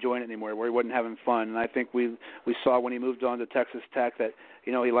wasn't enjoying it anymore, where he wasn't having fun. And I think we saw when he moved on to Texas Tech that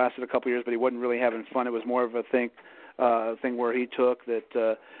he lasted a couple of years, but he wasn't really having fun. It was more of a thing where he took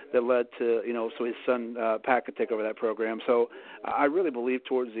that led to so his son Pat could take over that program. So I really believe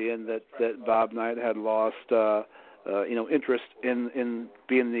towards the end that Bob Knight had lost interest in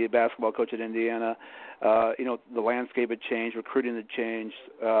being the basketball coach at Indiana. The landscape had changed, recruiting had changed.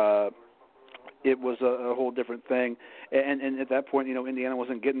 It was a whole different thing. And at that point, Indiana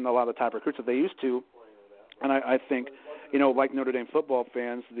wasn't getting a lot of top recruits that they used to. And I think, like Notre Dame football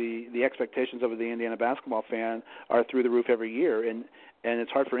fans, the expectations of the Indiana basketball fan are through the roof every year. And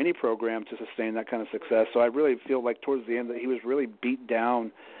it's hard for any program to sustain that kind of success. So I really feel like towards the end that he was really beat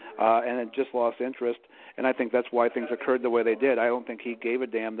down and had just lost interest. And I think that's why things occurred the way they did. I don't think he gave a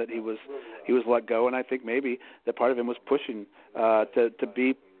damn that he was let go, and I think maybe that part of him was pushing to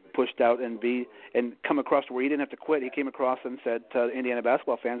be pushed out and come across to where he didn't have to quit. He came across and said to Indiana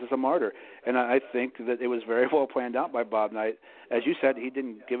basketball fans, "It's a martyr." And I think that it was very well planned out by Bob Knight. As you said, he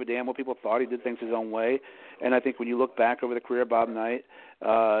didn't give a damn what people thought. He did things his own way. And I think when you look back over the career of Bob Knight,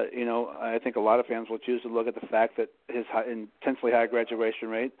 I think a lot of fans will choose to look at the fact that his intensely high graduation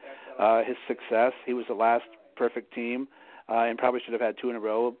rate, his success, he was the last perfect team, and probably should have had 2 in a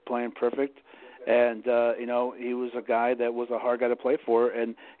row playing perfect. And, he was a guy that was a hard guy to play for,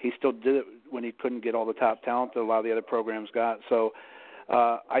 and he still did it when he couldn't get all the top talent that a lot of the other programs got. So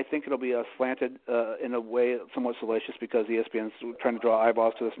I think it'll be slanted in a way somewhat salacious because ESPN's trying to draw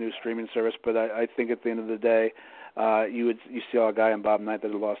eyeballs to this new streaming service. But I think at the end of the day, you see a guy in Bob Knight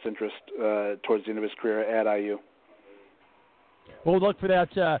that had lost interest towards the end of his career at IU. We'll look for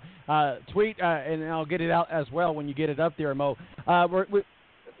that tweet, and I'll get it out as well when you get it up there, Mo.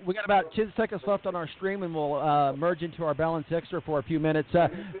 We got about 10 seconds left on our stream, and we'll merge into our Balance Extra for a few minutes.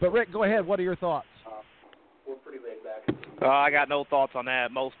 But, Rick, go ahead. What are your thoughts? We're pretty laid back. I got no thoughts on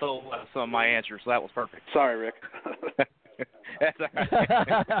that. Mo stole some of my answers, so that was perfect. Sorry, Rick. That's all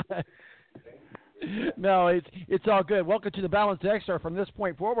right. No, it's all good. Welcome to the Balance Extra from this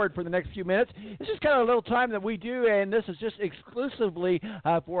point forward for the next few minutes. This is kind of a little time that we do, and this is just exclusively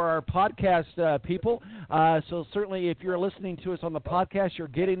for our podcast people. So certainly if you're listening to us on the podcast, you're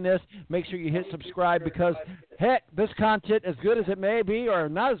getting this. Make sure you hit subscribe because, heck, this content, as good as it may be or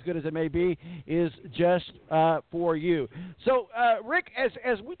not as good as it may be, is just for you. So, Rick,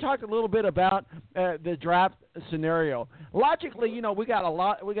 as we talked a little bit about the draft scenario, logically, we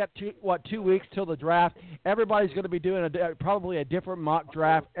got 2 weeks till the draft. Everybody's going to be doing probably a different mock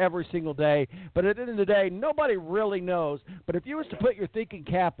draft every single day, but at the end of the day, nobody really knows. But if you was to put your thinking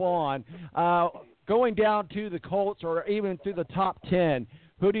cap on, going down to the Colts or even through the top 10,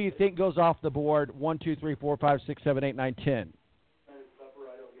 who do you think goes off the board? 1, 2, 3, 4, 5, 6, 7, 8, 9, 10.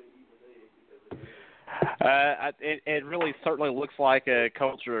 It really certainly looks like the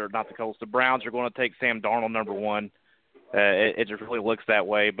Browns are going to take Sam Darnold number 1. It just really looks that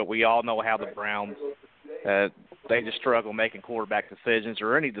way, but we all know how the Browns, they just struggle making quarterback decisions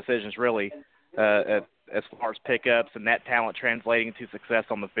or any decisions really as far as pickups and that talent translating to success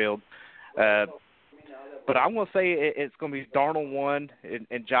on the field. But I'm going to say it's going to be Darnold 1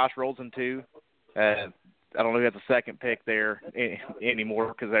 and Josh Rosen 2. I don't know who has the second pick there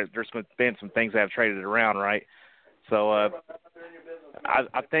anymore because there's been some things that have traded around, right? So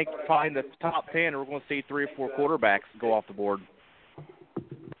I think probably in the top 10 we're going to see 3 or 4 quarterbacks go off the board.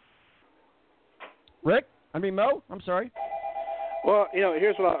 Rick? Mo? I'm sorry. Well,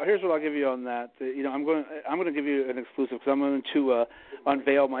 here's what I'll give you on that. I'm going to give you an exclusive because I'm going to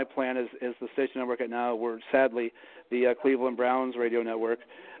unveil my plan as the station I work at now. We're sadly the Cleveland Browns radio network,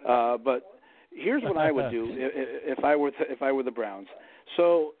 but here's what I would do if I were the Browns.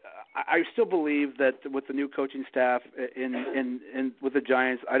 So I still believe that with the new coaching staff in with the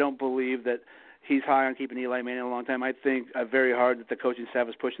Giants, I don't believe that he's high on keeping Eli Manning a long time. I think very hard that the coaching staff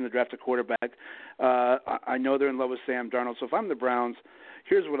is pushing the draft to quarterback. I know they're in love with Sam Darnold. So if I'm the Browns,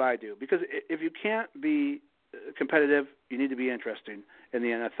 here's what I do. Because if you can't be competitive, you need to be interesting in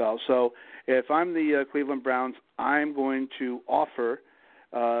the NFL. So if I'm the Cleveland Browns, I'm going to offer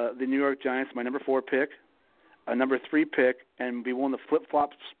the New York Giants my number 4 pick, a number 3 pick, and be willing to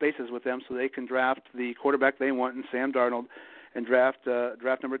flip-flop spaces with them so they can draft the quarterback they want in Sam Darnold and draft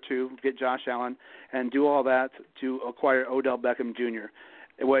number 2, get Josh Allen, and do all that to acquire Odell Beckham Jr.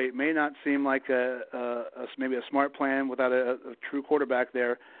 It may not seem like maybe a smart plan without a true quarterback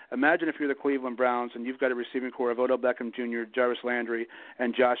there. Imagine if you're the Cleveland Browns and you've got a receiving core of Odell Beckham Jr., Jarvis Landry,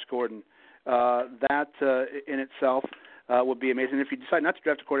 and Josh Gordon. That in itself would be amazing. If you decide not to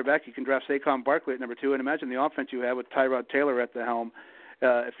draft a quarterback, you can draft Saquon Barkley at number 2, and imagine the offense you have with Tyrod Taylor at the helm.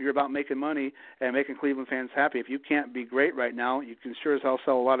 If you're about making money and making Cleveland fans happy, if you can't be great right now, you can sure as hell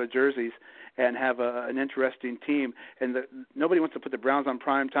sell a lot of jerseys and have an interesting team. And nobody wants to put the Browns on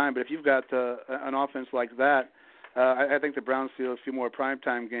prime time, but if you've got an offense like that, I think the Browns steal a few more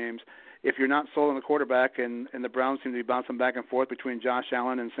primetime games. If you're not sold on the quarterback and the Browns seem to be bouncing back and forth between Josh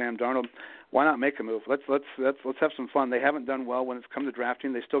Allen and Sam Darnold, why not make a move? Let's have some fun. They haven't done well when it's come to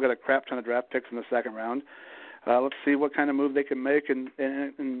drafting. They still got a crap ton of draft picks in the second round. Let's see what kind of move they can make and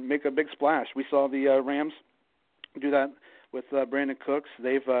make a big splash. We saw the Rams do that with Brandon Cooks.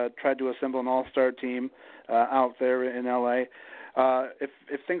 They've tried to assemble an all-star team out there in L.A.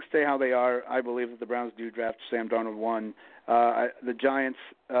 If things stay how they are, I believe that the Browns do draft Sam Darnold 1. The Giants,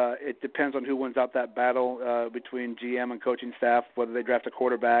 it depends on who wins out that battle between GM and coaching staff, whether they draft a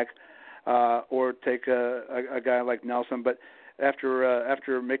quarterback or take a guy like Nelson. But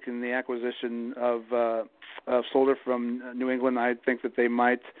after making the acquisition of Solder from New England, I think that they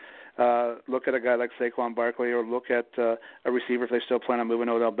might look at a guy like Saquon Barkley or look at a receiver if they still plan on moving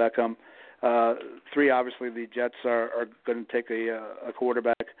Odell Beckham. 3, obviously, the Jets are going to take a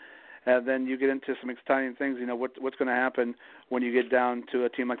quarterback. And then you get into some exciting things. You know, what's going to happen when you get down to a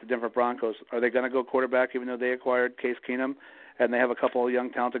team like the Denver Broncos? Are they going to go quarterback even though they acquired Case Keenum and they have a couple of young,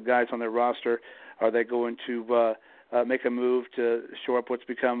 talented guys on their roster? Are they going to make a move to shore up what's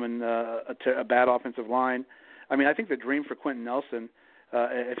becoming a bad offensive line? I mean, I think the dream for Quentin Nelson,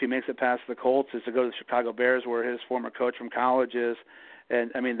 if he makes it past the Colts, is to go to the Chicago Bears where his former coach from college is.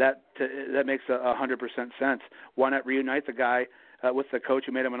 And, I mean, that makes 100% sense. Why not reunite the guy with the coach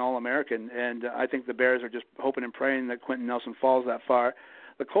who made him an All-American? And I think the Bears are just hoping and praying that Quentin Nelson falls that far.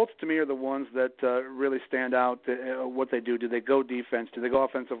 The Colts, to me, are the ones that really stand out, what they do. Do they go defense? Do they go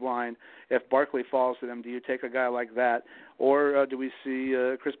offensive line? If Barkley falls to them, do you take a guy like that? Or do we see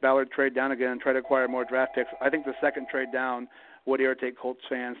Chris Ballard trade down again and try to acquire more draft picks? I think the second trade down would irritate Colts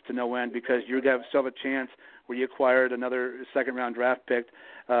fans to no end because you still have a chance where you acquired another second-round draft pick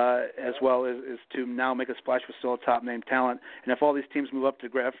as well as to now make a splash with still a top-name talent. And if all these teams move up to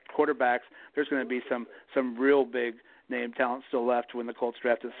draft quarterbacks, there's going to be some real big name talent still left when the Colts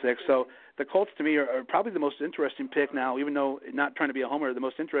draft at 6. So the Colts, to me, are probably the most interesting pick now, even though not trying to be a homer, the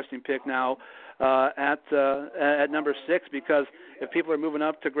most interesting pick now at number 6 because if people are moving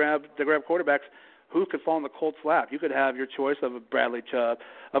up to grab quarterbacks, who could fall in the Colts' lap? You could have your choice of a Bradley Chubb,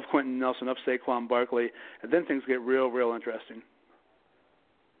 of Quentin Nelson, of Saquon Barkley, and then things get real interesting.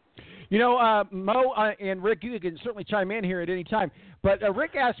 You know, Mo and Rick, you can certainly chime in here at any time. But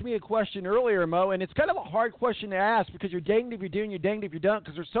Rick asked me a question earlier, Mo, and it's kind of a hard question to ask because you're danged if you're doing, you're danged if you don't,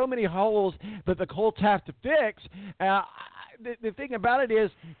 because there's so many holes that the Colts have to fix. The thing about it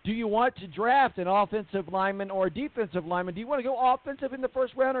is, do you want to draft an offensive lineman or a defensive lineman? Do you want to go offensive in the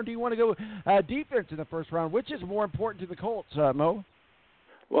first round, or do you want to go defense in the first round? Which is more important to the Colts, Mo?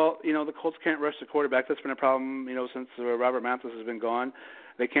 Well, you know, the Colts can't rush the quarterback. That's been a problem, you know, since Robert Mathis has been gone.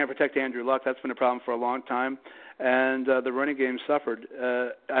 They can't protect Andrew Luck. That's been a problem for a long time. And the running game suffered.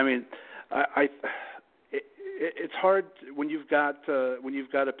 I mean, it's hard when you've got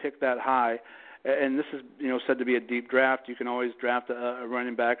to pick that high. And this is, you know, said to be a deep draft. You can always draft a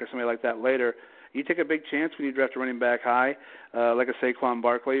running back or somebody like that later. You take a big chance when you draft a running back high, like a Saquon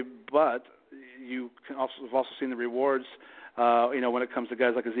Barkley, but you have also seen the rewards, you know, when it comes to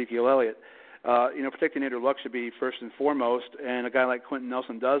guys like Ezekiel Elliott. You know, protecting Andrew Luck should be first and foremost, and a guy like Quentin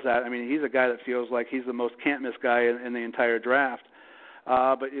Nelson does that. I mean, he's a guy that feels like he's the most can't-miss guy in the entire draft.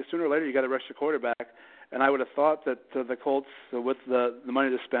 But sooner or later, you got to rush the quarterback. And I would have thought that the Colts, with the money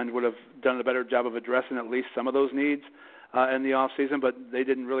to spend, would have done a better job of addressing at least some of those needs in the off season. But they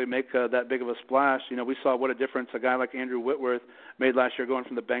didn't really make that big of a splash. You know, we saw what a difference a guy like Andrew Whitworth made last year going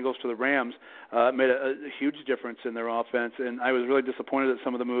from the Bengals to the Rams. Made a huge difference in their offense. And I was really disappointed at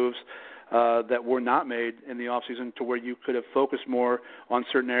some of the moves that were not made in the off season to where you could have focused more on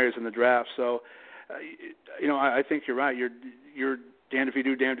certain areas in the draft. So, you know, I think you're right. You're damned if you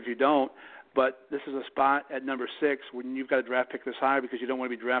do, damned if you don't. But this is a spot at number 6 when you've got a draft pick this high because you don't want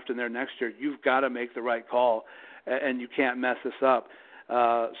to be drafted there next year. You've got to make the right call, and you can't mess this up.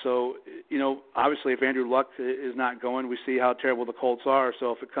 So, you know, obviously if Andrew Luck is not going, we see how terrible the Colts are.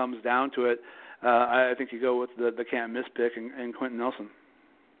 So if it comes down to it, I think you go with the can't-miss pick and Quentin Nelson.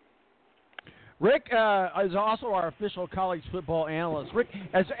 Rick is also our official college football analyst. Rick,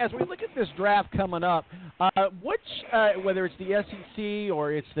 as we look at this draft coming up, which whether it's the SEC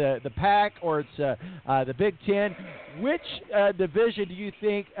or it's the PAC or it's the Big Ten, which division do you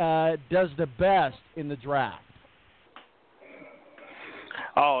think does the best in the draft?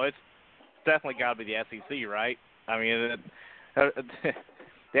 Oh, it's definitely got to be the SEC, right? I mean, the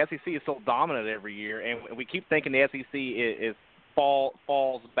SEC is so dominant every year, and we keep thinking the SEC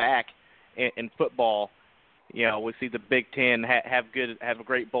falls back in football. You know, we see the Big Ten have a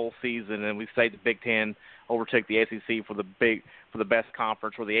great bowl season, and we say the Big Ten overtook the SEC for the best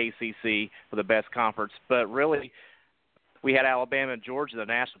conference, or the ACC for the best conference. But really, we had Alabama and Georgia in the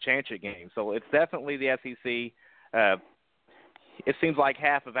national championship game, so it's definitely the SEC. It seems like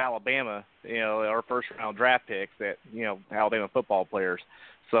half of Alabama, you know, are first-round draft picks that, you know, Alabama football players.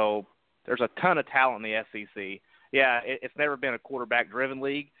 So there's a ton of talent in the SEC. Yeah, it's never been a quarterback-driven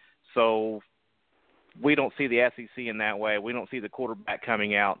league. So we don't see the SEC in that way. We don't see the quarterback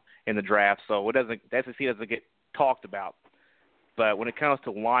coming out in the draft. So the SEC doesn't get talked about. But when it comes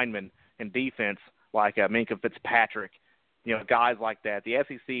to linemen and defense, like Minkah Fitzpatrick, you know, guys like that, the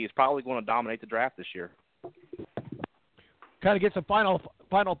SEC is probably going to dominate the draft this year. Kind of get some final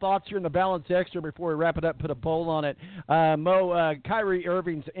final thoughts here in the Balance Extra before we wrap it up, put a bowl on it. Mo, Kyrie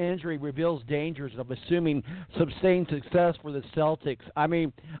Irving's injury reveals dangers of assuming sustained success for the Celtics. I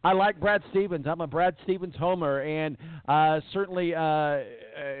mean, I like Brad Stevens. I'm a Brad Stevens homer, and certainly,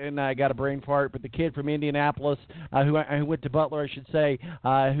 and I got a brain fart, but the kid from Indianapolis who went to Butler, I should say,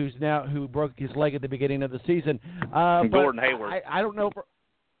 who broke his leg at the beginning of the season. Gordon Hayward. I don't know if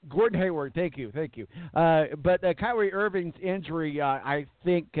Gordon Hayward, thank you. But Kyrie Irving's injury, I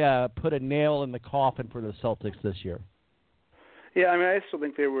think, put a nail in the coffin for the Celtics this year. Yeah, I mean, I still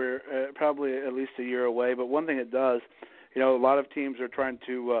think they were probably at least a year away. But one thing it does, a lot of teams are trying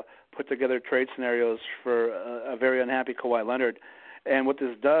to put together trade scenarios for a very unhappy Kawhi Leonard. And what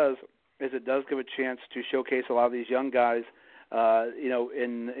this does is it does give a chance to showcase a lot of these young guys,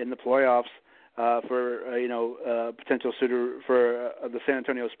 in the playoffs. For potential suitor for the San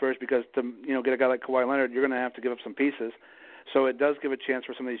Antonio Spurs, because to get a guy like Kawhi Leonard, you're going to have to give up some pieces. So it does give a chance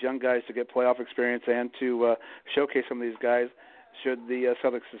for some of these young guys to get playoff experience and to showcase some of these guys. Should the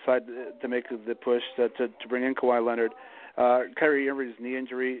Celtics decide to make the push to bring in Kawhi Leonard, Kyrie Irving's knee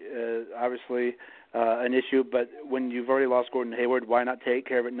injury obviously an issue. But when you've already lost Gordon Hayward, why not take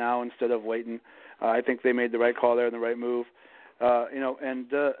care of it now instead of waiting? I think they made the right call there and the right move.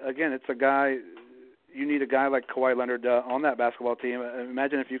 Again, it's a guy. You need a guy like Kawhi Leonard on that basketball team.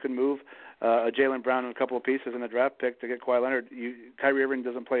 Imagine if you can move a Jaylen Brown and a couple of pieces in a draft pick to get Kawhi Leonard. Kyrie Irving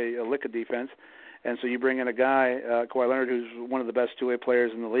doesn't play a lick of defense, and so you bring in a guy, Kawhi Leonard, who's one of the best two-way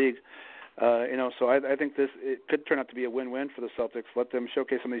players in the league. So I think it could turn out to be a win-win for the Celtics. Let them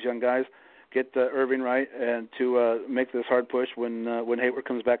showcase some of these young guys, get Irving right, and to make this hard push when Hayward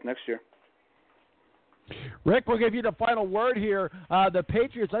comes back next year. Rick, we'll give you the final word here. The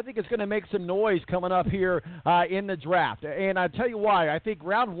Patriots, I think, is going to make some noise coming up here in the draft. And I'll tell you why. I think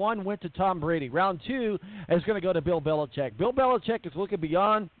round 1 went to Tom Brady. Round 2 is going to go to Bill Belichick. Bill Belichick is looking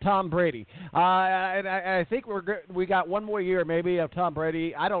beyond Tom Brady. And I think we got one more year maybe of Tom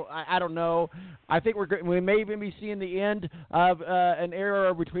Brady. I don't know. I think we may even be seeing the end of an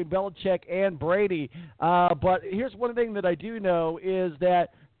era between Belichick and Brady. But here's one thing that I do know is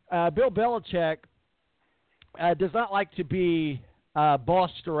that Bill Belichick does not like to be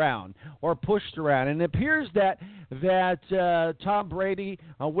bossed around or pushed around. And it appears that Tom Brady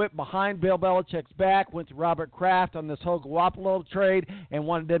went behind Bill Belichick's back, went to Robert Kraft on this whole Garoppolo trade and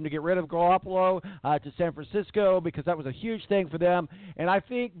wanted them to get rid of Garoppolo to San Francisco because that was a huge thing for them. And I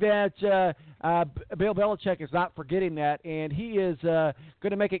think that Bill Belichick is not forgetting that, and he is going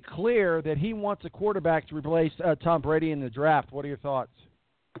to make it clear that he wants a quarterback to replace Tom Brady in the draft. What are your thoughts?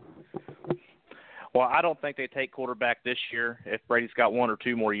 Well, I don't think they take quarterback this year. If Brady's got 1 or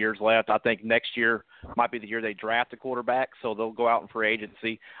 2 more years left, I think next year might be the year they draft a quarterback, so they'll go out in free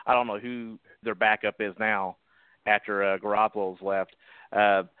agency. I don't know who their backup is now after Garoppolo's left.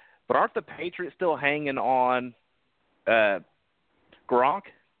 But aren't the Patriots still hanging on Gronk?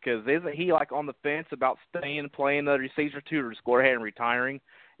 Because isn't he on the fence about staying, playing another season or 2, or just go ahead and retiring?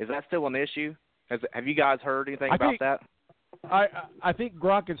 Is that still an issue? Have you guys heard anything about that? I think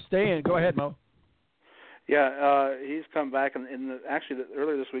Gronk is staying. Go ahead, Mo. Yeah, he's come back, and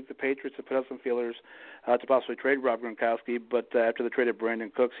earlier this week, the Patriots have put out some feelers to possibly trade Rob Gronkowski, but after the trade of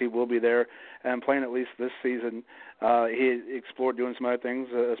Brandon Cooks, he will be there and playing at least this season. He explored doing some other things,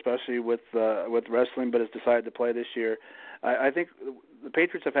 especially with wrestling, but has decided to play this year. I think the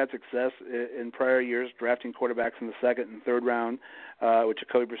Patriots have had success in prior years drafting quarterbacks in the 2nd and 3rd round, with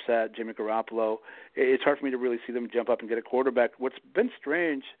Jacoby Brissett, Jimmy Garoppolo. It's hard for me to really see them jump up and get a quarterback. What's been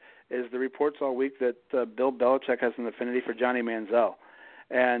strange is the reports all week that Bill Belichick has an affinity for Johnny Manziel.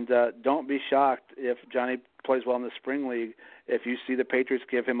 And don't be shocked if Johnny plays well in the spring league. If you see the Patriots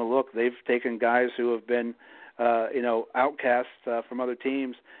give him a look, they've taken guys who have been, outcasts from other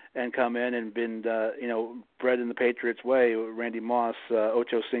teams and come in and been, bred in the Patriots way. Randy Moss,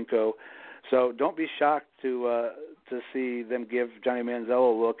 Ocho Cinco. So don't be shocked to see them give Johnny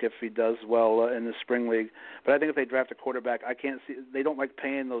Manziel a look if he does well in the spring league. But I think if they draft a quarterback, they don't like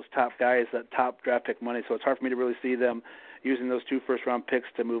paying those top guys that top draft pick money. So it's hard for me to really see them using those 2 first-round picks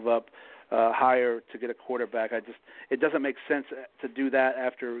to move up higher to get a quarterback. It doesn't make sense to do that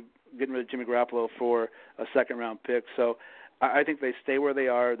after getting rid of Jimmy Garoppolo for a second-round pick. So I think they stay where they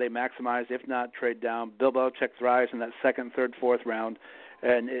are. They maximize, if not trade down. Bill Belichick thrives in that 2nd, 3rd, 4th round,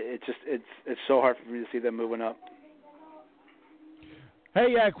 and it's so hard for me to see them moving up.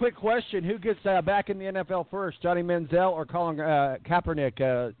 Hey, quick question. Who gets back in the NFL first, Johnny Manziel or Colin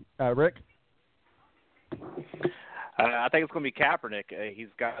Kaepernick, Rick? I think it's going to be Kaepernick. He's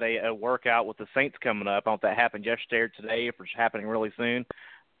got a workout with the Saints coming up. I don't know if that happened yesterday or today, if it's happening really soon.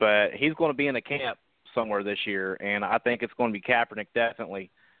 But he's going to be in the camp somewhere this year, and I think it's going to be Kaepernick definitely.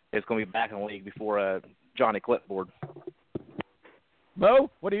 It's going to be back in the league before Johnny Clipboard. Mo,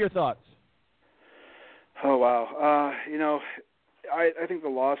 what are your thoughts? Oh, wow. I think the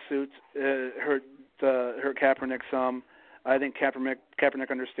lawsuits hurt Kaepernick some. I think Kaepernick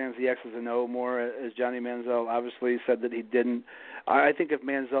understands the X's and O more, as Johnny Manziel obviously said that he didn't. I think if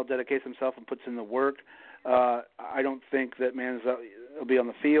Manziel dedicates himself and puts in the work, I don't think that Manziel will be on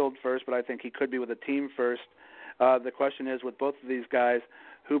the field first, but I think he could be with a team first. The question is, with both of these guys,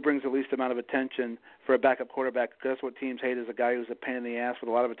 who brings the least amount of attention for a backup quarterback? Because that's what teams hate, is a guy who's a pain in the ass with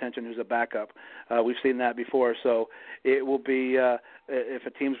a lot of attention who's a backup. We've seen that before. So it will be, if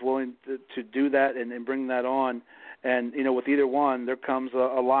a team's willing to do that and bring that on, and, with either one, there comes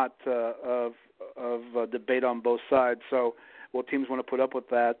a lot of debate on both sides. So will teams want to put up with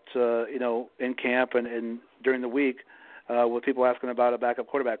that, in camp and during the week, with people asking about a backup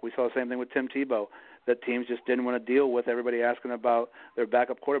quarterback? We saw the same thing with Tim Tebow, that teams just didn't want to deal with everybody asking about their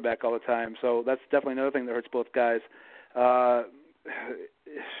backup quarterback all the time. So that's definitely another thing that hurts both guys.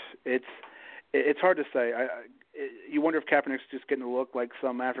 It's hard to say. You wonder if Kaepernick's just getting a look like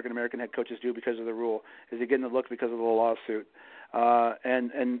some African-American head coaches do because of the rule. Is he getting a look because of the lawsuit?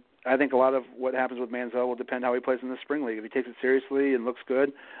 And I think a lot of what happens with Manziel will depend how he plays in the spring league. If he takes it seriously and looks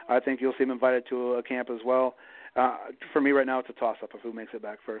good, I think you'll see him invited to a camp as well. For me right now, it's a toss-up of who makes it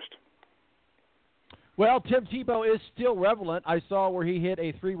back first. Well, Tim Tebow is still relevant. I saw where he hit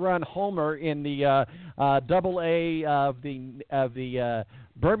a 3-run homer in the Double-A of the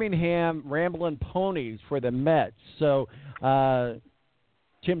Birmingham Ramblin' Ponies for the Mets. So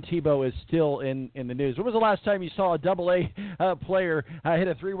Tim Tebow is still in the news. When was the last time you saw a Double-A player hit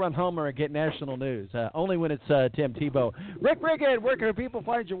a 3-run homer and get national news? Only when it's Tim Tebow. Rick Riggin, where can people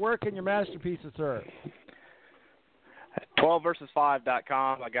find your work and your masterpieces, sir?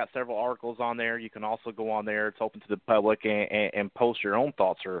 12versus5.com. I got several articles on there. You can also go on there. It's open to the public and post your own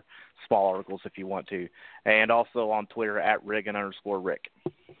thoughts or small articles if you want to. And also on Twitter at Riggin_Rick.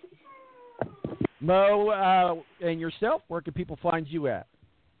 Mo, and yourself, where can people find you at?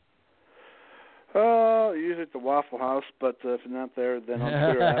 Usually at the Waffle House, but if not there, then on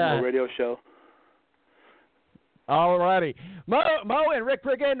Twitter at Mo Radio Show. All righty. Mo and Rick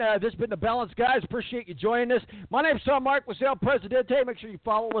Riggin, this has been The Balance, guys. Appreciate you joining us. My name's Tom Marquis, El Presidente. Make sure you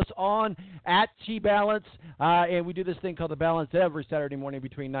follow us on at T-Balance. And we do this thing called The Balance every Saturday morning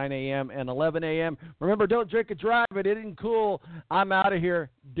between 9 a.m. and 11 a.m. Remember, don't drink and drive. It isn't cool. I'm out of here.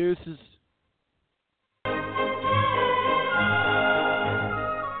 Deuces.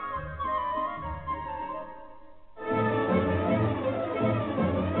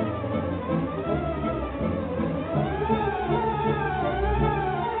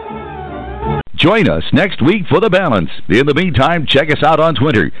 Join us next week for The Balance. In the meantime, check us out on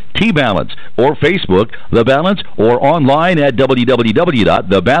Twitter, T-Balance, or Facebook, The Balance, or online at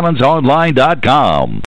www.thebalanceonline.com.